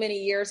after many, many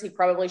years, he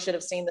probably should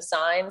have seen the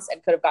signs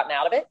and could have gotten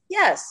out of it?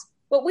 Yes.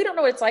 But we don't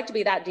know what it's like to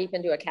be that deep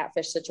into a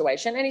catfish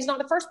situation. And he's not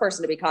the first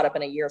person to be caught up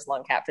in a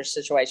years-long catfish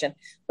situation.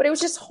 But it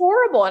was just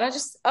horrible. And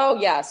so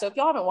if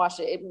y'all haven't watched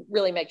it, it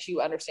really makes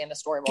you understand the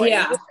story more.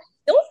 Yeah.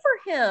 Feel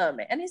for him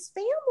and his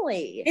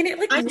family. And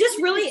I'm just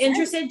really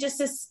interested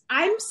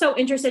I'm so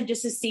interested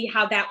just to see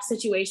how that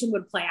situation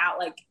would play out,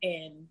 like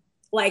in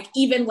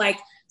even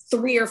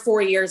 3 or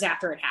 4 years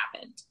after it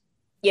happened.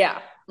 Yeah.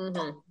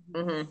 Mm-hmm.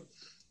 Mm-hmm.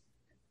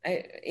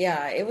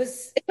 It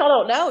was. If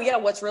y'all don't know,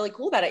 what's really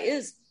cool about it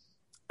is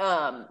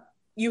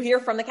you hear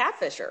from the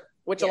catfisher,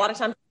 which a lot of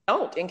times you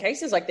don't in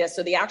cases like this.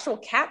 So the actual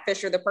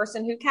catfisher, the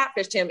person who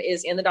catfished him,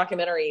 is in the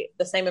documentary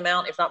the same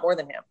amount, if not more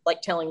than him,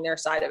 like telling their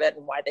side of it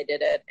and why they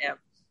did it. And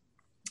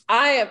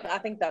I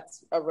think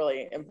that's a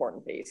really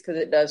important piece because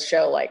it does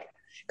show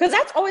because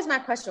that's always my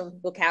question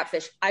with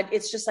catfish.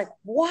 It's just like,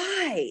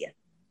 why?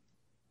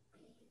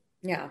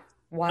 Yeah.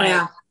 Why?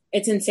 Yeah.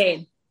 It's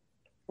insane.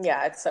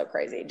 Yeah, it's so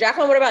crazy.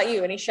 Jacqueline, what about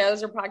you? Any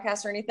shows or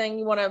podcasts or anything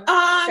you want to?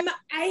 I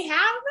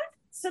have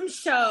some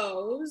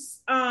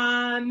shows.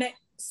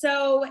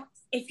 So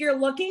if you're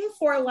looking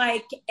for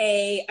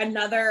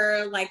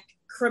another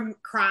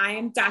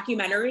crime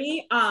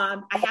documentary,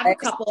 I have a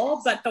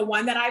couple, but the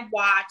one that I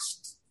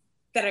watched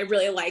that I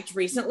really liked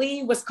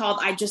recently was called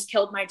I Just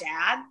Killed My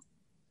Dad.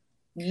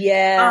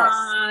 Yes.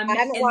 I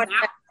haven't watched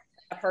that.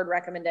 I've heard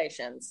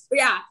recommendations.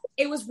 Yeah,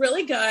 it was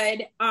really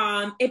good.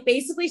 It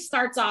basically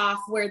starts off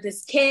where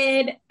this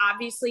kid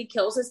obviously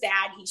kills his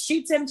dad. He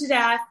shoots him to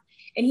death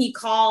and he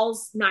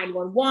calls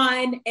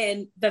 911.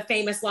 And the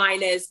famous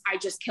line is, I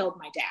just killed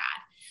my dad.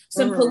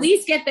 some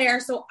police get there.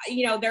 So,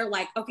 they're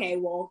like, okay,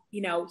 well,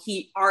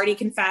 he already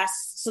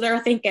confessed. So they're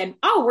thinking,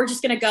 oh, we're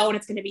just going to go and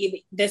it's going to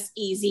be this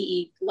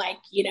easy,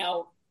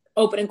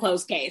 open and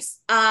close case.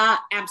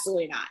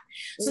 Absolutely not.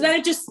 So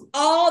then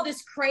all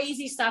this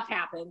crazy stuff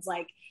happens.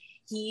 Like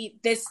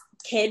this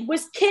kid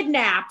was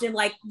kidnapped and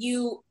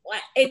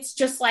it's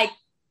just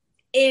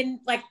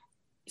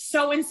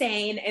so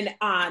insane. And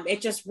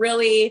it just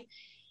really,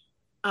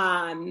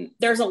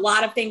 there's a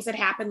lot of things that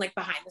happen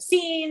behind the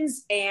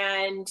scenes,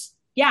 and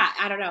yeah,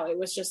 I don't know. It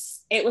was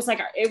just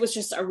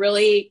a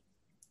really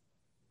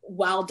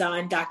well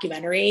done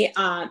documentary.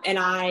 And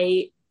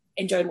I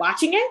enjoyed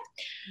watching it.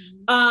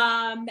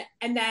 And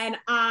then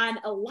on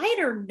a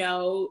lighter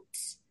note,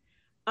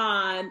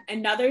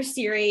 another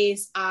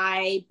series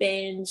I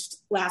binged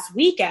last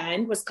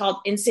weekend was called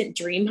Instant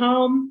Dream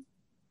Home.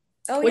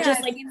 Which is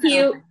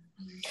cute.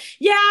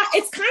 Yeah,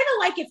 it's kind of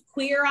like if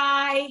Queer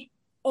Eye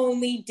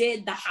only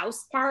did the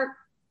house part.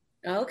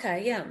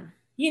 Okay, yeah.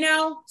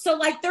 So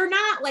they're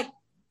not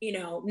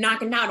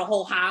knocking down a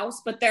whole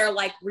house, but they're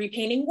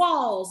repainting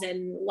walls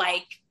and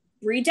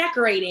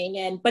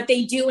redecorating but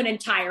they do an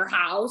entire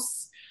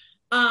house.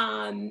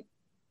 But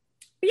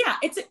yeah,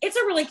 it's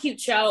a really cute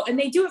show, and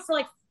they do it for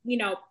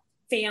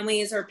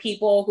families or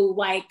people who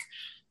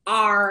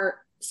are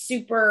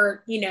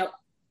super,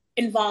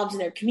 involved in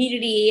their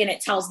community, and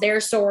it tells their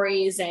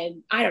stories.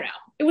 And I don't know,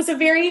 it was a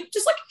very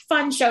just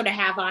fun show to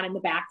have on in the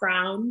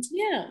background.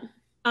 Yeah.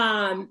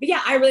 But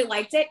yeah, I really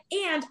liked it,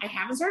 and I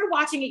haven't started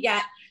watching it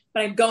yet,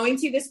 but I'm going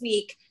to this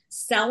week.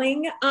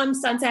 Selling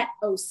Sunset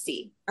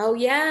OC. Oh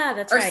yeah,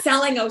 that's right. Or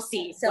Selling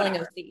OC. Selling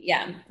OC.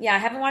 Yeah. Yeah, I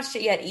haven't watched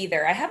it yet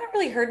either. I haven't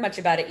really heard much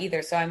about it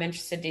either, so I'm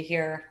interested to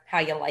hear how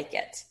you like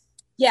it.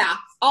 Yeah.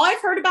 All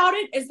I've heard about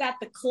it is that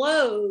the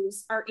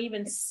clothes are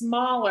even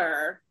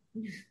smaller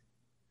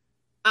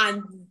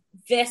on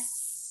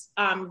this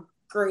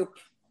group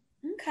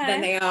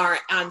than they are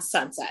on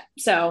Sunset.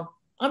 So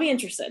I'll be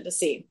interested to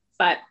see.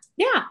 But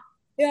yeah.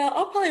 Yeah,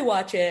 I'll probably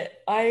watch it.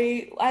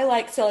 I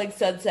like Selling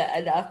Sunset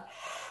enough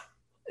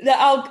that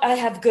I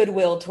have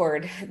goodwill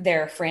toward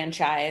their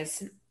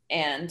franchise,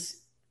 and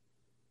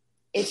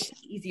it's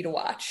easy to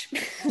watch.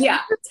 Yeah,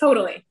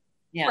 totally.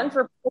 Yeah. Important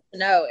for people to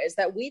know is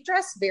that we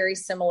dress very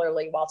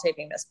similarly while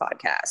taping this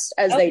podcast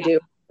as they do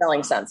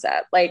Selling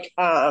Sunset.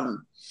 The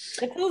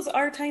clothes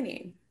are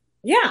tiny.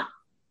 Yeah.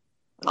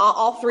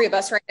 All three of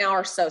us right now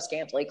are so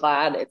scantily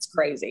clad. It's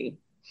crazy.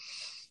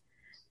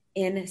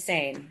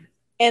 Insane.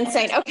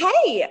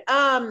 Okay.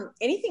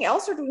 Anything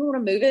else, or do we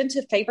want to move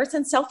into favorites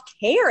and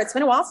self-care? It's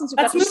been a while since we've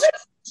got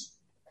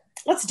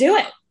Let's do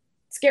it.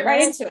 Let's get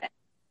right into it.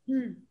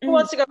 Who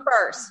wants to go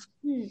first?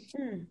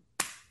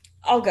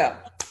 I'll go.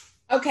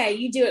 Okay,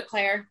 you do it,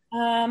 Claire.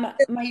 My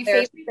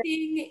favorite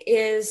thing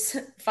is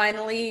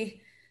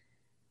finally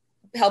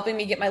helping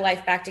me get my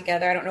life back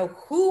together. I don't know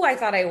who I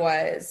thought I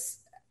was.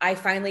 I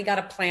finally got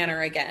a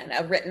planner again,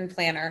 a written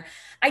planner.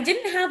 I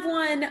didn't have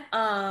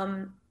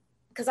one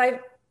because I've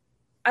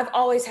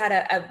always had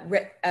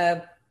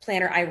a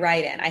planner I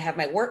write in. I have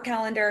my work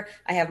calendar,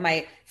 I have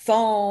my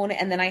phone,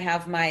 and then I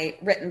have my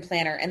written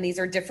planner. And these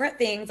are different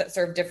things that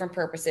serve different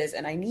purposes,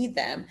 and I need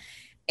them.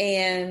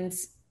 And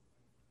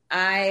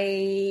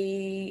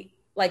I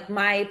like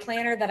my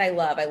planner that I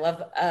love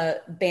a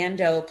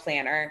Bando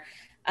planner.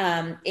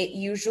 It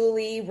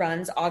usually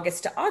runs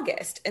August to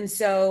August. And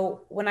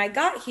so when I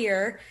got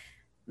here,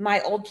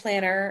 my old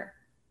planner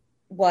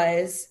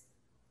was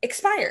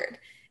expired.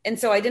 And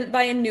so I didn't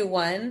buy a new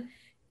one.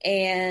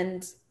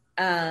 And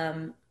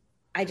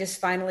I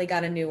just finally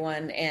got a new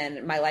one,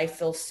 and my life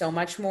feels so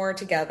much more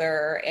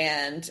together,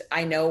 and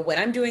I know when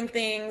I'm doing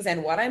things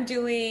and what I'm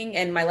doing,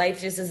 and my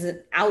life just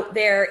isn't out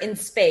there in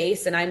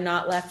space, and I'm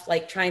not left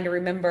trying to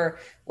remember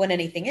when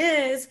anything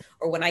is,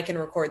 or when I can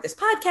record this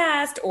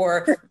podcast,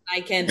 or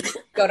I can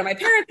go to my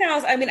parents'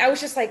 house. I mean, I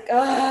was just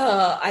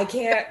I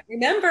can't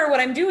remember what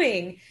I'm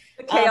doing.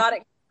 The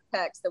chaotic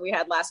text that we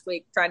had last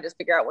week trying to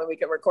figure out when we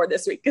could record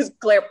this week, because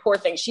Claire, poor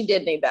thing, she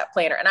did need that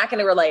planner, and I can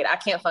relate. I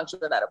can't function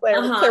without a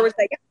planner. Claire was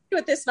like, I can do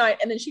it this night,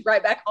 and then she'd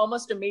write back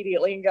almost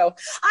immediately and go,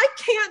 I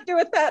can't do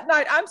it that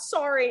night, I'm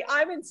sorry,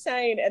 I'm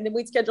insane. And then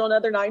we'd schedule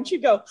another night, and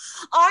she'd go,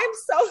 I'm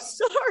so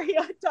sorry,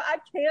 I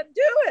can't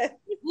do it.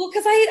 Well,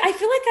 because I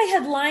feel like I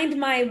had lined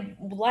my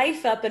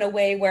life up in a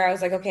way where I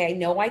was like, okay, I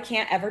know I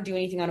can't ever do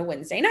anything on a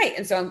Wednesday night,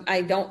 and so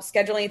I don't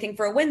schedule anything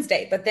for a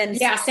Wednesday. But then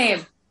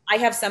same. I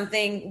have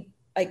something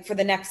for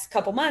the next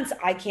couple months,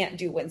 I can't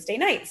do Wednesday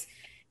nights.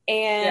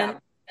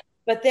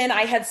 But then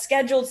I had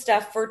scheduled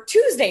stuff for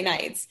Tuesday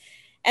nights.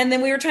 And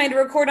then we were trying to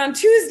record on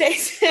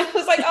Tuesdays. I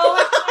was like,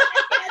 I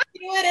can't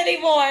do it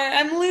anymore.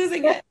 I'm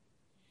losing it.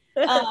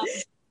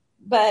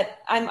 But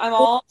I'm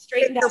all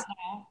straightened out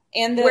now.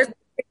 And where's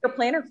your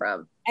planner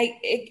from?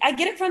 I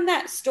get it from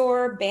that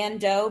store,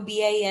 Bando,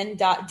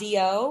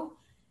 BAN.do.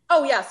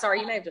 Oh yeah. Sorry.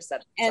 You may have just said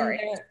it. Sorry.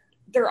 And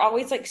they're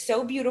always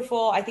so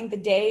beautiful. I think the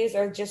days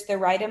are just the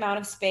right amount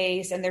of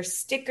space, and there's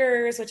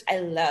stickers, which I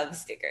love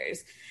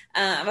stickers.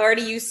 I've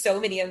already used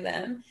so many of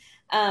them.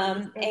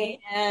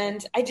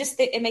 And I just,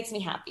 it makes me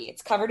happy.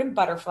 It's covered in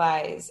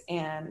butterflies,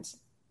 and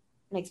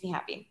makes me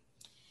happy.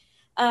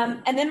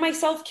 And then my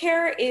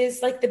self-care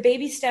is like the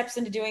baby steps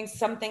into doing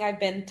something I've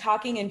been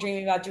talking and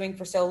dreaming about doing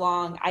for so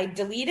long. I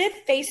deleted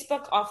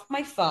Facebook off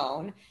my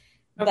phone,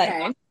 but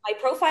my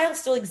profile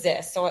still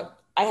exists. So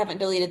I haven't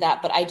deleted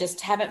that, but I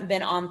just haven't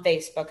been on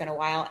Facebook in a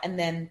while. And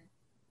then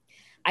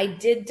I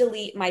did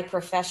delete my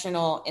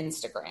professional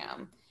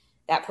Instagram.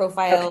 That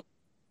profile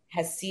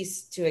has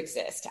ceased to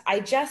exist.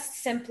 I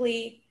just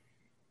simply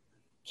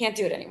can't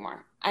do it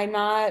anymore. I've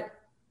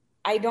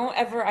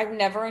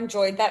never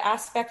enjoyed that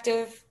aspect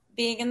of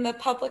being in the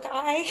public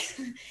eye.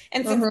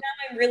 And since now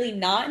I'm really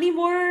not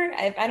anymore,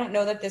 I don't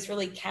know that this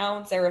really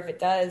counts, or if it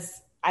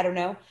does, I don't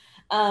know.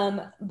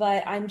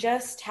 But I'm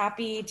just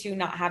happy to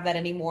not have that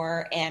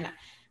anymore. And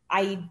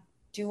I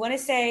do want to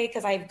say,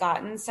 because I've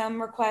gotten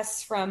some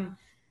requests from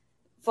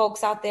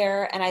folks out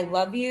there, and I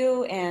love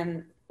you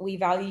and we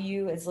value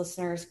you as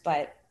listeners,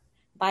 but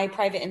my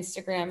private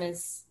Instagram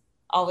has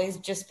always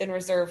just been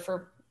reserved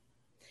for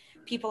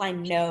people I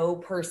know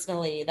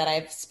personally that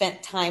I've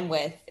spent time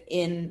with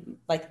in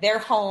like their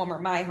home or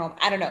my home.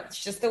 I don't know.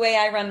 It's just the way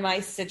I run my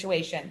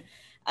situation.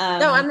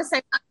 No, I'm the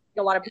same.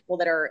 A lot of people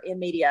that are in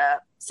media,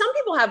 some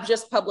people have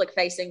just public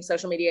facing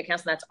social media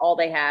accounts and that's all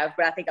they have.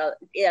 But I think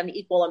an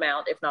equal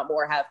amount, if not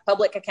more, have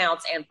public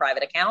accounts and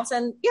private accounts.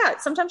 And yeah,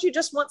 sometimes you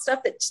just want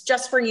stuff that's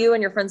just for you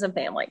and your friends and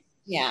family.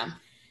 Yeah.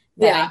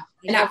 Yeah.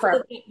 And I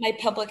my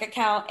public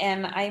account,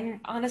 and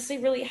I'm honestly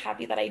really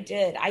happy that I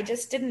did. I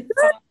just didn't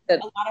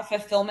find a lot of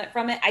fulfillment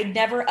from it. I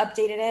never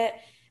updated it.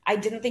 I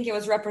didn't think it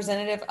was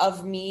representative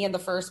of me in the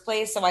first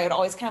place. So I would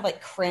always kind of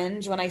like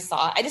cringe when I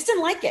saw it. I just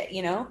didn't like it,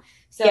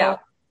 So yeah.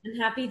 I'm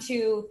happy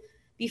to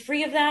be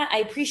free of that. I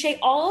appreciate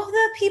all of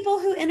the people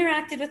who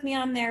interacted with me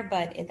on there,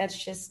 but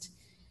that's just,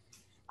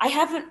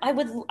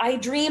 I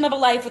dream of a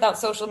life without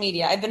social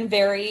media. I've been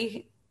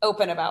very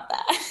open about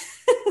that.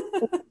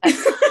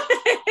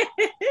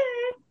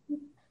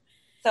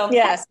 So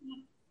yes,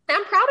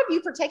 I'm proud of you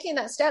for taking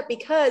that step,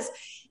 because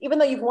even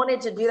though you've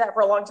wanted to do that for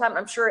a long time,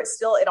 I'm sure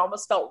it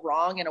almost felt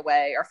wrong in a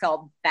way, or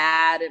felt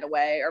bad in a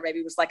way, or maybe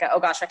it was like, oh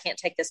gosh, I can't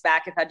take this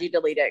back if I do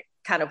delete it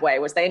kind of way.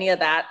 Was there any of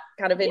that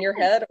kind of in your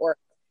head? Or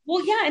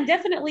well, yeah, and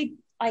definitely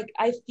like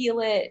I feel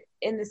it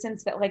in the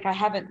sense that like I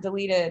haven't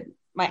deleted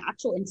my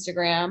actual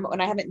Instagram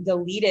and I haven't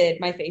deleted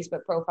my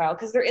Facebook profile,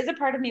 because there is a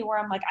part of me where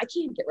I'm like, I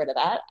can't get rid of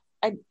that.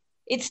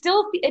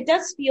 It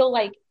does feel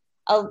like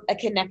a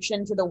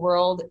connection to the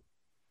world,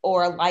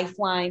 or a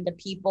lifeline to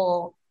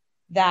people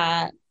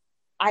that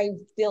I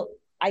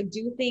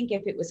do think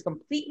if it was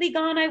completely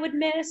gone, I would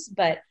miss,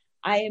 but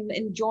I am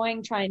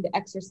enjoying trying to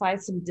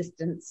exercise some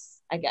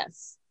distance, I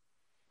guess.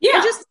 Yeah.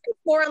 And just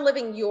more on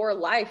living your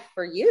life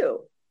for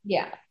you.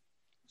 Yeah.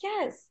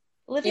 Yes.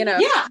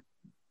 Yeah.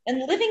 And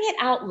living it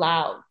out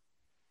loud.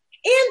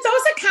 And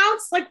those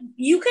accounts, like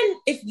you can,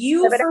 if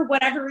you, for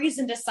whatever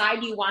reason,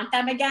 decide you want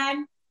them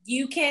again,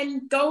 you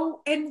can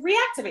go and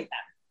reactivate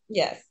them.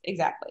 Yes,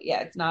 exactly.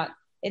 Yeah.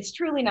 It's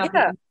truly not,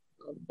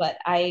 but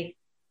I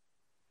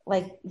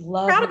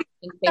love. Proud of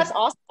you. That's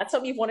awesome. That's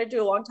something you've wanted to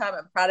do a long time.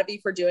 I'm proud of you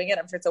for doing it.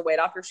 I'm sure it's a weight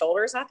off your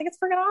shoulders. And I think it's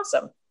freaking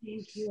awesome.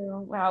 Thank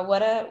you. Wow.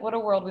 What a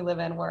world we live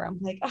in, where I'm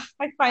like, oh,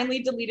 I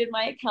finally deleted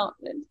my account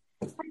and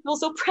I feel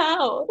so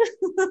proud.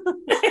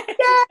 Yes,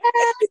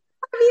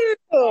 love you.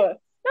 No,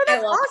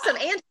 that's awesome.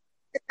 That. And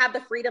to have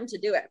the freedom to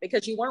do it,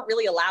 because you weren't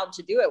really allowed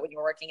to do it when you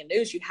were working in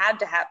news. You had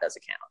to have those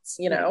accounts,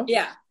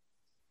 Yeah.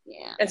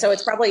 Yeah. And so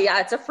it's probably,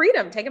 it's a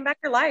freedom, taking back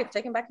your life,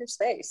 taking back your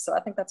space. So I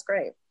think that's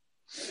great.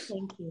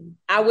 Thank you.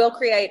 I will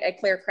create a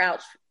Claire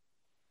Crouch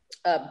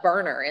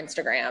burner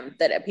Instagram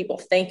that people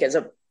think is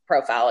a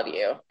profile of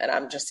you. And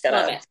I'm just going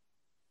to.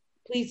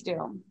 Please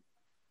do.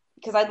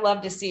 Because I'd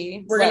love to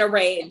see. We're going to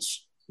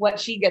rage. What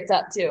she gets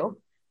up to.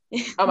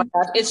 Oh my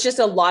gosh. It's just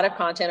a lot of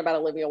content about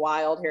Olivia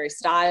Wilde, Harry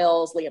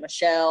Styles, Lea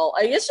Michele.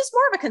 I mean, it's just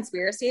more of a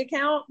conspiracy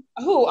account.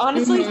 Oh,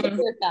 honestly,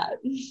 support that.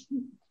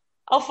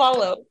 I'll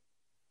follow.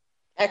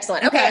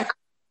 Excellent. Okay.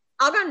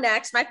 I'll go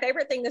next. My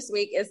favorite thing this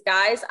week is,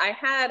 guys, I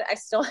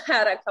still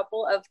had a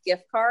couple of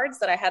gift cards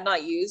that I had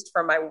not used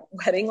from my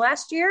wedding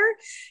last year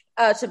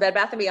to Bed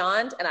Bath &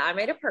 Beyond. And I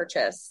made a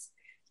purchase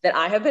that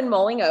I have been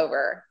mulling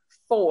over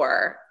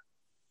for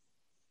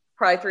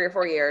probably 3 or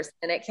 4 years.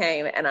 And it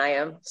came, and I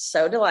am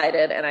so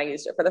delighted. And I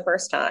used it for the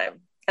first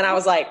time. And I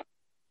was like,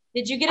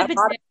 did you get a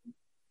bidet?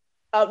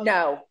 Oh,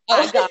 no.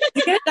 Oh, God.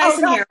 You get a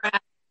Dyson hair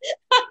wrap.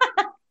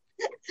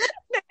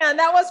 Man,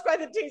 that was quite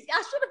the tease.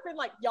 I should have been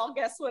like, y'all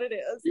guess what it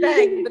is.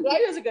 Dang, but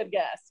that was a good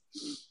guess.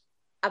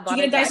 Did you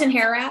get a Dyson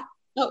hair wrap?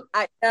 Oh,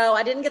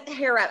 I didn't get the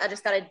hair wrap. I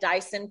just got a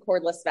Dyson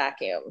cordless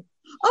vacuum.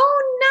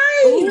 Oh,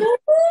 nice.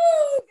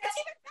 Ooh, that's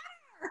even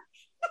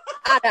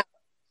better.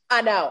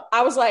 I know.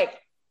 I was like,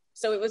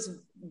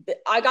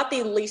 I got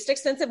the least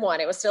expensive one.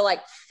 It was still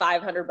like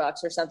 $500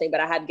 or something, but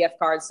I had gift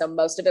cards. So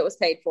most of it was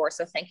paid for.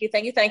 So thank you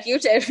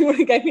to everyone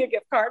who gave me a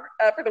gift card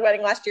for the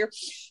wedding last year.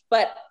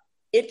 But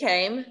it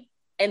came,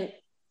 and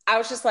I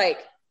was just like,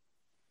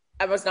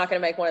 I was not going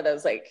to make one of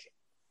those like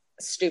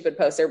stupid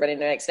post everybody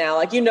makes now,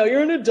 like,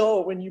 you're an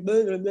adult when you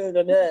blah, blah, blah,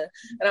 blah, blah.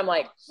 And I'm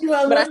like,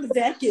 well, but I love the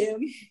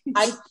vacuum.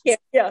 I can't,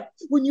 yeah,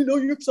 when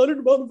you're excited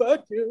about the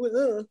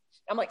vacuum.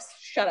 I'm like,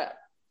 shut up.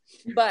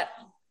 But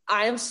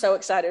I am so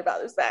excited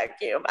about this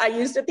vacuum. I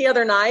used it the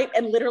other night,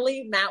 and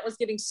literally Matt was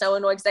getting so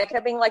annoyed because I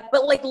kept being like,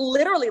 but like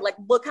literally, like,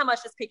 look how much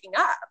it's picking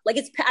up. Like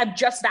I've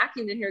just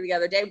vacuumed in here the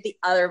other day with the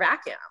other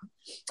vacuum.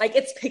 Like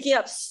it's picking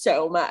up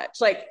so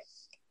much. Like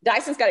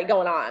Dyson's got it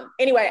going on.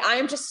 Anyway, I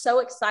am just so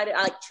excited.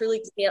 I like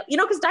truly can't,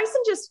 because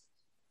Dyson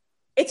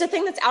it's a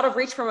thing that's out of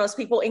reach for most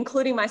people,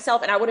 including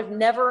myself. And I would have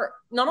never,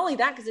 not only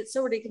that, because it's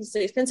so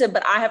ridiculously expensive,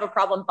 but I have a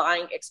problem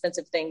buying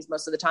expensive things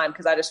most of the time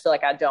because I just feel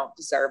like I don't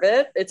deserve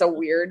it. It's a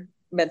weird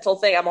mental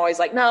thing. I'm always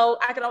like, no,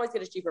 I can always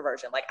get a cheaper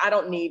version. Like I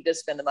don't need to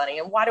spend the money.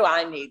 And why do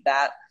I need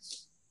that?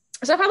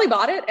 So I finally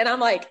bought it, and I'm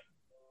like,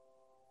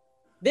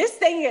 this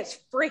thing is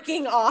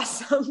freaking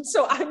awesome.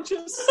 So I'm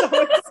just so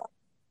excited.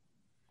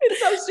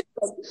 It's so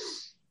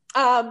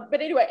stupid.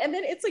 But anyway, and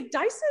then it's like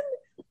Dyson,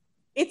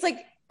 it's like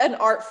an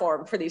art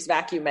form for these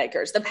vacuum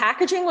makers. The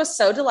packaging was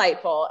so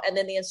delightful. And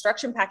then the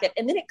instruction packet,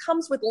 and then it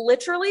comes with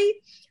literally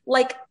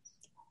like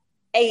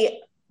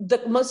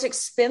the most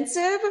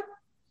expensive,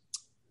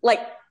 like,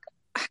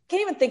 I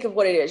can't even think of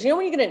what it is.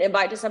 When you get an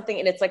invite to something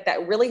and it's like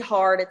that really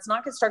hard, it's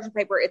not construction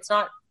paper. It's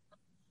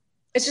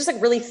just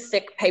like really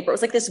thick paper. It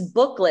was like this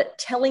booklet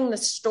telling the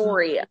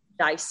story of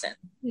Dyson.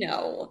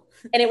 No.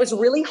 And it was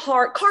really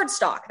hard.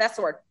 Cardstock. That's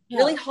the word. Yeah.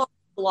 Really hard,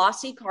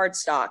 glossy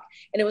cardstock.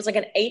 And it was like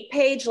an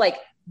 8-page, like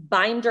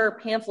binder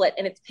pamphlet.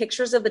 And it's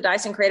pictures of the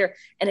Dyson creator.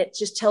 And it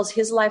just tells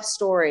his life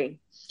story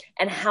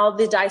and how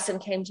the Dyson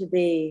came to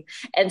be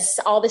and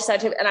all this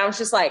scientific. And I was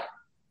just like,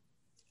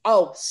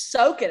 oh,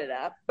 soaking it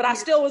up. But I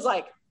still was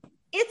like,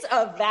 it's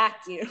a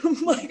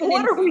vacuum. Like,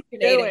 what are we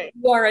doing?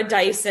 You are a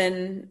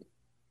Dyson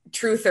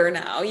truther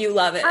now. You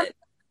love it. I'm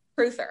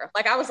a truther.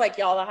 Like, I was like,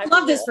 y'all, I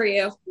love this for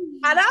you.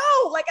 I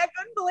know. Like, I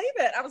couldn't believe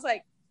it. I was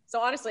like,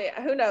 so honestly,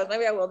 who knows?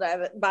 Maybe I will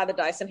buy the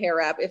Dyson hair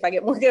wrap if I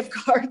get more gift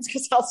cards,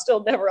 because I'll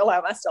still never allow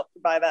myself to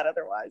buy that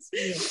otherwise.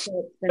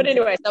 But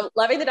anyway, so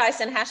loving the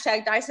Dyson.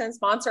 # Dyson,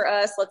 sponsor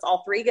us. Let's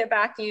all 3 get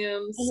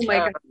vacuums. Oh my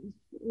God.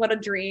 What a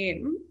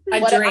dream.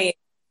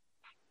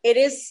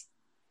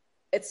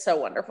 It's so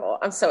wonderful.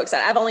 I'm so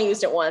excited. I've only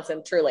used it once,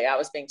 and truly I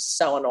was being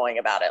so annoying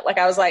about it. Like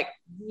I was like,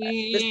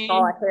 this is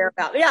all I care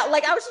about. Yeah.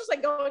 Like I was just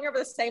like going over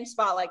the same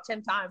spot like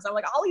 10 times. I'm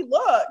like, Ollie,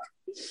 look.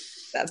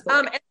 That's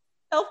and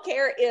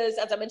self-care is,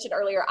 as I mentioned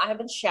earlier, I have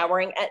been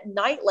showering at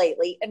night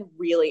lately and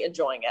really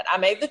enjoying it. I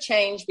made the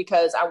change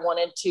because I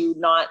wanted to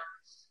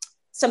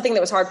something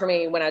that was hard for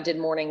me when I did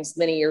mornings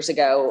many years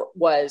ago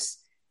was,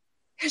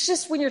 it's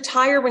just when you're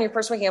tired, when you're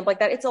first waking up like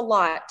that, it's a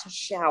lot to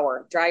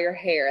shower, dry your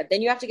hair.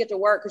 Then you have to get to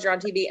work because you're on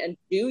TV and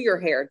do your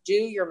hair, do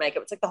your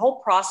makeup. It's like the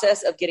whole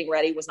process of getting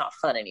ready was not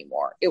fun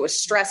anymore. It was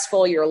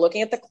stressful. You're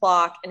looking at the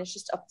clock and it's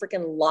just a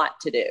freaking lot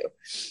to do.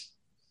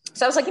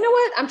 So I was like, you know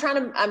what?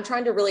 I'm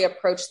trying to really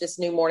approach this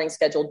new morning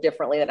schedule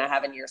differently than I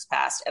have in years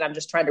past. And I'm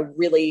just trying to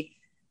really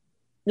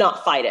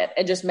not fight it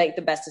and just make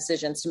the best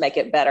decisions to make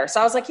it better.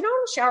 So I was like, I'm going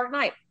to shower at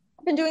night.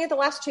 I've been doing it the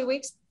last 2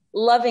 weeks.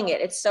 Loving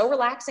it. It's so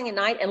relaxing at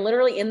night. And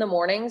literally in the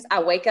mornings,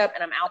 I wake up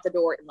and I'm out the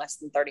door in less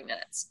than 30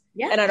 minutes.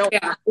 Yeah. And I don't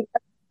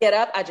get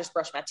up. I just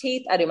brush my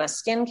teeth. I do my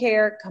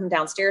skincare, come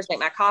downstairs, make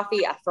my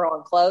coffee. I throw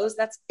on clothes.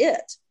 That's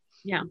it.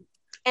 Yeah.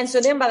 And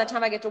so then by the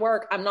time I get to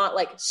work, I'm not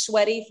like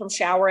sweaty from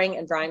showering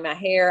and drying my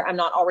hair. I'm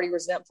not already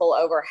resentful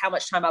over how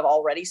much time I've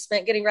already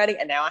spent getting ready.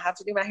 And now I have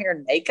to do my hair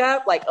and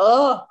makeup. Like,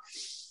 oh.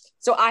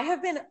 So I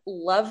have been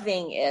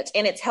loving it,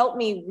 and it's helped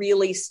me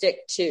really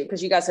stick to,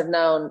 because you guys have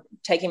known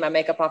taking my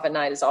makeup off at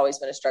night has always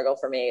been a struggle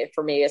for me.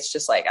 For me, it's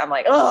just like, I'm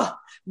like, oh,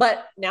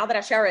 but now that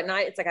I shower at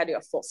night, it's like I do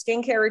a full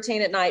skincare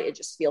routine at night. It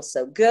just feels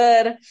so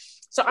good.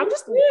 So I'm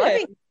just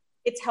loving it.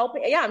 It's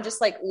helping. Yeah. I'm just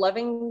like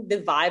loving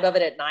the vibe of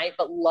it at night,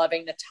 but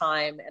loving the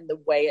time and the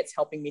way it's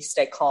helping me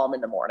stay calm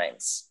in the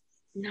mornings.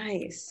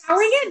 Nice.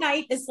 Showering at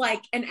night is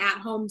like an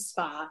at-home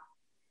spa.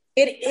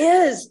 It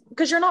is,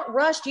 because you're not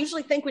rushed. You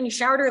usually think when you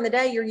shower during the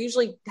day, you're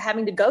usually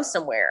having to go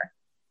somewhere.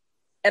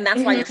 And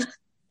that's why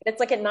it's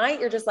like at night,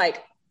 you're just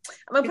like,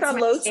 I'm going to put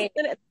on lotion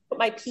and put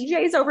my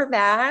PJs over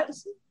that.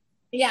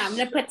 Yeah, I'm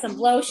going to put some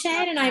lotion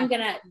and I'm going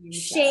to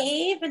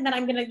shave and then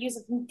I'm going to use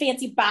a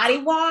fancy body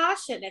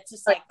wash. And it's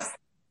just like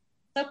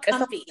so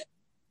comfy.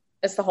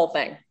 It's the whole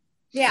thing.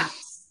 Yeah.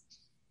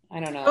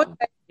 I don't know.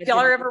 Okay. If y'all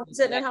are ever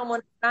sitting at home,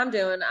 what I'm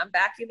doing, I'm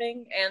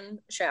vacuuming and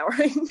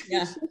showering.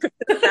 Yeah.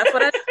 That's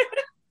what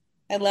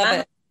I love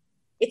it.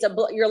 It's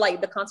you're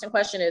like, the constant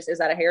question is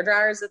that a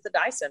hairdryer? Is it the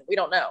Dyson? We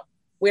don't know.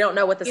 We don't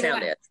know what the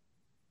sound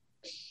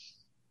is.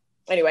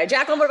 Anyway,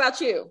 Jacqueline, what about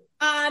you?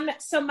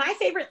 So my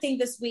favorite thing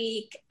this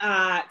week,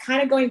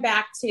 kind of going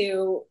back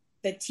to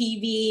the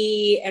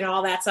TV and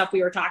all that stuff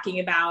we were talking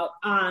about.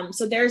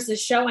 So there's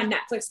this show on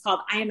Netflix called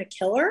I Am a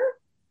Killer.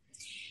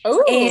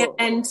 Oh,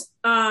 and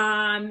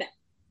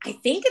I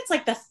think it's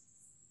like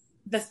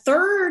the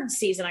third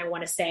season, I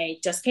want to say,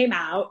 just came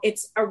out.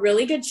 It's a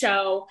really good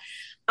show.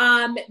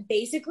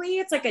 Basically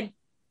it's like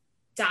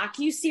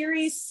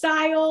docuseries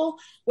style,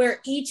 where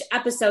each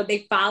episode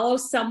they follow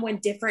someone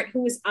different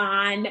who is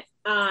on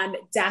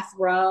death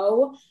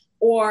row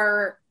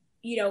or,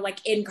 you know,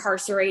 like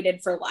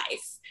incarcerated for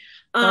life.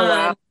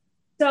 Wow.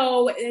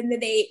 So, and then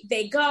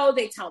they go,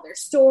 they tell their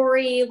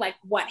story, like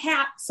what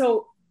happened.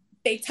 So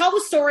they tell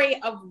the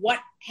story of what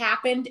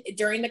happened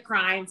during the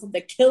crime from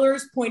the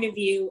killer's point of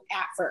view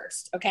at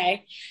first.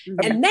 Okay.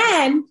 And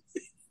then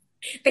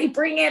they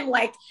bring in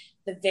like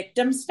the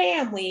victim's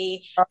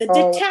family, the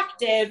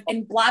detective,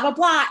 and blah, blah,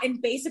 blah,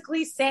 and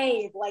basically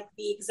say like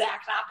the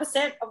exact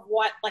opposite of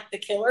what like the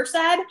killer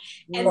said.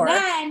 And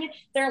then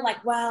they're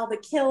like, well, the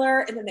killer,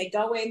 and then they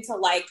go into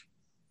like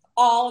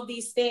all of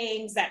these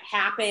things that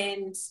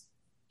happened,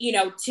 you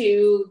know,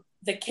 to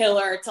the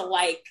killer to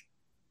like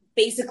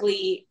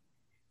basically,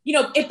 you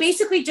know, it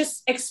basically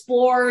just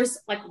explores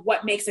like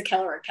what makes a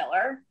killer.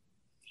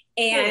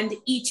 And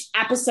each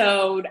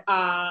episode,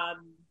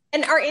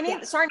 and are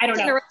any, sorry, I don't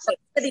know. Are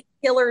the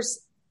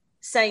killers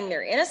saying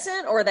they're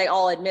innocent, or are they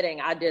all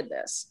admitting I did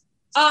this?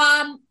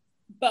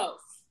 Both.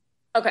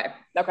 Okay.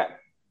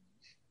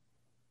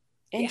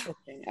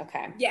 Interesting.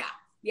 Okay. Yeah.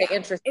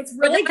 Interesting. It's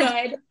really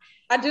good.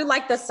 I do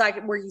like the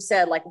side where you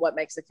said like what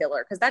makes a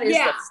killer, because that is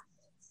what's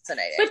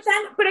fascinating.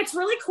 But it's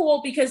really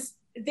cool because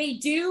they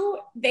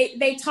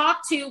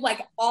talk to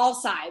like all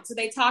sides. So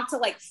they talk to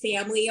like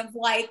family of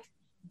like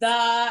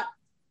the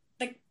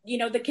you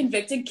know, the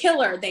convicted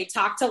killer. They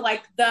talk to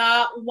like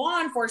the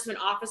law enforcement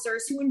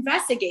officers who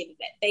investigated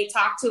it. They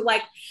talk to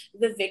like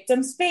the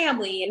victim's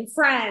family and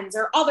friends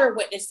or other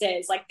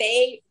witnesses. Like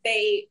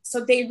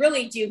so they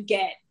really do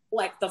get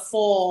like the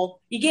full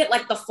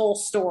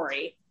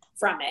story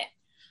from it.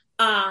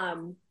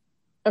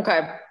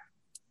 Okay.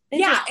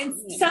 Yeah. And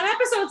some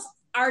episodes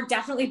are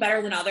definitely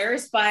better than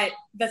others, but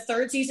the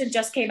third season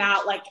just came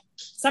out like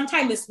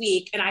sometime this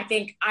week. And I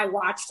think I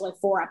watched like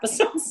 4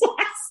 episodes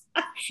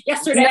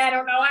yesterday. I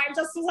don't know. I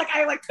just was like,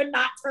 I like could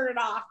not turn it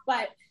off,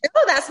 but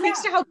that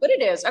speaks to how good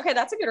it is. Okay.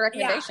 That's a good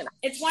recommendation.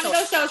 Yeah, it's one of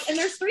those shows, and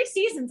there's 3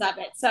 seasons of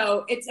it.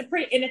 So it's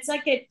it's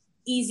like an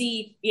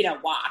easy, you know,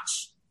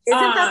 watch. Isn't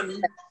that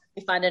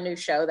you find a new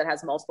show that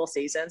has multiple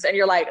seasons and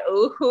you're like,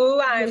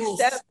 ooh, I'm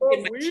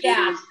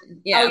yeah. Oh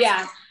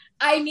yeah.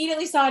 I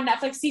immediately saw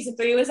Netflix season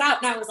 3 was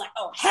out, and I was like,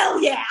 oh hell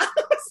yeah. I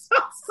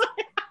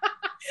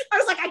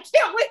was like, I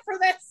can't wait for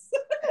this.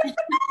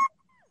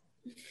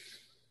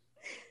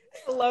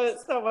 I love it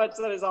so much.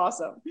 That is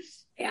awesome.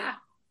 Yeah.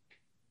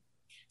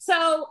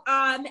 So,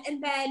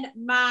 and then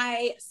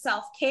my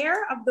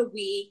self-care of the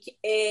week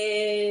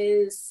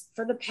is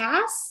for the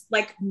past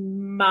like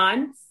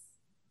month,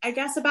 I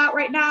guess about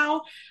right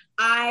now,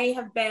 I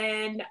have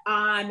been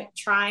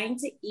trying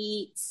to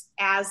eat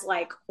as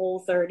like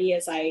Whole30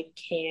 as I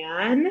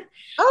can.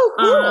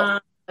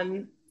 Oh,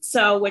 cool.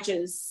 So, which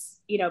is,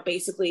 you know,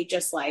 basically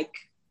just like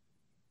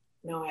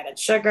no added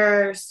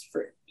sugars,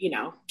 for, you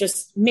know,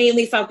 just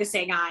mainly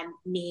focusing on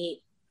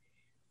meat,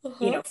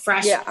 you know,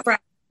 fresh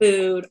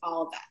food,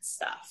 all of that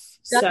stuff.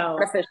 That's so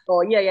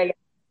artificial. Yeah.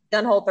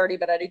 Done Whole30,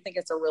 but I do think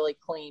it's a really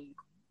clean,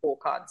 cool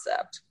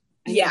concept.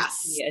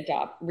 Yes.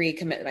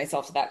 Recommit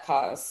myself to that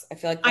cause. I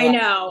feel like I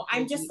know.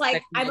 I'm just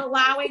like, I'm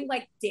allowing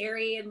like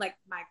dairy and like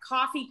my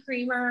coffee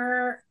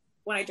creamer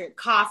when I drink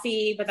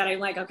coffee, but then I'm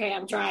like, okay,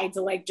 I'm trying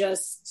to like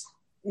just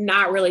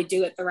not really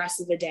do it the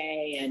rest of the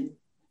day. And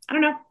I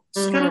don't know,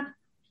 just kind of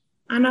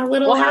on a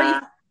little, how are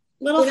you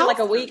little like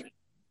a week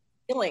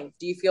feeling?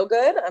 Do you feel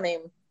good? I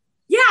mean,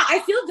 yeah, I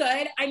feel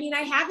good. I mean,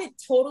 I haven't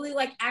totally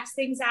like X'd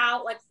things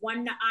out. Like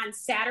on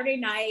Saturday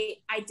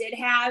night, I did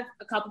have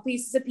a couple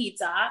pieces of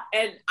pizza,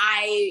 and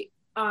I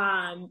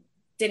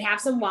did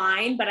have some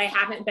wine, but I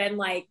haven't been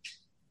like,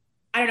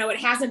 I don't know, it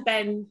hasn't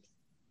been,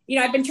 you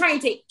know, I've been trying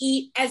to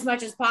eat as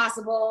much as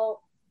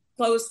possible,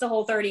 close to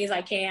Whole30 as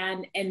I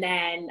can, and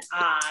then,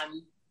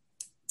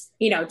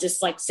 you know,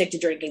 just like stick to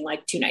drinking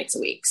like 2 nights a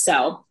week.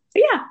 So,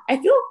 but yeah, I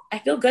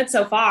feel good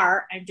so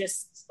far. I'm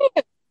just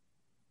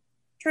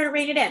trying to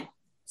rein it in.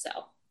 So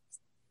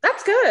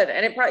that's good.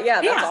 And it probably,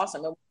 that's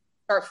awesome. When you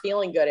start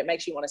feeling good, it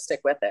makes you want to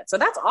stick with it. So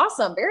that's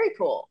awesome. Very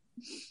cool.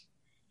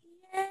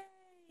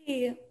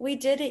 Yay. We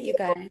did it, you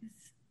guys.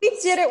 We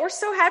did it. We're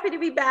so happy to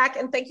be back.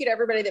 And thank you to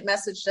everybody that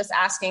messaged us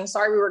asking.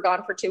 Sorry we were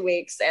gone for 2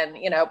 weeks. And,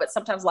 you know, but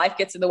sometimes life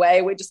gets in the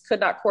way. We just could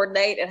not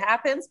coordinate. It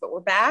happens, but we're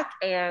back.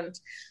 And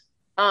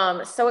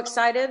so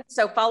excited.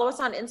 So follow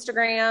us on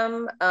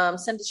Instagram.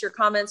 Send us your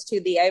comments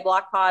to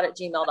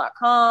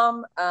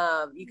theablockpod@gmail.com.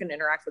 You can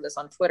interact with us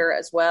on Twitter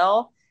as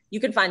well. You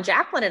can find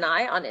Jacqueline and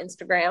I on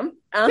Instagram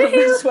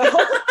as well.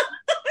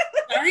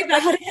 Sorry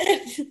about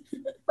it.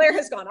 Claire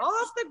has gone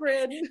off the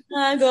grid.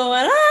 I'm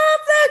going off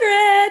the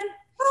grid.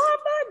 Off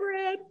the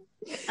grid.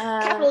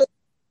 Capitalism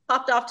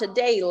popped off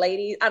today,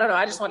 ladies. I don't know.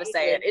 I just want to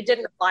say it. It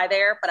didn't apply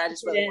there, but I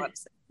just really want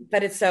to say it.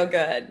 But it's so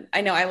good. I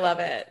know. I love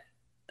it.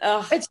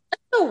 Oh. It's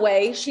just the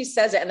way she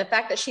says it, and the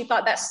fact that she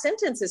thought that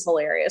sentence is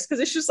hilarious, because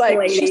it's just like,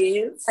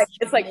 ladies.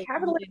 It's like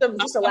capitalism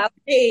just allows.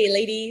 Hey,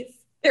 ladies.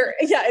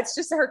 It's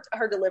just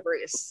her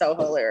delivery is so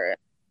hilarious.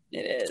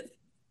 It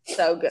is.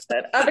 So good.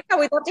 But yeah,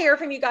 we'd love to hear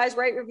from you guys.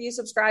 Rate, review,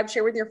 subscribe,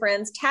 share with your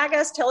friends. Tag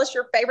us. Tell us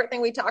your favorite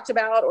thing we talked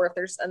about, or if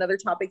there's another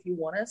topic you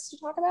want us to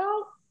talk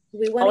about.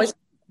 We want Always,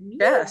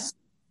 yes.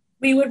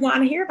 We would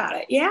want to hear about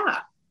it. Yeah.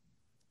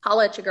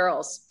 Holla at you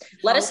girls.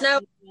 Let us know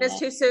if it's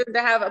too soon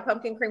to have a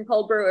pumpkin cream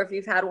cold brew, if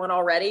you've had one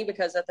already,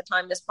 because at the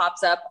time this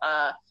pops up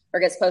or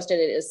gets posted,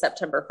 it is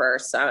September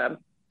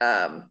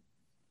 1st.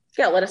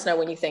 Yeah, let us know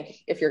when you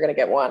think, if you're going to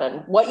get one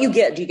and what you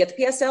get. Do you get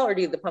the PSL or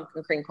do you the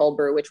pumpkin cream cold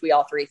brew, which we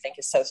all three think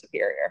is so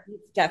superior?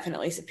 It's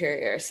definitely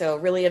superior. So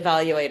really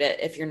evaluate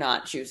it if you're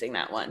not choosing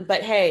that one.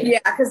 But hey. Yeah,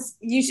 because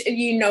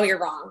you know you're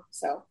wrong.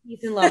 So you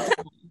can love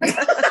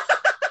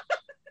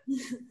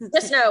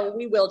Just know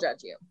we will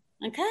judge you.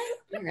 Okay.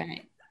 All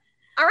right.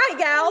 All right,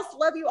 gals.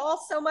 Love you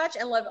all so much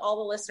and love all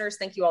the listeners.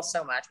 Thank you all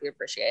so much. We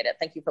appreciate it.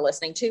 Thank you for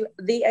listening to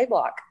The A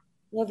Block.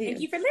 Love you.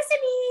 Thank you for listening.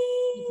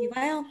 Thank you,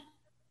 Kyle.